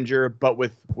first Avenger, but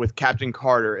with Captain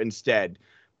Carter instead.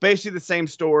 Basically the same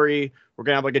story. We're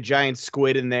going to have like a giant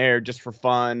squid in there just for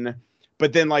fun.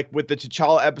 But then like with the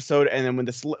T'Challa episode and then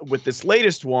with this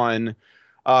latest one,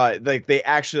 like they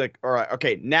actually like, all right,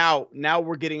 okay, now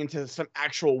we're getting into some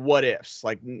actual what ifs.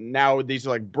 Like now these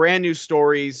are like brand new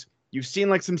stories. You've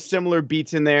seen like some similar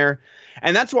beats in there.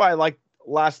 And that's why I like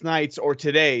last night's or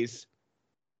today's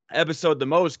episode the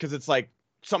most, because it's like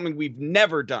something we've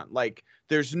never done. Like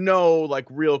there's no like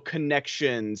real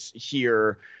connections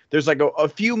here. There's like a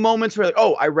few moments where like,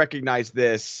 oh, I recognize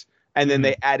this, and then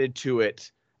they added to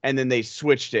it, and then they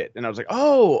switched it, and I was like,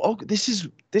 oh, this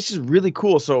is really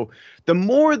cool. So the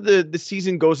more the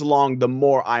season goes along, the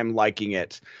more I'm liking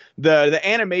it. The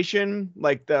animation,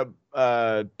 like the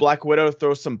Black Widow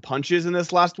throws some punches in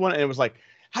this last one, and it was like,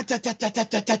 like I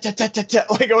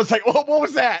was like, what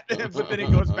was that? But then it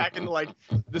goes back into like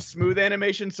the smooth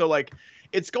animation. So like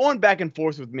it's going back and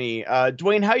forth with me.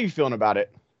 Dwayne, how are you feeling about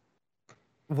it?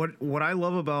 What I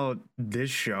love about this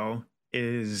show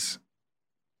is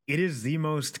it is the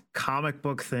most comic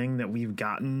book thing that we've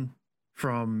gotten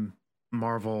from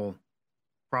Marvel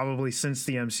probably since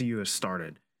the MCU has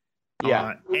started.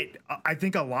 Yeah. I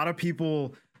think a lot of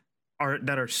people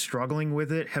that are struggling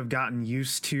with it have gotten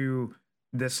used to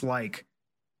this like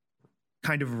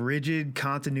kind of rigid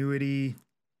continuity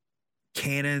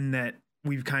canon that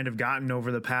we've kind of gotten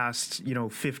over the past,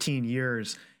 15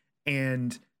 years.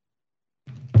 And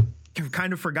you've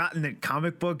kind of forgotten that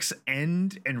comic books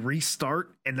end and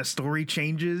restart and the story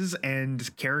changes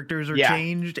and characters are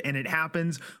changed, and it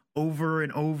happens over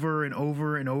and over and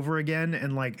over and over again.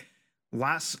 And like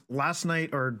last night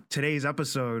or today's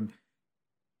episode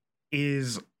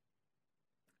is,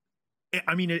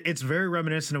 I mean, it's very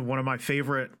reminiscent of one of my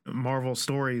favorite Marvel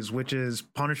stories, which is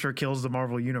Punisher Kills the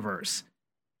Marvel Universe,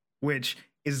 which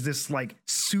is this like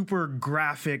super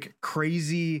graphic,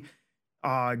 crazy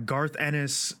Garth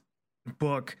Ennis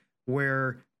book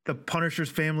where the Punisher's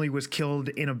family was killed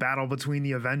in a battle between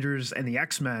the Avengers and the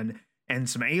X-Men and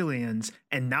some aliens,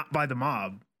 and not by the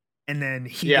mob. And then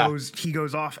he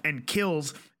goes off and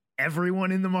kills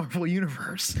everyone in the Marvel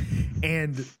Universe.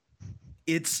 And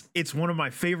it's one of my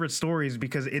favorite stories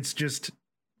because it's just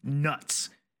nuts.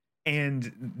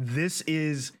 And this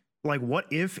is like, what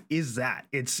if is that?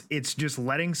 It's just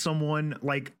letting someone,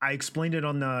 like I explained it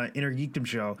on the Inner Geekdom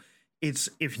show. It's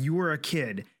if you were a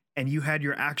kid and you had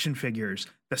your action figures,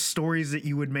 the stories that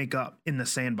you would make up in the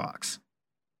sandbox.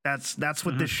 That's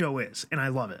what this show is, and I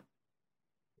love it.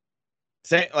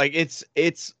 Like it's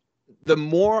the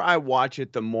more I watch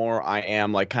it, the more I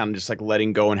am like kind of just like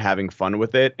letting go and having fun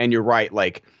with it. And you're right,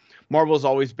 like Marvel's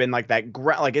always been like that,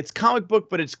 like it's comic book,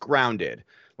 but it's grounded.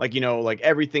 Like, like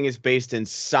everything is based in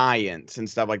science and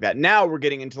stuff like that. Now we're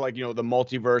getting into like, the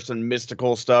multiverse and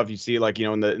mystical stuff. You see like,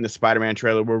 in the Spider-Man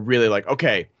trailer, we're really like,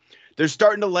 okay, they're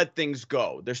starting to let things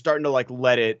go. They're starting to like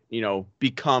let it,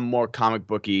 become more comic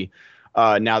booky.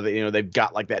 Now that, they've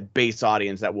got like that base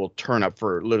audience that will turn up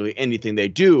for literally anything they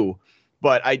do.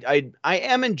 But I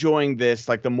am enjoying this.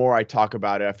 Like the more I talk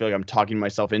about it, I feel like I'm talking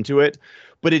myself into it.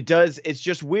 But it's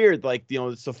just weird. Like,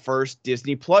 it's the first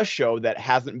Disney Plus show that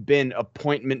hasn't been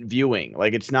appointment viewing.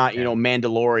 Like it's not,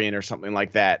 Mandalorian or something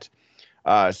like that.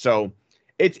 So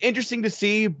it's interesting to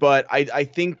see, but I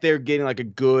think they're getting like a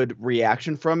good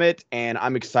reaction from it. And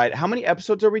I'm excited. How many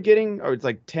episodes are we getting? Or it's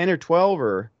like 10 or 12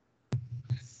 or?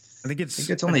 I think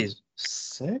it's only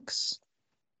 6.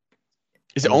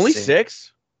 Is it only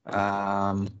 6?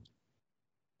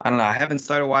 I don't know. I haven't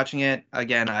started watching it.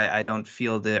 Again, I don't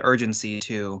feel the urgency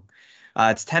to.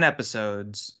 It's 10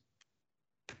 episodes.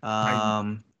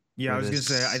 Yeah, Yeah, I for was gonna this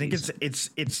say I think season.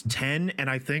 it's 10, and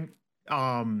I think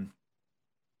I'll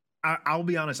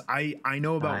be honest, I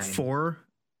know about 9.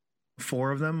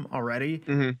 four of them already,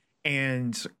 Mhm.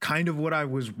 and kind of what I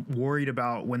was worried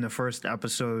about when the first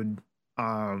episode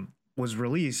was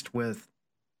released, with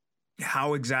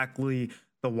how exactly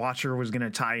the Watcher was going to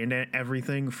tie into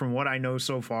everything. From what I know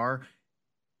so far,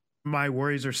 my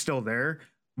worries are still there,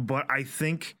 but I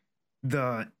think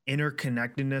the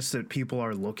interconnectedness that people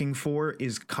are looking for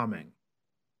is coming.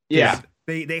 Yeah.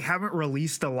 They haven't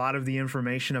released a lot of the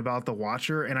information about the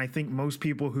Watcher, and I think most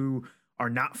people who are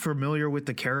not familiar with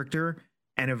the character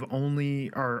and have only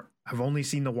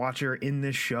seen the Watcher in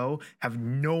this show have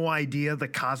no idea the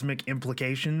cosmic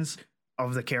implications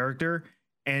of the character,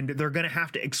 and they're going to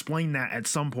have to explain that at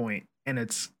some point, and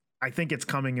I think it's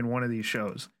coming in one of these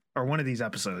shows or one of these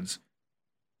episodes.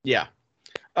 Yeah.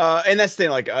 And that's the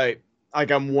thing,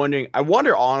 I'm wondering. I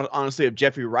wonder honestly if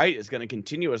Jeffrey Wright is going to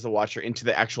continue as the Watcher into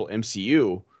the actual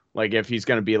MCU. Like if he's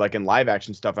going to be like in live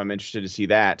action stuff. I'm interested to see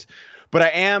that. But I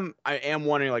am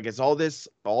wondering, like, is all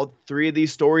three of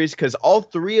these stories? Because all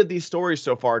three of these stories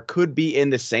so far could be in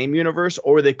the same universe,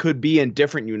 or they could be in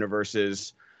different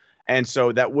universes, and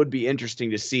so that would be interesting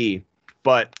to see.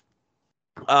 But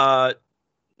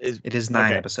It is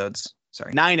 9 okay. episodes.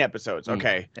 Sorry. 9 episodes.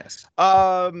 Okay. Yes.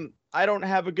 I don't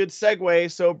have a good segue,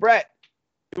 so Brett,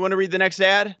 you want to read the next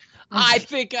ad? I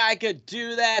think I could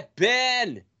do that,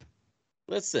 Ben.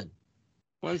 Listen,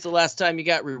 when's the last time you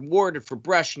got rewarded for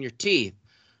brushing your teeth?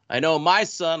 I know my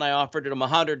son, I offered him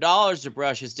 $100 to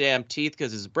brush his damn teeth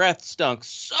because his breath stunk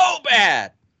so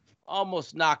bad.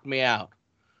 Almost knocked me out.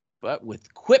 But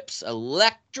with Quip's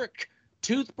electric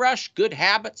toothbrush, good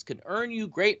habits can earn you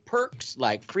great perks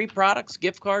like free products,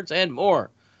 gift cards, and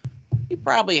more. You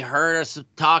probably heard us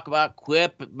talk about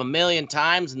Quip a million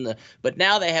times, but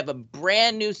now they have a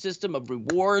brand new system of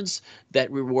rewards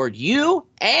that reward you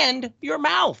and your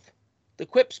mouth. The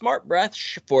Quip Smart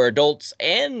Brush for adults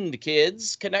and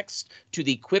kids connects to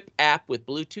the Quip app with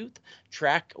Bluetooth.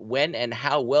 Track when and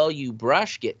how well you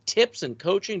brush, get tips and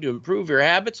coaching to improve your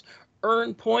habits,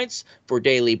 earn points for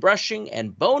daily brushing,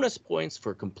 and bonus points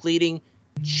for completing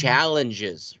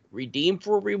challenges. Redeem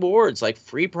for rewards like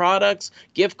free products,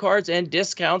 gift cards, and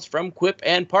discounts from Quip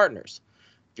and partners.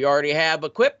 If you already have a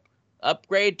Quip,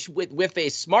 upgrade with a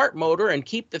smart motor and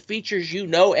keep the features you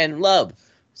know and love.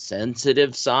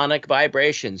 Sensitive sonic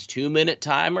vibrations, 2-minute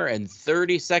timer, and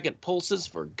 30-second pulses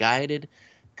for guided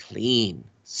clean.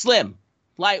 Slim,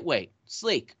 lightweight,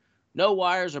 sleek. No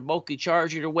wires or bulky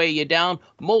charger to weigh you down.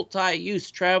 Multi-use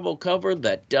travel cover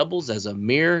that doubles as a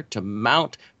mirror to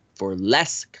mount for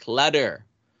less clutter.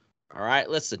 All right,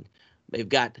 listen. They've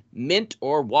got mint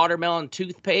or watermelon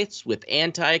toothpaste with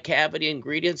anti-cavity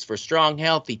ingredients for strong,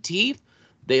 healthy teeth.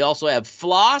 They also have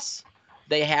floss.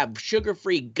 They have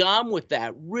sugar-free gum with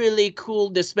that really cool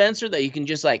dispenser that you can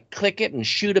just like click it and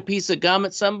shoot a piece of gum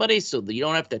at somebody so that you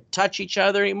don't have to touch each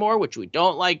other anymore, which we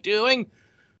don't like doing.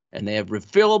 And they have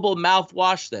refillable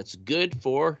mouthwash that's good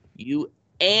for you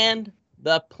and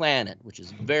the planet, which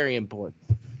is very important.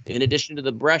 In addition to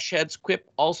the brush heads, Quip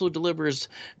also delivers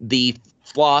the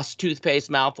floss,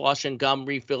 toothpaste, mouthwash, and gum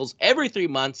refills every 3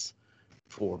 months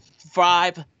from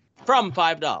 $5.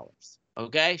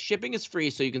 Okay? Shipping is free,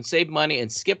 so you can save money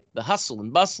and skip the hustle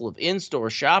and bustle of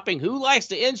in-store shopping. Who likes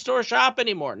to in-store shop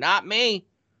anymore? Not me.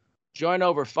 Join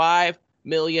over 5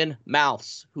 million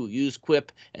mouths who use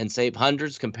Quip and save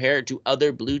hundreds compared to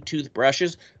other Bluetooth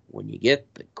brushes when you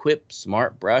get the Quip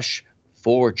Smart Brush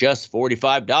for just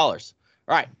 $45.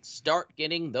 All right, start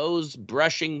getting those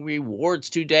brushing rewards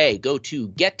today. Go to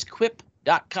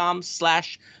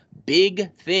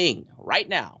getquip.com/bigthing right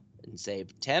now and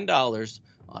save $10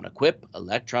 on a Quip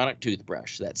electronic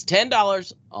toothbrush. That's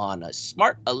 $10 on a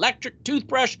smart electric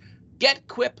toothbrush.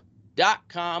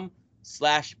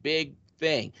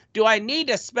 Getquip.com/bigthing. Do I need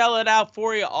to spell it out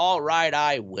for you? All right,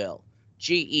 I will.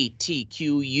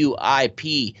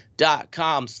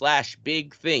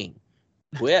 GETQUIP.com/bigthing.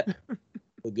 Quip.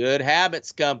 The Good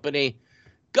Habits Company.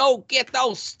 Go get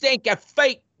those stinking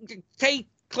fake teeth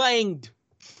cleaned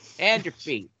and your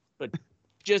feet. But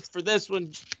just for this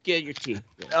one, get your teeth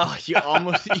cleaned. Oh, you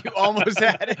almost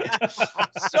had it.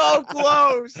 So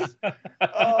close.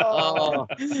 Oh.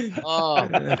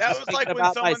 That was like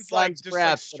when someone's like just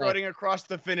like strutting across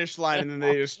the finish line and then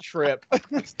they just trip.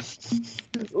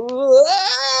 All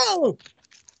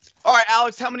right,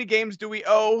 Alex, how many games do we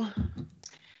owe?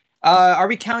 Are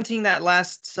we counting that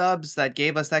last subs that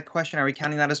gave us that question? Are we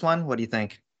counting that as one? What do you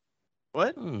think?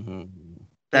 What?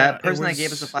 That person that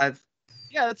gave us a 5.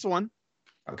 Yeah, that's the one.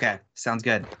 Okay, sounds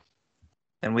good.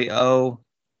 Then we owe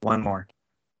one more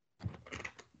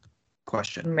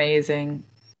question. Amazing.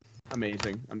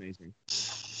 Amazing.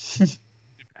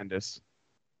 Stupendous.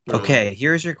 Okay,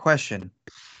 here's your question.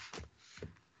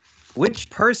 Which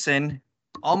person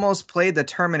almost played the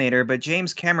Terminator, but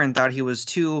James Cameron thought he was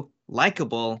too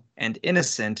likable and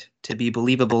innocent to be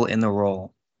believable in the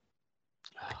role?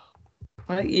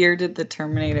 What year did the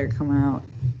Terminator come out?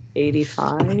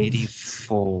 85?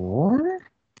 84?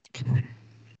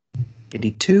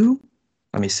 82?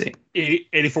 Let me see.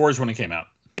 84 is when it came out.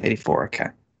 84, okay.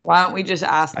 Why don't we just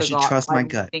ask I the should God? trust why my do we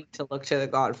gut. think to look to the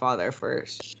Godfather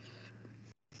first.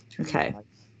 Okay.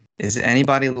 Is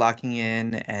anybody locking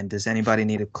in, and does anybody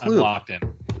need a I'm clue? locked in.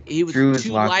 He was Drew is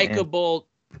too locked in. likable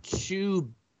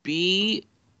to be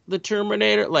the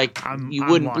Terminator. Like I'm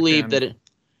wouldn't locked believe in. that it.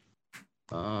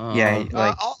 Yeah,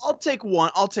 like, I'll take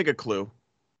one. I'll take a clue.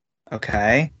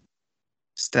 okay.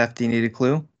 Steph, do you need a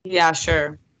clue? Yeah,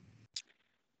 sure.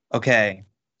 Okay.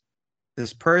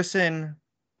 This person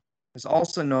is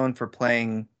also known for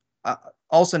playing,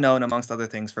 also known amongst other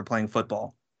things for playing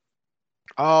football.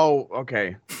 Oh,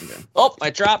 okay. Oh, I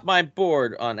dropped my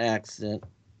board on accident.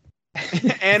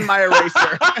 And my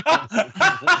eraser.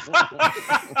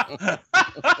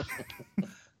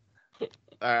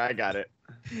 All right, I got it.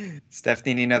 Steph, do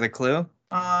you need another clue?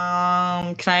 Can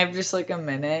I have just like a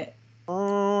minute?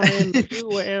 Oh, in the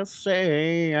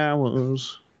USA, I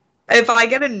was. If I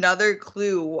get another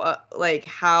clue, like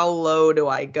how low do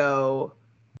I go?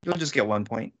 You'll just get 1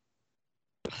 point.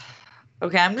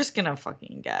 Okay, I'm just gonna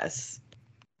fucking guess.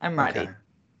 I'm ready. Okay.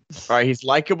 All right, he's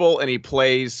likable and he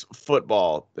plays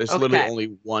football. There's literally Okay. only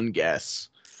one guess.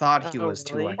 Thought he Oh, was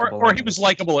too really? likable. Or he was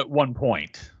likable at one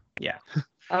point. Yeah.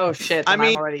 Oh shit! I Then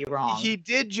mean, I'm already wrong. He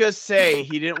did just say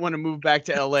he didn't want to move back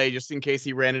to LA just in case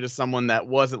he ran into someone that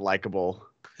wasn't likable.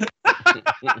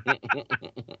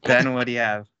 Ben, what do you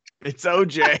have? It's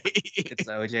OJ. It's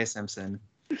OJ Simpson.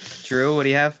 Drew, what do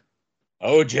you have?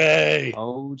 OJ.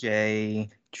 OJ.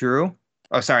 Drew?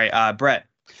 Oh, sorry. Brett.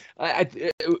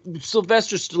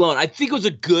 Sylvester Stallone. I think it was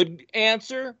a good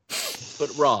answer, but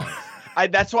wrong.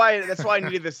 That's why I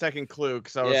needed the second clue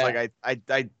because I was Yeah. like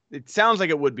I it sounds like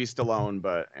it would be Stallone,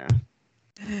 but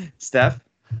yeah. Steph?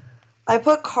 I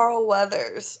put Carl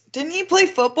Weathers. Didn't he play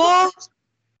football?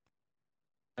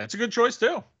 That's a good choice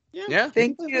too. Yeah.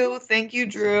 Thank you,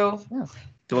 Drew.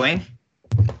 Dwayne?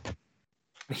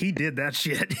 He did that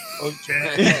shit.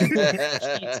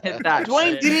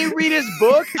 Dwayne, did he read his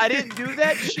book? I didn't do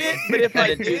that shit, but if I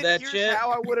Didn't do did, that here's shit?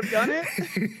 how I would have done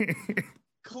it.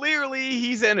 Clearly,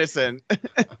 he's innocent.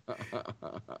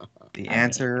 The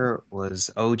answer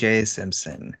was OJ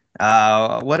Simpson.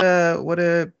 What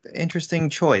a interesting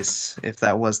choice if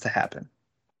that was to happen.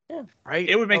 Right?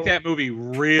 It would make that movie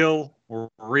real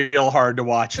hard to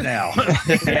watch now.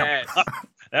 Yes.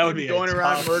 That would be going a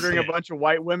around tough murdering a sit. bunch of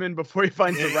white women before he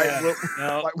finds the right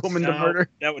No, white woman to no, murder.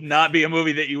 That would not be a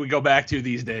movie that you would go back to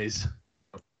these days.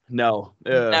 No.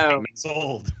 No.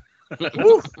 Sold.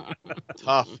 Woo.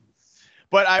 Tough.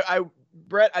 But I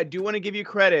Brett, I do want to give you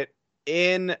credit.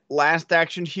 In Last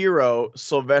Action Hero,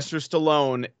 Sylvester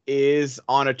Stallone is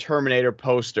on a Terminator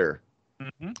poster.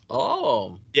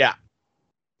 Oh. Yeah.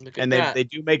 Look at And that. they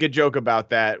do make a joke about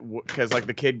that because like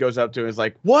the kid goes up to him and is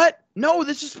like, "What? No,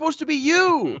 this is supposed to be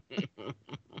you."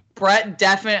 Brett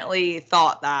definitely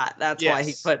thought that. That's why he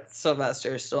Yes. put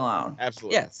Sylvester Stallone.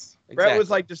 Absolutely. Yes. Brett was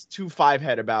exactly. like just too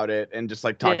 5-head about it and just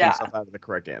like talking Yeah. himself out of the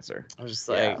correct answer. I was just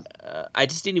like, I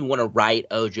just didn't even want to write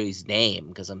OJ's name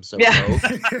because I'm so Yeah. woke.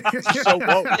 So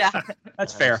woke. Yeah.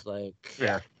 That's I fair. was like,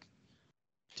 Fair.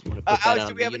 just wanna put that Alex, out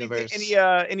do in we the have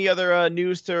universe. any other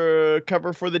news to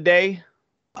cover for the day?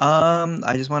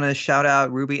 I just want to shout out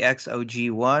Ruby X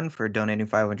OG1 for donating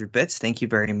 500 bits. Thank you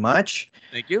very much.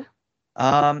 Thank you.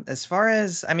 As far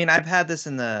as I mean, I've had this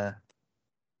in the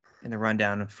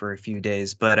rundown for a few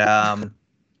days, but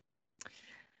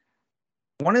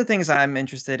one of the things I'm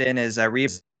interested in is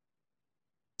the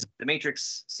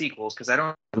Matrix sequels because I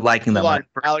don't liking them. Hold on,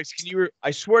 much. Alex. Can you?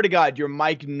 I swear to God, your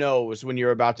mic knows when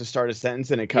you're about to start a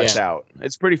sentence and it cuts Yeah. out.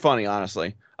 It's pretty funny,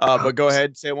 honestly. But go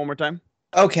ahead, say it one more time.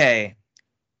 Okay.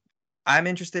 I'm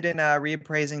interested in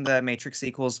reappraising the Matrix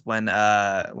sequels when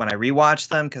I rewatch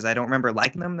them because I don't remember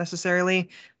liking them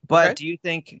necessarily. But Okay. do you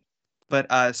think?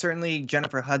 But certainly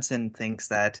Jennifer Hudson thinks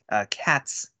that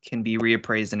Cats can be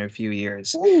reappraised in a few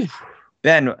years.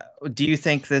 Ben, do you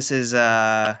think this is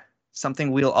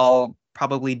something we'll all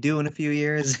probably do in a few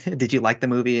years? Did you like the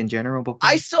movie in general before?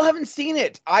 I still haven't seen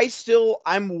it.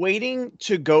 I'm waiting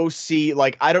to go see,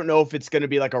 like, I don't know if it's going to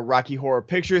be like a Rocky Horror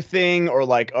Picture thing or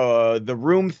like The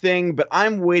Room thing, but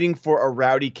I'm waiting for a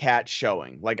Rowdy Cat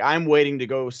showing. Like, I'm waiting to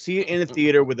go see it in a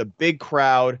theater with a big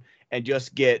crowd and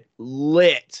just get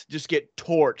lit, just get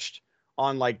torched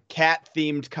on like cat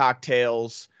themed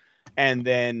cocktails and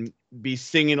then be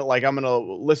singing it. Like I'm gonna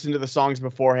listen to the songs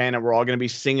beforehand, and we're all gonna be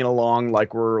singing along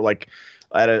like we're like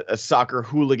at a soccer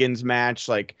hooligans match.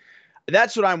 Like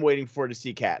that's what I'm waiting for to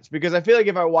see Cats, because I feel like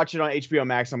if I watch it on HBO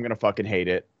Max, I'm gonna fucking hate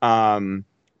it.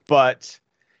 But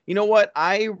you know what?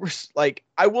 I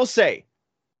will say,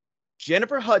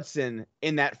 Jennifer Hudson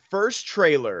in that first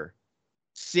trailer,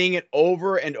 seeing it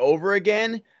over and over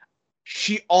again,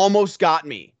 she almost got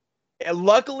me. And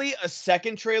luckily, a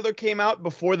second trailer came out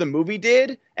before the movie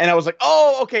did, and I was like,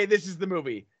 "Oh, okay, this is the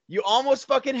movie." You almost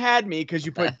fucking had me because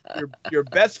you put your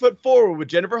best foot forward with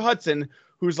Jennifer Hudson,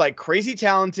 who's like crazy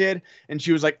talented, and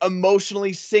she was like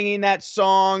emotionally singing that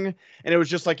song, and it was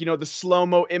just like, the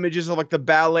slow-mo images of like the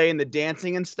ballet and the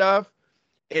dancing and stuff.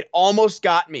 It almost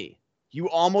got me. You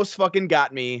almost fucking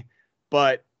got me,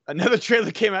 but another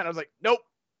trailer came out and I was like, nope,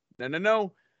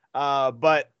 no.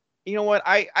 But you know what?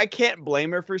 I can't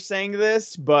blame her for saying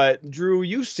this, but Drew,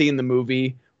 you've seen the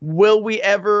movie. Will we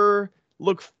ever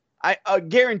look? I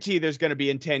guarantee there's going to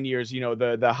be in 10 years,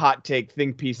 the hot take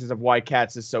think pieces of why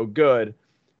Cats is so good.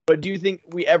 But do you think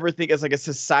we ever think as like a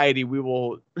society we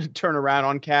will turn around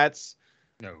on Cats?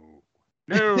 No,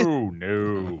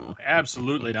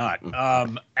 absolutely not.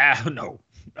 No.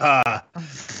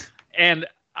 And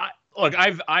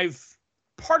I've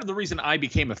part of the reason I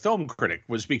became a film critic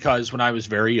was because when I was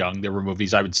very young, there were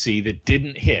movies I would see that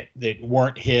didn't hit, that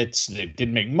weren't hits, that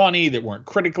didn't make money, that weren't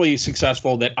critically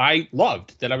successful, that I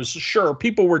loved, that I was sure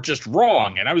people were just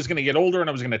wrong. And I was going to get older and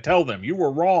I was going to tell them, you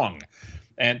were wrong.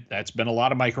 And that's been a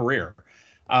lot of my career.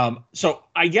 So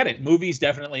I get it. Movies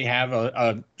definitely have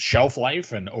a shelf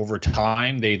life, and over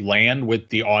time they land with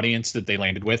the audience that they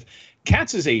landed with.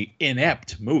 Cats is a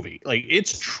inept movie. Like,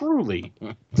 it's truly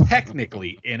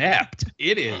technically inept.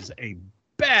 It is a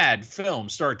bad film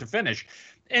start to finish.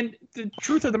 And the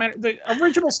truth of the matter, the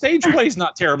original stage play is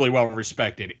not terribly well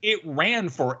respected. It ran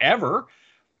forever,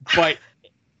 but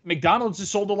McDonald's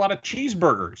has sold a lot of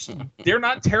cheeseburgers. They're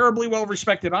not terribly well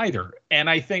respected either.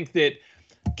 And I think that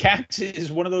Cats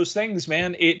is one of those things,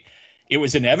 man. It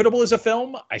was inevitable as a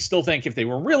film. I still think if they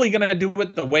were really going to do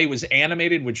it the way it was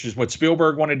animated, which is what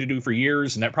Spielberg wanted to do for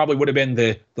years, and that probably would have been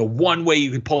the one way you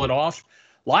could pull it off,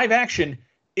 live action,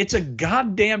 it's a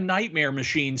goddamn nightmare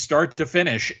machine start to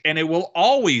finish, and it will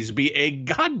always be a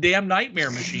goddamn nightmare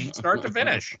machine start to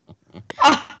finish.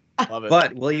 Love it.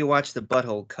 But will you watch the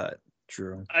butthole cut,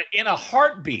 Drew? In a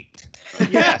heartbeat.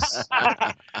 Yes.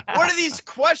 What are these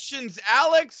questions,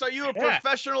 Alex? Are you a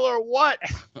professional or what?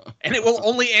 And it will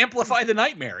only amplify the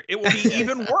nightmare. It will be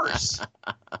even worse.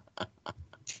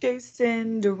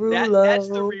 Jason Derulo. That's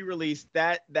the re-release.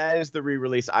 That is the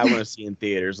re-release I want to see in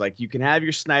theaters. Like, you can have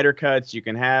your Snyder cuts, you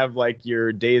can have like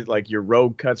your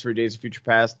Rogue cuts for Days of Future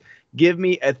Past. Give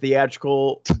me a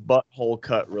theatrical butthole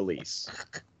cut release.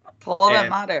 All that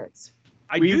matters.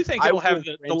 I do think it'll have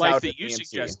the life that you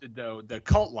suggested, though, the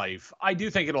cult life. I do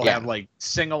think it'll have like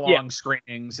sing-along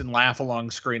screenings and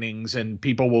laugh-along screenings, and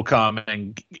people will come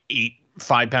and eat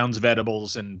 5 pounds of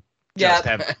edibles and just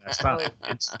have the best time.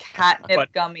 It's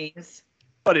catnip gummies.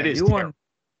 But it is terrible.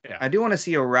 I do want to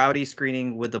see a rowdy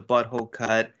screening with the butthole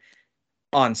cut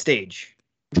on stage.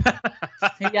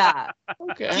 Yeah.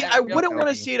 Okay. See, I wouldn't want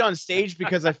to see it on stage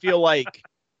because I feel like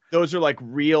those are like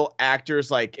real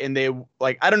actors, like, and they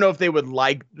like, I don't know if they would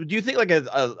like, do you think like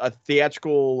a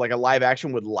theatrical, like a live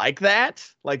action would like that?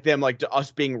 Like them, like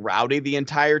us being rowdy the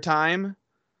entire time?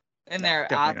 And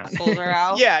their assholes are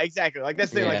out? Yeah, exactly. Like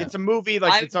that's the thing, like it's a movie,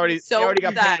 like it's already, they already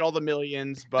got paid all the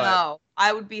millions, but. No,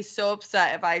 I would be so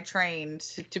upset if I trained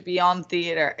to be on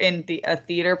theater, in a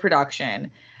theater production.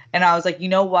 And I was like, you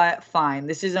know what? Fine.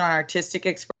 This is an artistic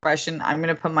expression. I'm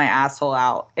going to put my asshole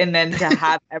out. And then to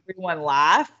have everyone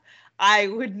laugh, I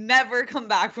would never come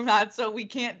back from that. So we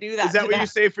can't do that. Is that what you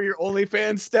say for your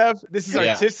OnlyFans, Steph? This is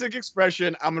artistic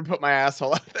expression. I'm going to put my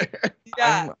asshole out there.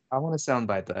 Yeah. I want to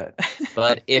soundbite that.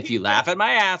 But if you laugh at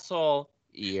my asshole,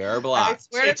 you're blocked.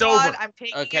 I swear to God, over. I'm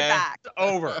taking it back. It's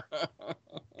over.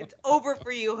 It's over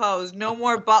for you, hoes. No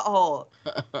more butthole.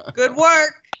 Good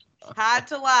work. Had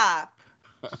to laugh.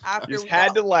 After just we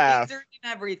had to laugh. And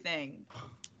everything.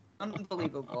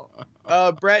 Unbelievable.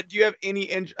 Brett, do you have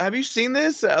any? Have you seen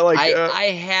this? I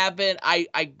haven't.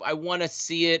 I want to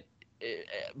see it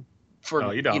for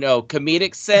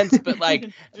comedic sense, but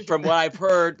like from what I've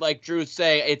heard, like Drew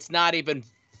say, it's not even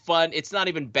fun. It's not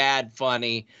even bad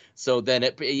funny. So then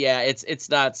it's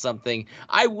not something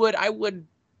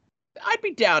I'd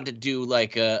be down to do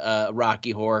like a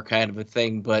Rocky Horror kind of a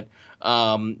thing, but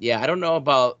I don't know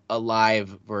about a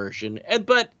live version.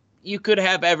 But you could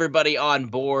have everybody on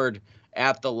board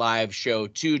at the live show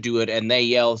to do it, and they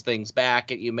yell things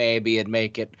back at you maybe and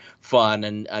make it fun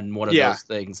and one of those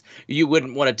things. You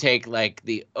wouldn't want to take like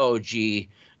the OG,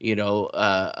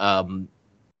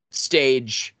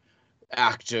 stage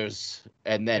actors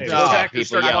and then just have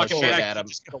people yell shit at them. You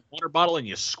just get a water bottle and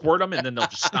you squirt them, and then they'll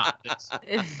just stop.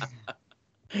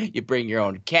 You bring your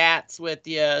own cats with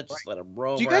you. Just let them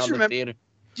roam around the theater.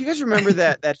 Do you guys remember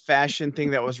that fashion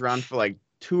thing that was around for like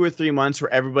 2 or 3 months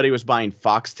where everybody was buying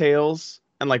foxtails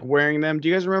and like wearing them? Do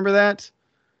you guys remember that?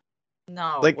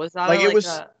 No, like, was that like a, it was?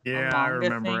 a I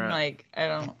remember thing? it. Like I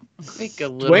don't think a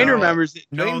little. Dwayne remembers it.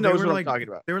 No, Dwayne knows what I'm talking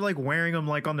about. They were like wearing them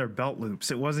like on their belt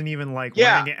loops. It wasn't even like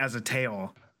wearing it as a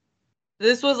tail.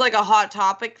 This was like a Hot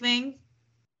Topic thing.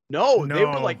 No, they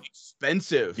were like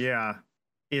expensive. Yeah,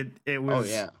 it was. Oh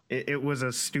yeah, it was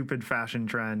a stupid fashion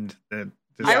trend that.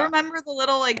 I remember the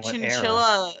little like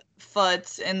chinchilla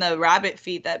foots and the rabbit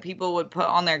feet that people would put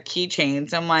on their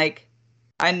keychains. I'm like,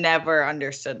 I never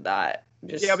understood that.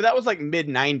 Yeah, but that was like mid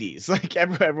 '90s. Like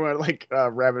everyone had like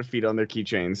rabbit feet on their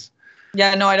keychains.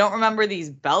 Yeah, no, I don't remember these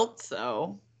belts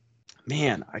though.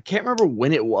 Man, I can't remember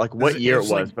when it was, like what year it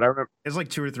was, but I remember it was like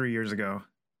 2 or 3 years ago.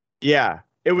 Yeah,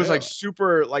 it was like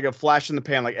super like a flash in the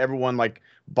pan. Like everyone like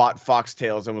bought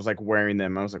foxtails and was like wearing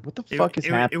them. I was like, what the fuck is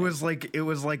happening? It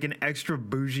was like an extra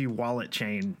bougie wallet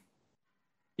chain.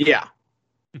 Yeah,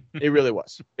 it really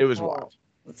was. It was wild.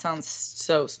 That sounds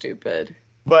so stupid.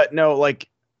 But no, like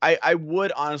I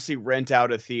would honestly rent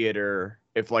out a theater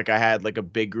if like I had like a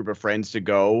big group of friends to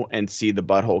go and see the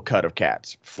butthole cut of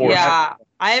Cats. Yeah,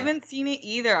 I haven't seen it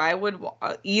either. I would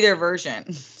either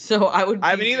version, so I would. I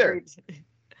haven't either.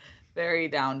 Very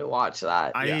down to watch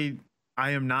that.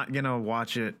 I am not gonna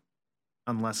watch it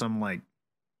unless I'm like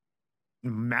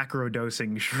macro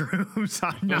dosing shrooms.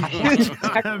 I'm not watching,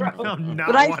 I'm not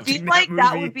but I watching feel like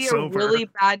that would be sober. a really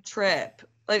bad trip.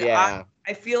 Like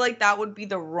I feel like that would be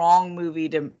the wrong movie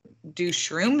to do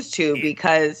shrooms to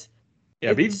because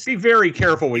be very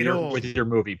careful with your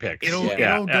movie picks.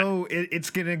 It's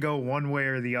gonna go one way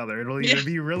or the other. It'll either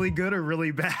be really good or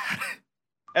really bad.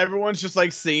 Everyone's just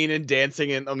like singing and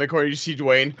dancing, and on the corner you see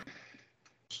Dwayne.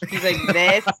 He's like,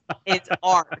 "This is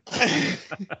art."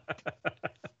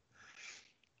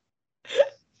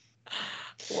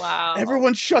 Wow!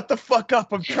 Everyone, shut the fuck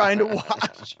up! I'm trying to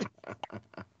watch.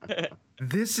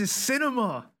 This is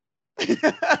cinema.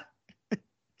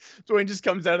 Dwayne just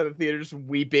comes out of the theater just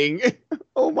weeping.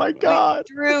 Oh my god.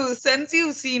 Drew, since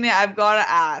you've seen it, I've got to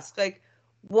ask, like,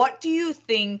 what do you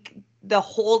think the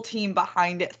whole team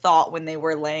behind it thought when they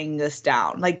were laying this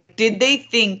down? Like, did they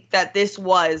think that this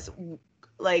was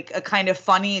like a kind of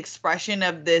funny expression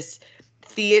of this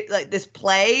this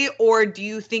play, or do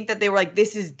you think that they were like,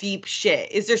 this is deep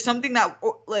shit? Is there something that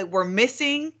like we're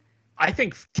missing? I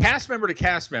think cast member to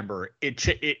cast member,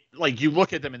 it like you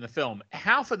look at them in the film,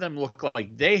 half of them look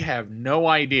like they have no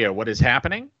idea what is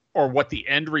happening or what the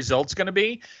end result's going to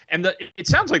be. And it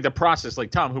sounds like the process,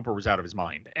 like Tom Hooper was out of his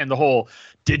mind, and the whole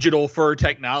digital fur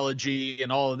technology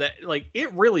and all of that. Like,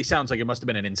 it really sounds like it must have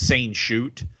been an insane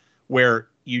shoot where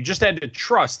you just had to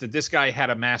trust that this guy had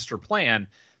a master plan,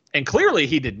 and clearly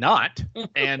he did not.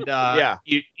 And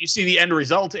you see the end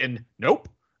result, and nope.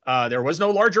 There was no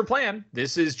larger plan.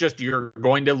 This is just, you're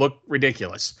going to look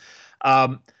ridiculous.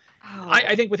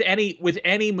 I think with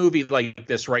any movie like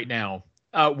this right now,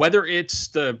 whether it's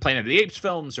the Planet of the Apes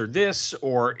films or this,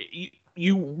 or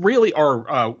you really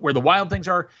are where the Wild Things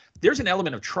are, there's an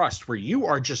element of trust where you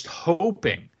are just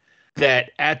hoping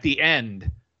that at the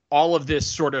end, all of this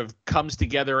sort of comes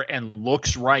together and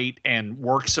looks right and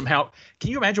works somehow. Can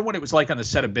you imagine what it was like on the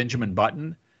set of Benjamin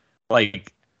Button?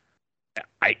 Like,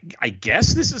 I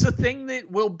guess this is a thing that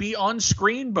will be on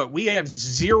screen, but we have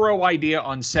zero idea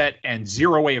on set and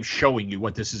zero way of showing you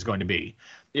what this is going to be.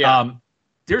 Yeah.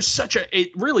 There's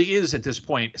it really is at this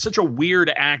point, such a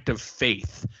weird act of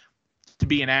faith to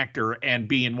be an actor and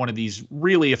be in one of these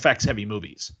really effects heavy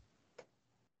movies.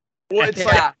 Well, it's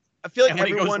like, I feel like when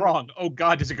everyone, it goes wrong, oh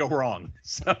God, does it go wrong?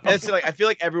 So. It's like, I feel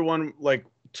like everyone like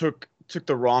took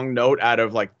the wrong note out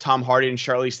of like Tom Hardy and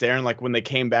Charlize Theron, like when they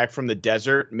came back from the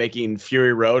desert making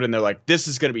Fury Road, and they're like, this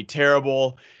is going to be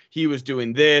terrible. He was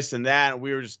doing this and that. And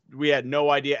we had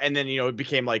no idea. And then, it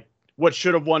became like what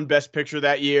should have won Best Picture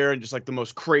that year, and just like the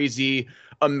most crazy,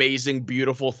 amazing,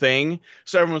 beautiful thing.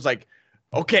 So everyone's like,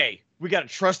 okay, we got to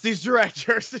trust these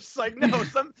directors. It's like, no,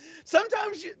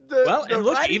 sometimes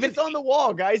the writing is on the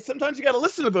wall, guys. Sometimes you got to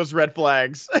listen to those red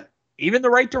flags. Even the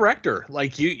right director,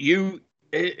 like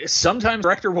sometimes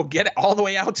director will get all the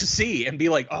way out to sea and be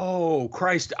like, oh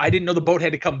Christ, I didn't know the boat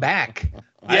had to come back.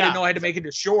 I didn't know I had to make it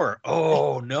to shore.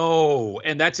 Oh no.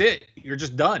 And that's it. You're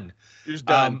just done.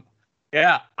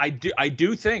 Yeah, I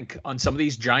do think on some of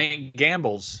these giant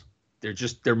gambles,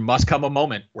 there must come a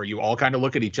moment where you all kind of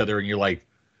look at each other and you're like,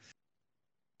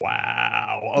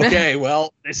 wow, okay,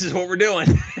 well, this is what we're doing.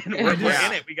 we're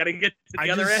in it. We got to get to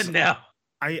the other end now.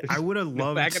 I would have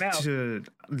loved to.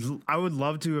 I would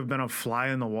love to have been a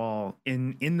fly on the wall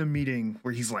in the meeting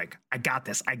where he's like, I got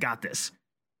this.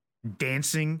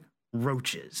 Dancing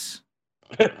roaches.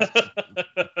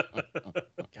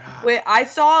 Wait, I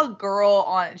saw a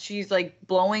girl she's like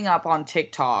blowing up on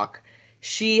TikTok.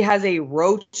 She has a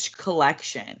roach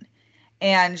collection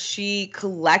and she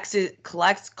collects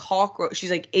cockroach.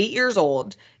 She's like 8 years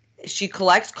old. She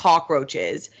collects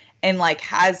cockroaches and like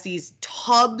has these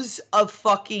tubs of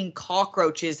fucking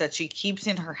cockroaches that she keeps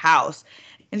in her house.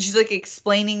 And she's like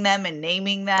explaining them and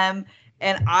naming them.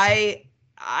 And I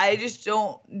just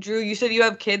don't. Drew, you said you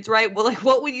have kids, right? Well, like,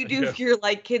 what would you do if your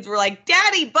like kids were like,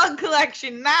 "Daddy, bug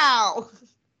collection now"?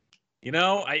 You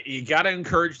know, you got to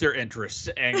encourage their interests,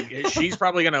 and she's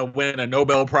probably going to win a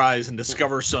Nobel Prize and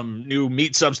discover some new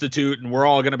meat substitute, and we're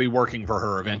all going to be working for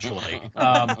her eventually.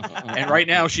 And right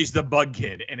now, she's the bug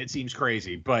kid, and it seems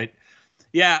crazy, but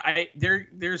yeah,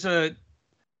 there's a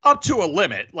up to a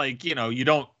limit. Like, you know, you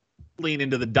don't lean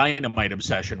into the dynamite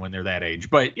obsession when they're that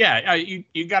age, but yeah,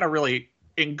 you got to really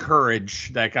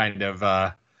encourage that kind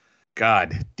of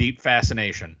deep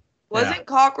fascination. Wasn't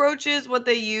cockroaches what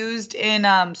they used in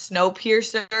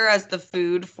Snowpiercer as the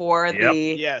food for the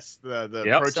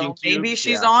protein so maybe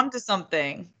she's on to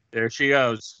something. There she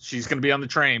goes. She's gonna be on the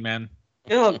train, man.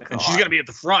 Oh, and she's gonna be at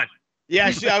the front.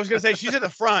 Yeah, I was gonna say she's at the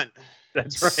front.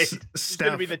 That's right. She's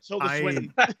gonna be the Tilda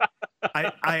Swinton.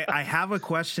 I have a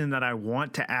question that I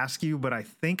want to ask you, but I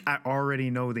think I already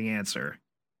know the answer.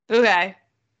 Okay.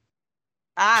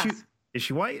 Ask. Is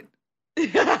she white?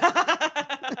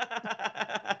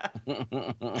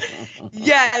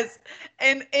 Yes,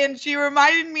 and she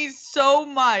reminded me so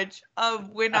much of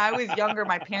when I was younger.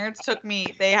 My parents took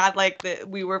me. They had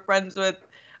we were friends with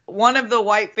one of the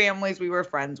white families we were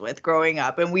friends with growing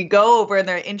up, and we go over and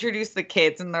they're introduce the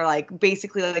kids, and they're like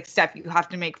basically like, Steph, you have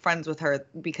to make friends with her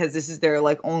because this is their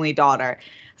like only daughter.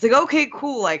 It's like, okay,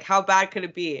 cool. Like, how bad could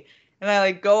it be? And I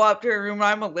like go up to her room when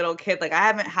I'm a little kid. Like, I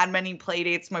haven't had many play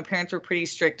dates. My parents were pretty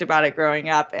strict about it growing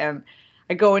up. And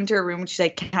I go into her room and she's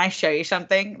like, "Can I show you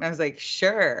something?" And I was like,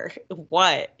 "Sure."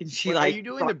 What? And she Are you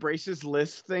doing the braces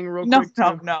list thing real quick?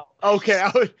 No. Okay.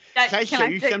 Can I show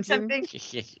you something?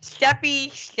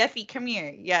 Steffi, come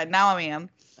here. Yeah, now I am.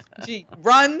 She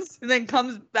runs and then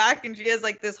comes back and she has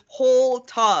like this whole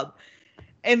tub.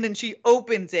 And then she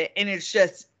opens it and it's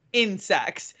just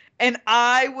insects. And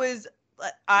I was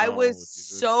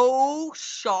so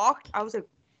shocked. I was like,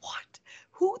 what?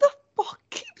 Who the fuck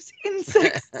keeps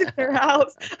insects in their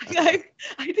house? I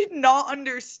did not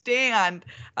understand.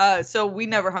 So we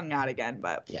never hung out again,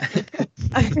 but yeah.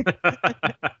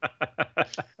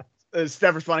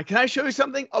 Steph responded, "Can I show you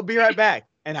something? I'll be right back."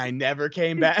 And I never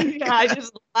came back. Yeah, I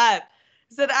just left.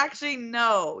 I said, actually,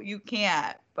 no, you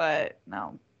can't. But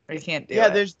no. You can't do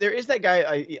it. There is that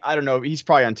guy, I don't know, he's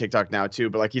probably on TikTok now too,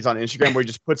 but like he's on Instagram where he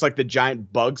just puts like the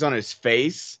giant bugs on his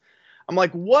face. I'm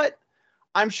like, what?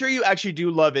 I'm sure you actually do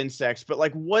love insects, but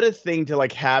like what a thing to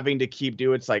like having to keep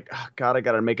doing. It's like, oh God, I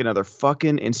gotta make another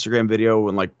fucking Instagram video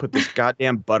and like put this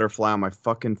goddamn butterfly on my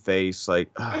fucking face. Like,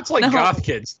 it's like goth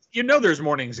kids. You know, there's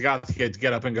mornings goth kids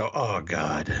get up and go, "Oh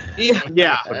God."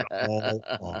 Yeah.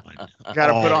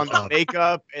 Gotta put on the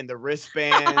makeup and the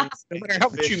wristbands. No matter how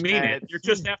much you mean it, there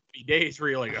just have to be days where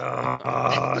you're like,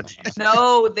 "Oh."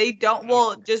 No, they don't.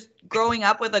 Well, just growing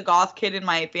up with a goth kid in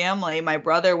my family, my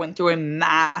brother went through a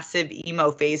massive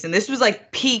emo phase, and this was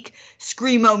like peak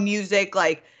screamo music.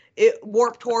 Like,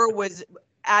 Warped Tour was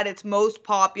at its most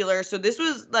popular, so this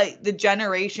was like the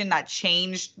generation that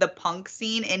changed the punk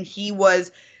scene. And he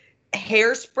was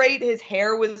hairsprayed. His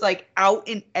hair was like out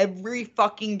in every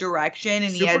fucking direction,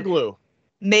 and he had glue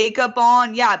makeup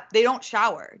on. Yeah, they don't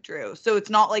shower, Drew, so it's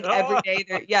not like every day.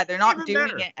 They're not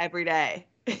doing it every day.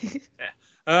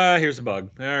 Here's a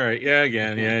bug. All right. Yeah,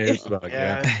 again. Yeah, here's the bug.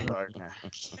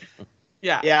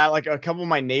 Yeah. Like a couple of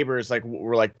my neighbors like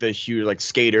were like the huge like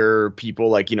skater people,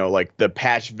 like, you know, like the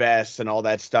patch vests and all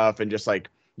that stuff. And just like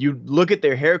you look at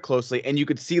their hair closely and you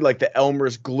could see like the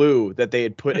Elmer's glue that they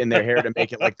had put in their hair to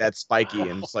make it like that spiky.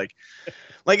 And it's like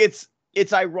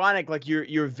it's ironic. Like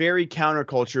you're very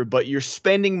counterculture, but you're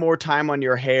spending more time on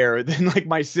your hair than like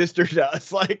my sister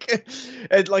does. Like,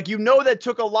 and like, you know, that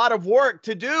took a lot of work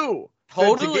to do.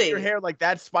 Totally. To get your hair like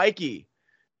that spiky.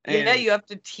 And, yeah, you have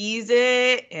to tease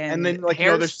it, and then like, you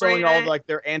know, they're showing all like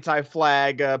their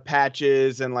anti-flag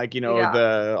patches and like, you know,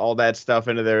 the all that stuff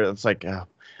into there. It's like,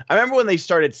 I remember when they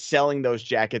started selling those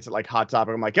jackets at like Hot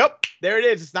Topic. I'm like, yep, there it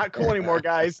is. It's not cool anymore,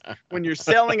 guys. When you're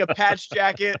selling a patch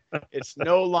jacket, it's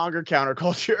no longer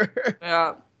counterculture.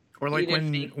 Yeah. Or like You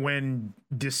didn't when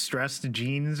distressed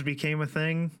jeans became a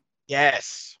thing.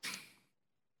 Yes.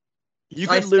 You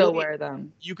I could still literally wear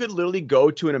them. you could literally go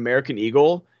to an American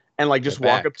Eagle and like just They're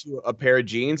walk back. up to a pair of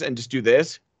jeans and just do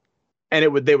this, and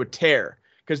they would tear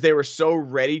because they were so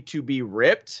ready to be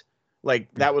ripped.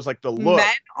 Like that was like the look.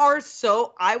 Men are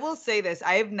so, I will say this,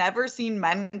 I have never seen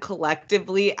men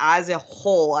collectively as a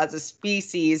whole, as a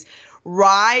species,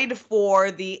 ride for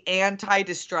the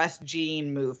anti-distressed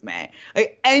jean movement.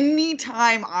 Like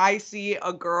anytime I see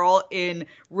a girl in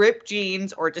ripped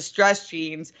jeans or distressed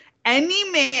jeans, any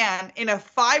man in a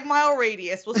 5-mile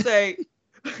radius will say,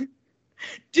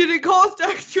 did it cost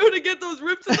extra to get those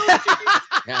rips in those jeans?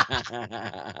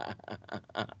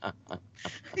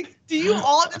 Do you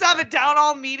all just have a town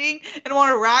hall meeting and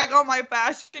want to rag on my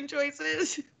fashion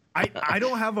choices? I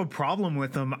don't have a problem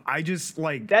with them. I just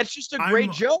like That's just a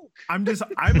great joke. I'm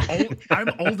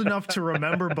old enough to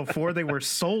remember before they were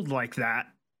sold like that,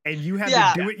 and you had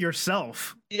Yeah. to do it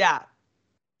yourself. Yeah.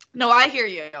 No, I hear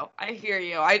you. I hear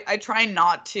you. I try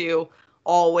not to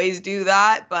always do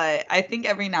that, but I think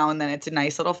every now and then it's a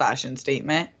nice little fashion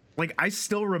statement. Like I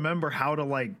still remember how to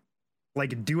like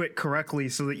do it correctly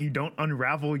so that you don't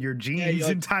unravel your jeans you,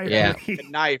 like, entirely. Yeah. A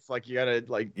knife, like you gotta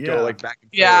like Yeah. go like back and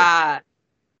forth. Yeah.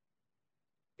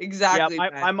 Exactly. Yeah,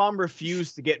 my mom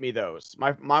refused to get me those.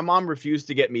 My mom refused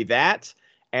to get me that,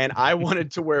 and I wanted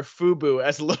to wear FUBU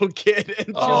as a little kid, and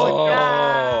she was like, "No,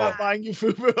 I'm not buying you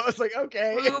FUBU." I was like,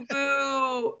 "Okay."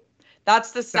 Boo-boo.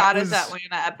 That's the saddest was-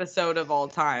 Atlanta episode of all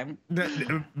time.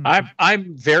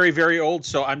 I'm very, very old,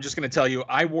 so I'm just going to tell you,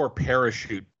 I wore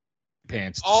parachute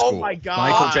pants to Oh school. my God.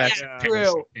 Michael Oh, Jackson yeah,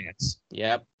 parachute true. pants.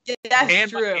 Yep. Yeah, that's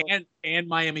And, true. and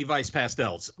Miami Vice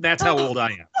pastels. That's how old I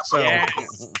am. So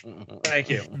Yes. thank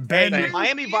you. Ben, And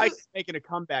Miami Vice is making a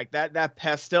comeback. That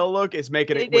pastel look is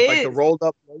making it It with like the is. rolled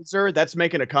up blazer. That's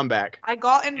making a comeback. I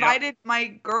got invited. My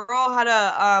girl had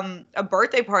a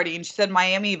birthday party, and she said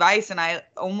Miami Vice, and I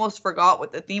almost forgot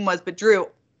what the theme was. But Drew,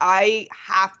 I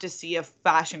have to see a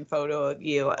fashion photo of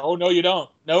you. Oh no, you don't.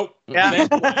 Nope. Yeah.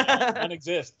 None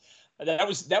exist. That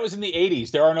was in the 80s.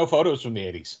 There are no photos from the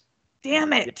 80s.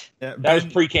 Damn it! Yeah, That was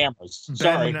Ben- pre-cameras.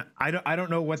 Sorry. Ben, I don't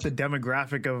know what the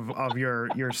demographic of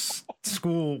your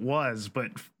school was, but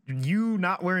you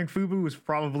not wearing FUBU was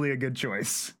probably a good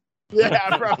choice.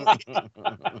 Yeah, probably.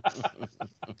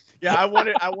 Yeah, I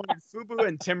wanted FUBU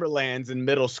and Timberlands in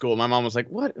middle school. My mom was like,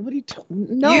 "What? What are you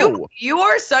talking? No." You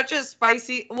are such a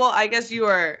spicy. Well, I guess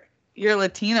you're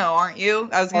Latino, aren't you?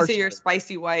 I was gonna say you're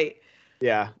spicy white.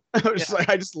 Yeah. I was just like,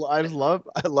 I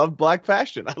love black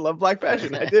fashion. I love black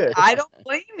fashion. I did. I don't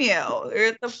blame you. You're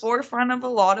at the forefront of a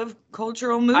lot of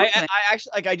cultural I movement.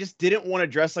 actually like I just didn't want to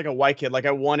dress like a white kid. Like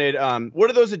I wanted what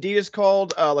are those Adidas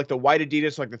called? Like the white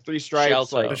Adidas, like the 3 stripes.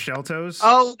 Shelter. Like The shell toes.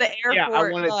 Oh, the airport. yeah, I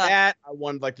wanted that. I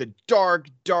wanted like the dark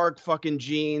fucking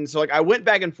jeans. So like I went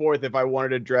back and forth if I wanted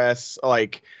to dress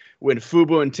like when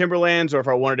FUBU and Timberlands, or if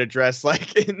I wanted to dress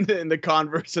like in the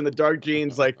Converse and the dark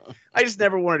jeans. Like I just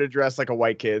never wanted to dress like a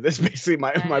white kid. That's basically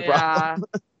my problem.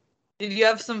 Did you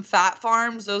have some Fat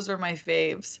Farms? Those were my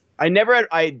faves. I never had.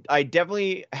 I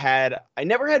definitely had. I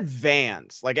never had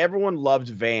Vans. Like everyone loved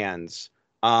Vans.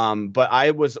 But I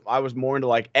was more into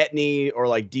like Etnies or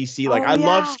like DC. Like Oh, I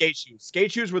love yeah. skate shoes.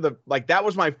 Skate shoes were that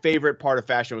was my favorite part of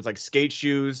fashion. Was like skate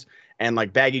shoes and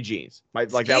like baggy jeans.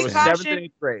 That was Skate 7th fashion? and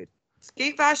 8th grade.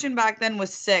 Skate fashion back then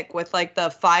was sick with like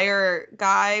the fire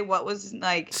guy. What was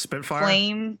like Spitfire.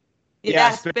 flame?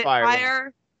 Yeah,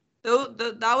 Spitfire,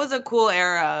 That was a cool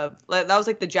era. Like that was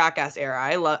like the Jackass era.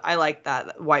 I like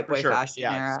that white For boy sure. fashion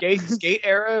Yeah,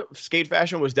 era. skate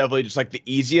fashion was definitely just like the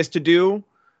easiest to do,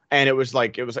 and it was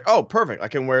like oh perfect. I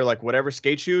can wear like whatever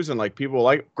skate shoes and like people were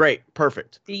like great,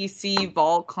 perfect. DC,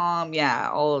 Volcom,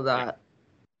 yeah, all of that.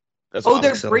 That's Oh, awesome.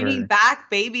 they're Silver. bringing back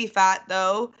Baby Fat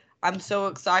though. I'm so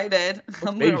excited.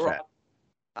 I'm Baby gonna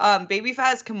Fat? Baby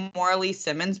Fat is Kimora Lee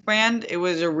Simmons brand. It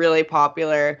was a really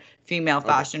popular female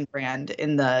fashion brand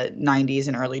in the 90s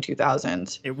and early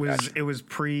 2000s. It was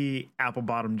pre apple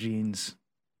bottom jeans.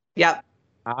 Yep.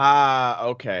 Ah,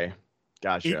 okay,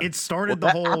 gotcha. It started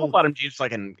Well, the that apple whole. bottom jeans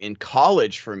like in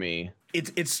college for me.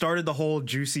 It started the whole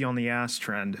juicy on the ass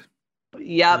trend.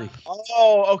 Yep.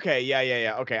 Oh, okay,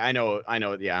 yeah. Okay, I know,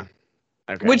 yeah.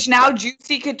 Okay. Which now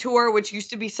Juicy Couture, which used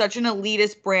to be such an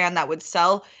elitist brand that would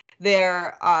sell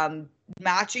their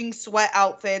matching sweat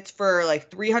outfits for like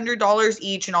 $300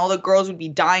 each, and all the girls would be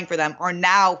dying for them, are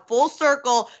now full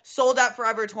circle sold at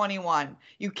Forever 21.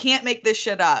 You can't make this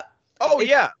shit up. Oh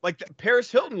yeah, like Paris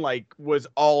Hilton like was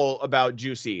all about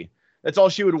Juicy. That's all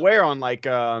she would wear on like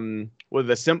with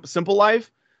the Simple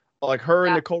Life, like her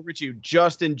and Nicole Richie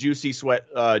just in juicy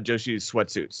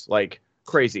sweatsuits, like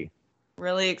crazy.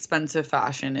 Really expensive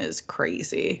fashion is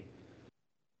crazy.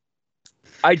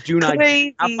 I do not.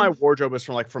 Crazy. Half my wardrobe is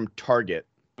from Target.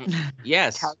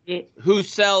 Yes. Target. Who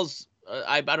sells?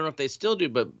 I don't know if they still do,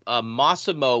 but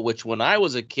Massimo, which when I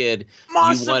was a kid,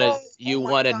 you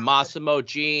wanted Massimo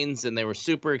jeans, and they were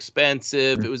super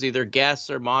expensive. It was either Guess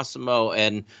or Massimo,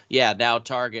 and yeah, now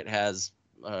Target has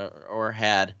or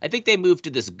had. I think they moved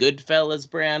to this Goodfellas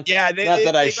brand. Yeah, not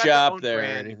that I shop there or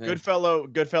brand. anything.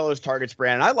 Goodfellas Target's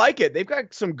brand. I like it. They've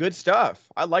got some good stuff.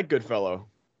 I like Goodfellow.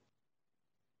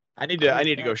 I need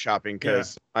to go shopping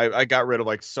because I got rid of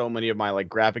like so many of my like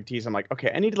graphic tees. I'm like, okay,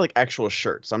 I need like actual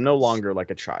shirts. I'm no longer like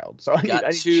a child. So I got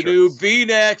need two new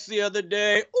V-necks the other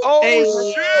day.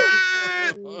 Oh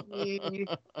shit!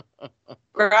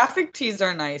 Graphic tees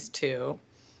are nice too.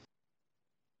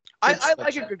 I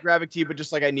like a good graphic tee, but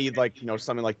just like I need like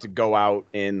something like to go out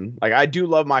in. Like I do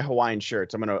love my Hawaiian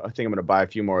shirts. I think I'm gonna buy a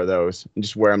few more of those and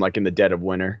just wear them like in the dead of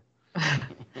winter.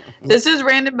 This is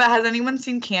random, but has anyone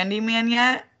seen Candyman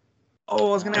yet?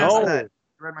 Oh, I was gonna ask that.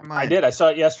 Read my mind. I did. I saw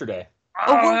it yesterday.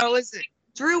 Oh, how is it?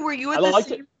 Drew, were you at the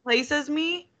same place as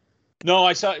me? No,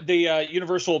 I saw the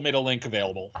Universal made a link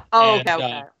available. Oh,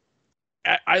 okay.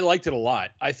 I liked it a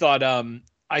lot. I thought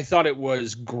it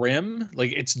was grim.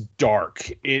 Like it's dark.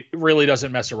 It really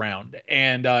doesn't mess around,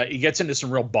 and it gets into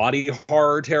some real body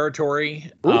horror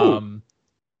territory,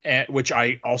 which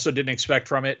I also didn't expect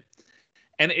from it.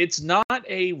 And it's not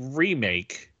a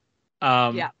remake.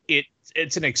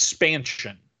 It's an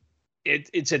expansion.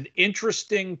 It's an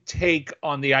interesting take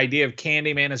on the idea of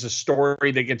Candyman as a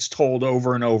story that gets told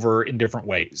over and over in different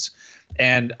ways.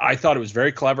 And I thought it was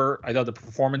very clever. I thought the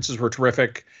performances were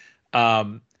terrific.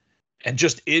 And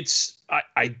just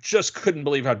I just couldn't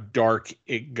believe how dark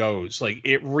it goes. Like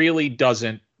it really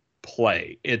doesn't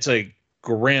play. It's a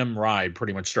grim ride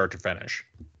pretty much start to finish.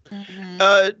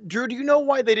 Mm-hmm. Drew, do you know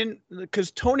why they didn't?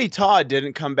 Because Tony Todd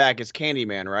didn't come back as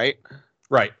Candyman, right?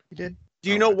 Right. He did. Do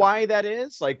you know why that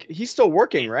is? Like he's still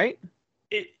working, right?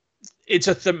 It's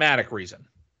a thematic reason.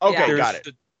 Okay, got it.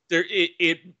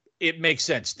 It makes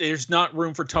sense. There's not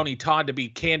room for Tony Todd to be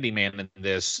Candyman in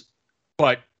this,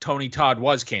 but Tony Todd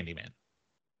was Candyman.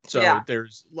 So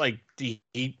there's like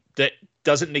that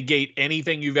doesn't negate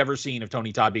anything you've ever seen of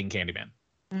Tony Todd being Candyman.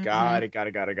 Mm-hmm. Got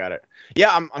it.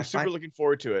 Yeah, I'm super looking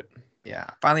forward to it. Yeah,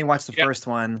 finally watched the first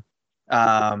one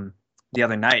the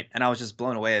other night, and I was just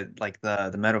blown away at like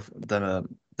the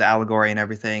allegory and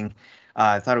everything.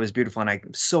 I thought it was beautiful, and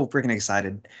I'm so freaking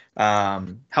excited.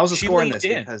 How's the score in this?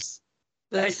 Because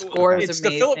the score is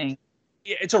amazing.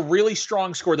 It's a really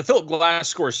strong score. The Philip Glass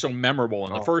score is so memorable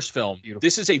in the first film. Beautiful.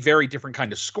 This is a very different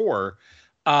kind of score,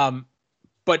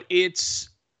 but it's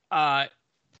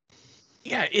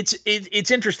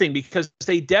it's interesting because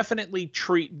they definitely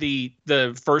treat the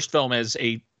first film as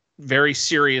a very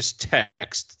serious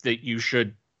text that you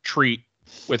should treat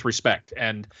with respect.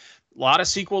 And a lot of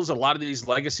sequels, a lot of these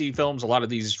legacy films, a lot of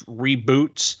these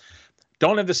reboots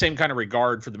don't have the same kind of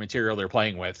regard for the material they're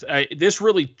playing with. This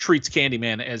really treats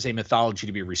Candyman as a mythology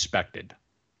to be respected.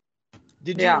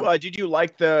 Did you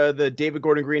like the David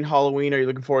Gordon Green Halloween? Are you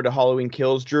looking forward to Halloween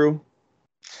Kills, Drew?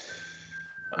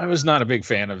 I was not a big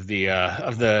fan of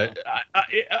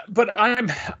but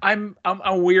I'm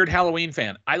a weird Halloween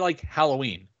fan. I like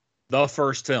Halloween, the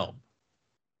first film.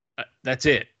 That's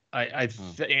it. I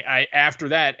after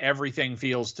that, everything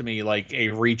feels to me like a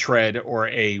retread or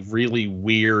a really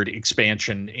weird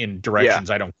expansion in directions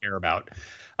I don't care about.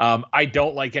 I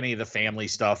don't like any of the family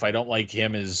stuff. I don't like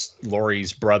him as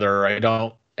Laurie's brother.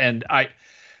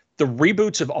 The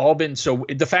reboots have all been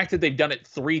the fact that they've done it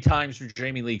 3 times with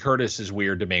Jamie Lee Curtis is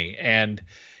weird to me. And,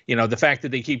 the fact that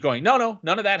they keep going, no,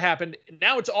 none of that happened.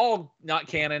 Now it's all not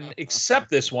canon except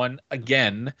this one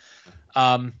again.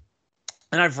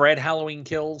 And I've read Halloween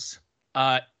Kills.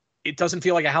 It doesn't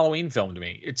feel like a Halloween film to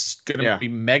me. It's going to be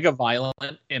mega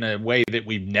violent in a way that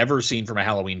we've never seen from a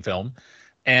Halloween film.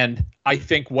 And I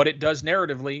think what it does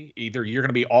narratively, either you're going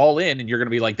to be all in and you're going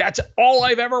to be like, that's all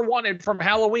I've ever wanted from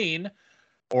Halloween,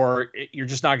 or you're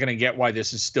just not going to get why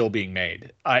this is still being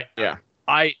made.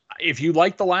 If you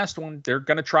like the last one, they're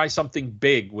going to try something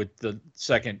big with the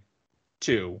second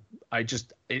 2.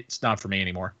 It's not for me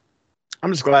anymore.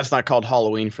 I'm just glad it's not called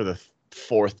Halloween for the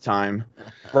 4th time.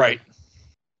 Right.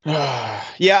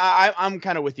 I'm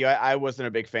kind of with you. I wasn't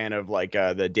a big fan of like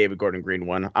the David Gordon Green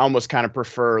one. I almost kind of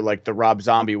prefer like the Rob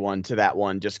Zombie one to that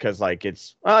one, just because like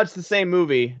it's the same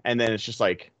movie and then it's just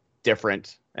like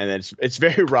different and then it's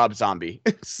very Rob Zombie.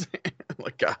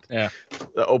 my God. Yeah.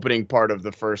 The opening part of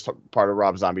the first part of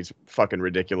Rob Zombie's fucking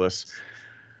ridiculous.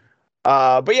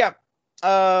 But yeah,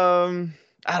 I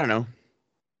don't know.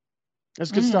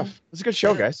 That's good stuff. It's a good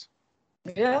show, guys.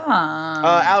 Yeah.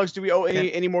 Alex, do we owe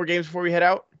any more games before we head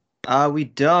out? We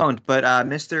don't, but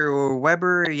Mr.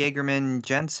 Weber Jaegerman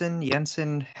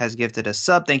Jensen has gifted a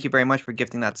sub. Thank you very much for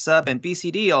gifting that sub. And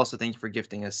BCD also thank you for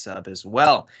gifting a sub as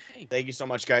well. Thank you so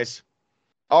much, guys.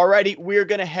 Alrighty, we're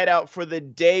going to head out for the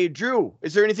day. Drew,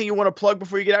 is there anything you want to plug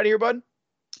before you get out of here, bud?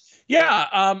 Yeah,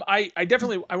 I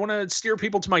definitely want to steer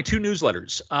people to my 2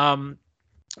 newsletters.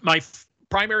 My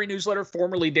primary newsletter,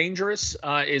 formerly Dangerous,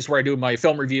 is where I do my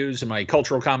film reviews and my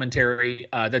cultural commentary.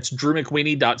 That's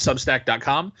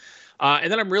drewmcqueenie.substack.com.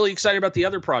 And then I'm really excited about the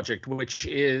other project, which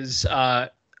is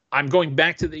I'm going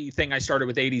back to the thing I started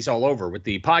with 80s All Over with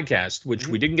the podcast, which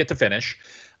we didn't get to finish.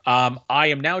 I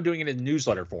am now doing it in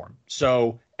newsletter form.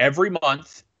 So every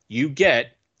month you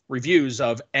get reviews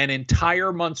of an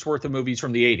entire month's worth of movies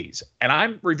from the 80s. And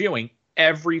I'm reviewing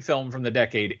every film from the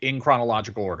decade in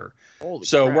chronological order. Holy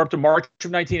so crap. We're up to March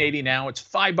of 1980 now. It's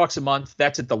 $5 a month.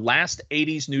 That's at the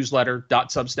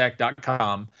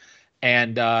last80snewsletter.substack.com.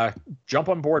 And jump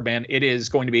on board, man. It is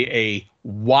going to be a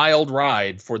wild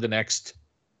ride for the next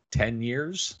 10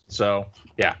 years. So,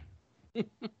 yeah.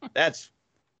 That's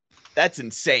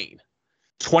insane.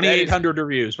 2,800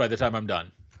 reviews by the time I'm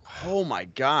done. Oh my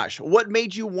gosh. What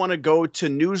made you want to go to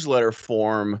newsletter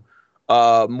form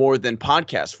more than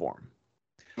podcast form?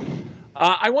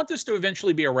 I want this to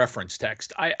eventually be a reference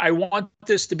text. I want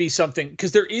this to be something,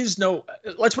 because there is no,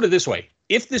 let's put it this way.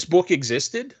 If this book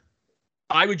existed,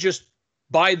 I would just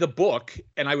buy the book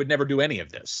and I would never do any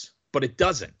of this. But it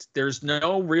doesn't. There's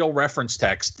no real reference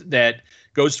text that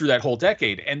goes through that whole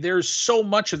decade. And there's so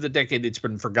much of the decade that's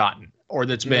been forgotten or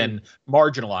that's been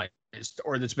marginalized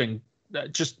or that's been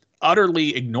just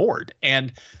utterly ignored.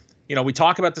 And, you know, we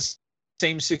talk about the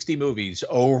same 60 movies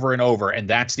over and over, and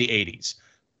that's the 80s.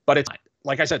 But it's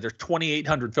like I said, there's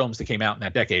 2,800 films that came out in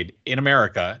that decade in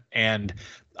America. And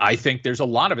I think there's a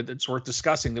lot of it that's worth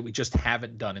discussing that we just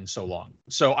haven't done in so long.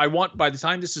 So I want, by the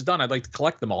time this is done, I'd like to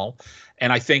collect them all.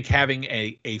 And I think having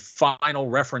a final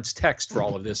reference text for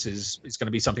all of this is going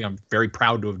to be something I'm very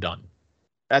proud to have done.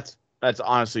 That's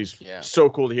honestly so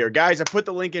cool to hear. Guys, I put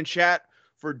the link in chat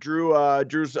for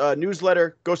Drew's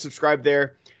newsletter. Go subscribe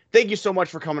there. Thank you so much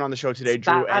for coming on the show today,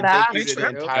 Drew. And thank you to the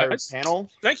entire panel.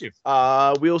 Thank you.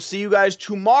 We'll see you guys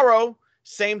tomorrow.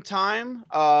 Same time.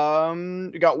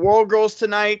 We got World Girls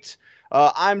tonight.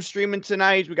 I'm streaming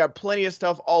tonight. We got plenty of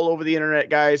stuff all over the internet,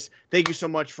 guys. Thank you so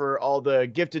much for all the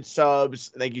gifted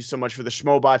subs. Thank you so much for the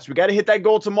Schmobots. We got to hit that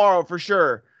goal tomorrow for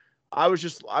sure. I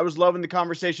was loving the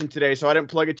conversation today, so I didn't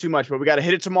plug it too much, but we got to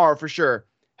hit it tomorrow for sure.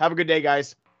 Have a good day,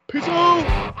 guys. Peace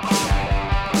out.